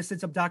scene kind of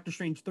sets up Doctor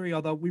Strange 3,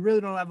 although we really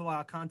don't have a lot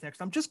of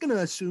context. I'm just gonna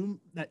assume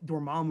that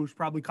Dormammu's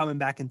probably coming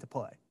back into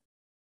play.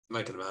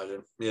 I can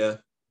imagine. Yeah.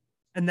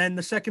 And then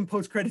the second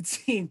post-credit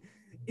scene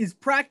is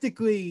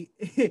practically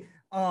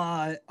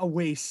a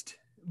waste,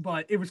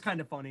 but it was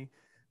kind of funny.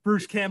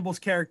 Bruce Campbell's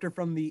character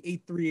from the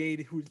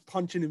 838 who's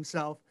punching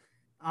himself.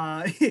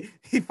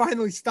 He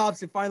finally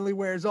stops. It finally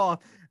wears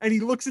off, and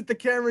he looks at the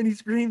camera and he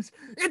screams,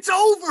 "It's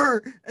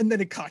over!" And then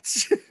it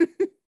cuts.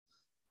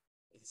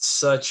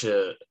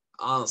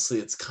 Honestly,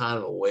 it's kind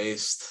of a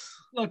waste.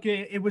 Look,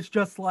 it was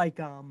just like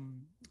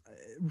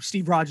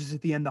Steve Rogers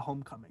at the end of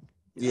Homecoming.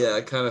 Yeah,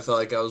 I kind of felt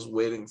like I was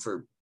waiting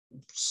for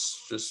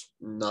just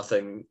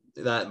nothing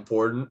that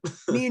important.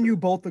 Me and you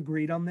both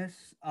agreed on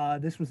this.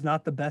 This was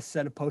not the best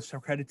set of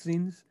post-credit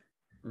scenes.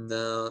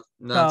 No,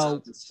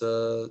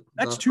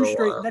 that's 2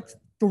 straight. That's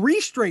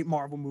 3 straight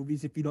Marvel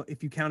movies if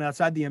you count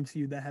outside the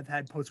MCU that have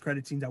had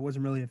post-credit scenes I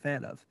wasn't really a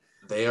fan of.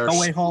 They are No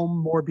Way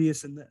Home,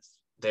 Morbius, and this.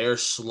 They are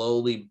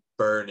slowly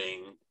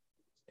burning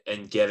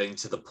and getting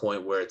to the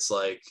point where it's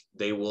like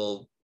they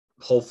will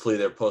hopefully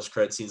their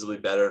post-credit scenes will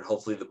be better, and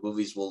hopefully the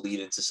movies will lead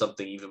into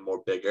something even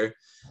more bigger,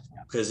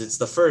 because it's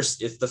the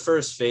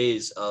first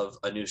phase of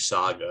a new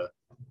saga.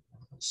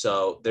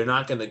 So they're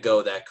not going to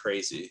go that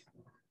crazy.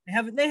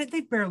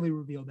 They barely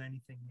revealed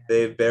anything yet.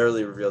 They've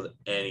barely revealed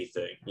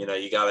anything. You know,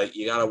 you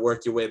gotta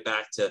work your way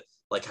back to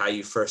like how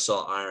you first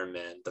saw Iron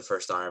Man, the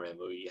first Iron Man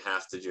movie. You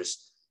have to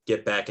just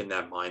get back in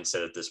that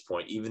mindset at this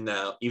point. Even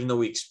though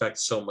we expect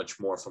so much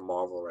more from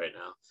Marvel right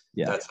now,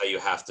 that's how you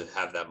have to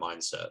have that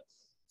mindset.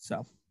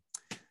 So,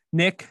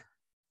 Nick,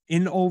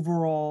 in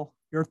overall,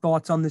 your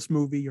thoughts on this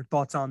movie? Your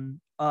thoughts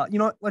on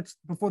let's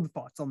before the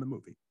thoughts on the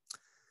movie.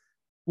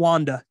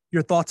 Wanda,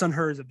 your thoughts on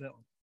her as a villain?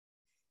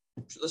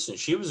 Listen,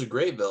 she was a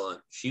great villain.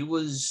 She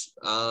was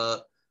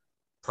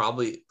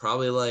probably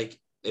like,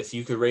 if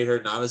you could rate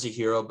her not as a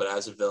hero but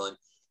as a villain,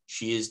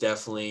 she is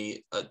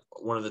definitely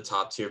one of the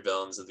top tier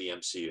villains of the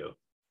MCU.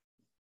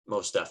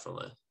 Most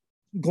definitely.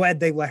 Glad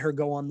they let her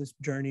go on this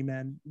journey,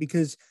 man,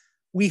 because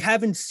we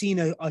haven't seen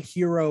a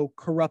hero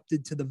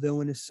corrupted to the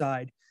villainous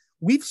side.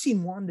 We've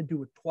seen Wanda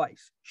do it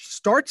twice. She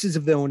starts as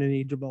a villain in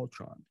Age of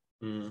Ultron,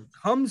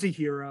 becomes a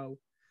hero,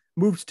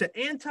 moves to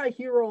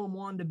anti-hero in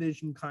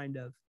WandaVision, kind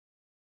of.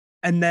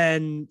 And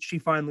then she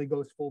finally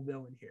goes full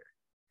villain here.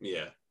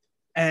 Yeah.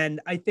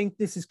 And I think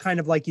this is kind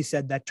of, like you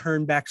said, that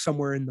turn back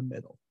somewhere in the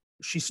middle.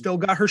 She's still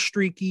got her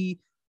streaky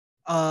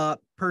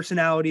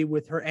personality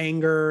with her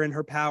anger and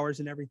her powers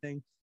and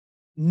everything.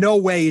 No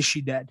way is she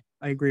dead.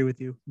 I agree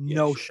with you.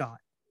 No shot.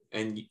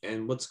 And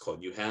what's it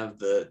called? You have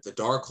the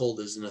Darkhold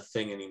isn't a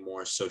thing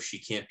anymore, so she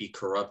can't be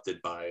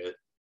corrupted by it.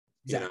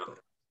 Exactly. You know.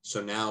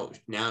 So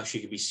now she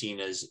could be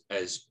seen as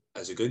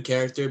a good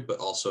character, but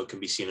also can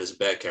be seen as a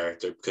bad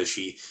character because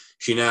she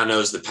now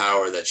knows the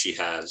power that she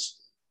has.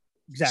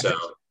 Exactly.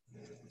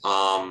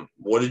 So,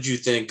 what did you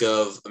think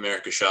of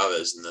America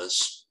Chavez in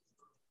this?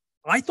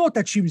 I thought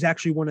that she was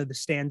actually one of the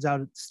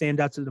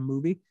standouts of the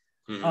movie.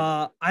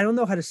 Mm-hmm. I don't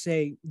know how to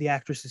say the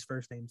actress's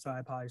first name, so I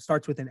apologize. It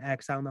starts with an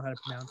X. I don't know how to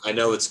pronounce it. I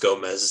know it's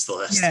Gomez is the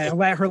last name.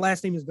 Yeah, her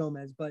last name is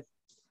Gomez, but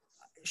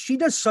she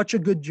does such a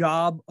good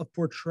job of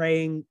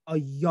portraying a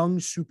young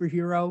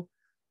superhero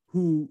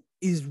who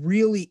is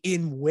really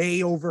in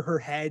way over her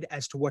head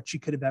as to what she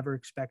could have ever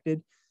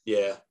expected.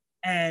 Yeah.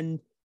 And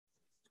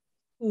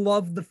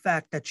love the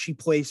fact that she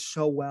plays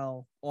so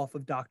well off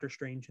of Doctor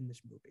Strange in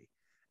this movie.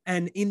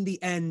 And in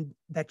the end,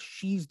 that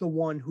she's the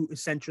one who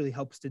essentially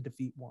helps to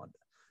defeat Wanda.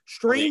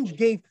 Strange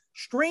gave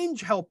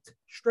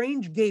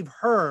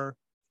her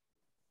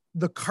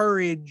the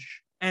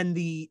courage and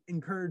the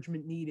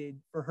encouragement needed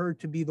for her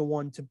to be the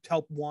one to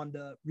help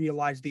Wanda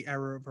realize the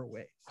error of her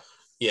ways.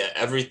 Yeah,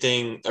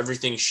 everything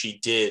she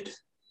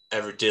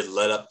ever did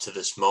led up to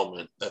this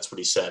moment. That's what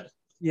he said.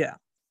 Yeah.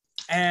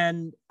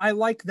 And I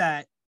like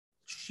that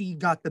she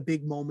got the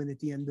big moment at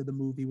the end of the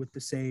movie with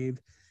the save,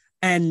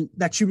 and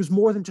that she was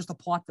more than just a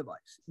plot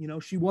device. You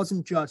know, she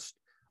wasn't just,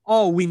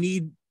 oh, we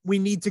need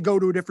to go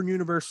to a different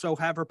universe, so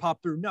have her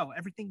pop through. No,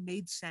 everything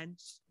made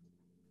sense.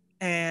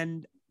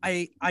 And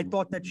I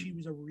thought that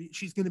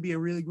she's going to be a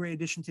really great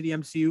addition to the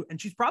MCU, and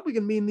she's probably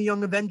going to be in the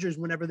Young Avengers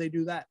whenever they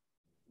do that.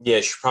 Yeah,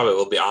 she probably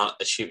will be on.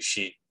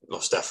 She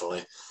most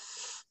definitely.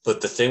 But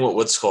the thing with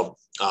what's called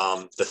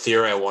the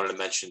theory I wanted to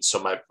mention. So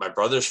my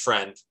brother's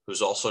friend,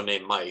 who's also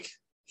named Mike.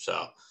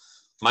 So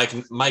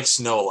Mike's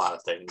know a lot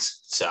of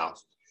things. So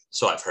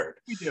I've heard.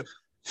 We do.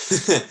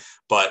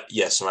 But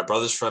yeah, so my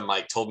brother's friend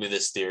Mike told me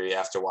this theory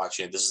after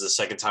watching it. This is the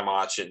second time I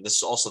watched it, and this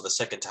is also the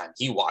second time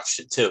he watched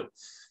it too.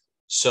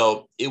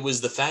 So it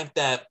was the fact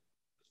that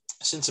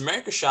since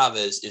America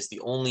Chavez is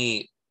the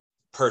only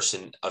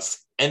person of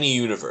any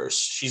universe,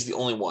 she's the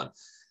only one.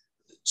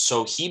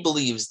 So he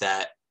believes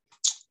that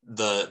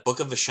the Book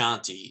of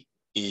Ashanti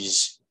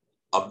is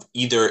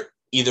either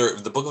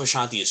the Book of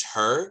Ashanti is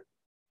her,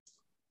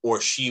 or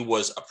she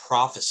was a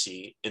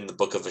prophecy in the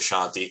Book of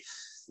Ashanti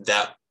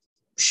that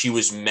she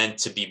was meant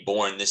to be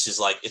born. This is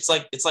like it's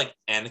like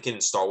Anakin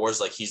in Star Wars,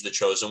 like he's the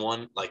chosen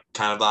one, like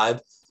kind of vibe.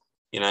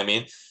 You know what I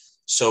mean?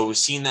 So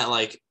seeing that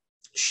like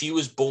she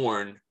was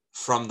born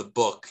from the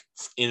book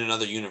in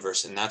another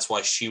universe, and that's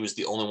why she was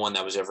the only one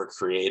that was ever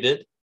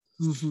created.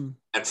 Mm-hmm.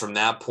 And from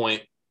that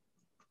point,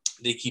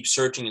 they keep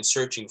searching and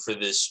searching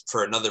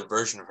for another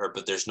version of her,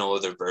 but there's no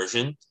other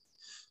version.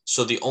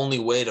 So the only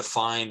way to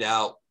find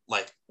out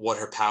like what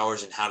her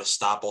powers and how to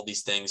stop all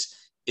these things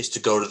is to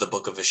go to the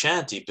Book of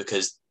Ashanti,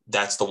 because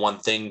that's the one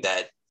thing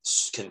that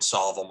can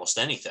solve almost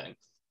anything.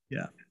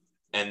 Yeah.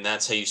 And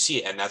that's how you see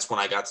it. And that's when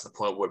I got to the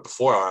point where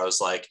before I was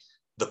like,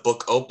 the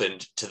book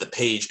opened to the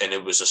page and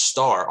it was a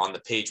star on the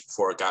page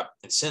before it got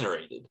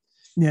incinerated.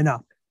 Yeah,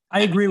 no,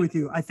 I agree with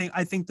you. I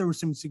think there was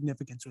some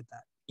significance with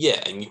that.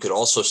 Yeah. And you could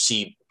also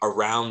see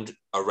around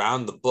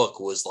the book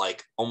was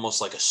like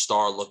almost like a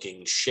star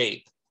looking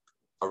shape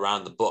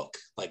around the book.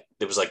 Like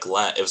it was like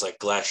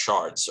glass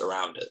shards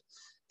around it.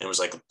 And it was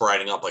like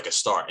brightening up like a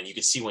star. And you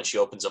could see when she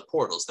opens up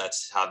portals,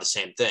 that's how the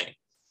same thing,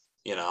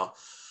 you know?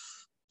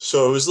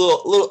 So it was a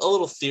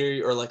little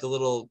theory, or like a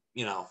little,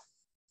 you know,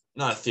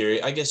 not a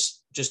theory, I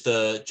guess just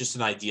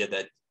an idea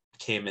that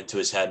came into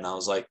his head. And I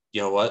was like,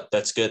 you know what?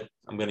 That's good.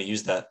 I'm going to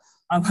use that.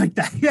 I like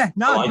that. Yeah,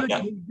 no, I like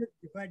good. that.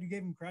 Glad you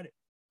gave him credit.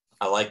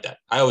 I like that.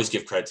 I always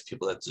give credit to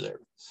people that deserve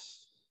it.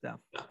 So,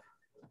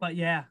 but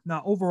yeah,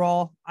 no,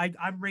 overall,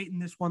 I'm rating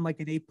this one like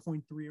an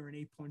 8.3 or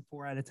an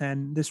 8.4 out of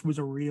 10. This was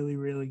a really,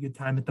 really good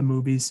time at the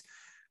movies.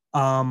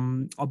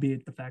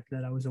 Albeit the fact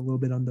that I was a little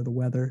bit under the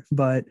weather,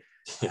 but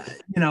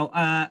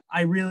I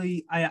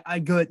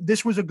good.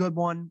 This was a good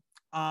one.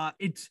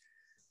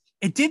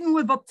 It didn't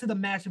live up to the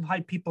massive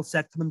hype people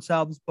set for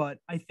themselves, but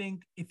I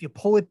think if you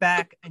pull it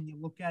back and you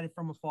look at it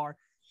from afar,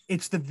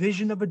 it's the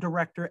vision of a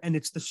director and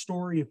it's the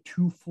story of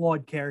two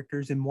flawed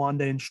characters in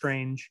Wanda and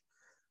Strange.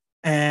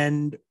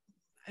 And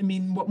I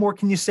mean, what more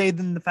can you say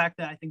than the fact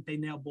that I think they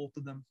nailed both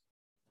of them?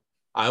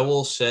 I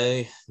will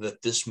say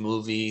that this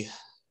movie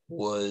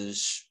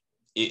was,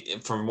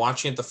 from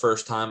watching it the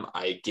first time,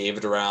 I gave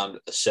it around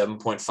a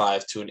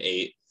 7.5 to an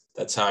 8.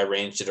 That's how I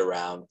ranged it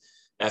around.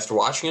 After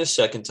watching it a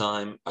second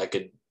time, I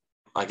could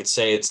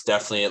say it's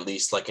definitely at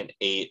least like an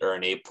 8 or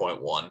an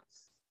 8.1.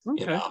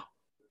 Okay.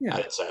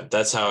 Yeah.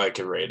 That's how I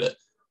could rate it.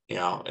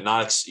 And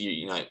not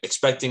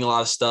expecting a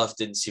lot of stuff,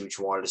 didn't see what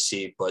you wanted to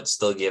see, but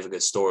still gave a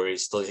good story,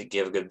 still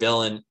gave a good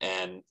villain,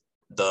 and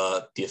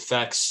the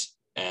effects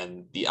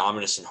and the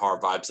ominous and horror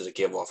vibes that it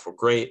gave off were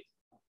great.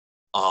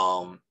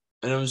 And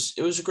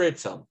it was a great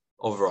film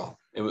overall.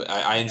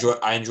 I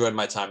enjoyed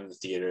my time in the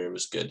theater. It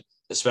was good,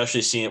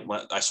 especially seeing it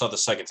when I saw it the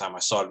second time. I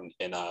saw it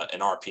in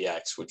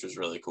RPX, which was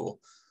really cool.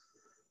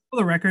 For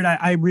the record,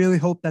 I really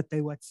hope that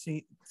they let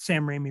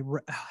Sam Raimi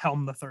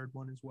helm the third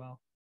one as well.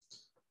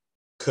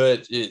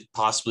 It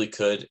possibly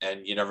could,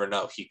 and you never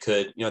know. He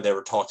could. There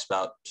were talks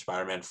about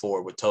Spider-Man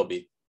 4 with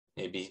Tobey.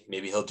 Maybe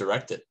he'll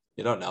direct it.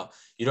 You don't know.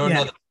 You don't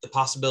know. The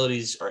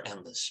possibilities are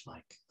endless,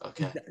 Mike.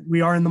 Okay. We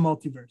are in the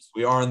multiverse.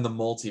 We are in the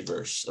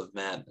multiverse of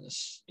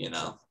madness,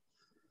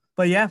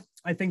 But yeah,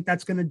 I think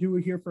that's going to do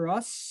it here for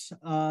us.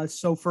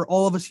 So for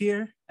all of us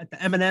here at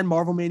the M&N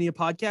Marvel Mania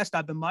podcast,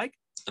 I've been Mike.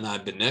 And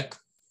I've been Nick.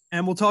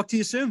 And we'll talk to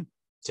you soon.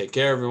 Take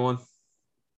care, everyone.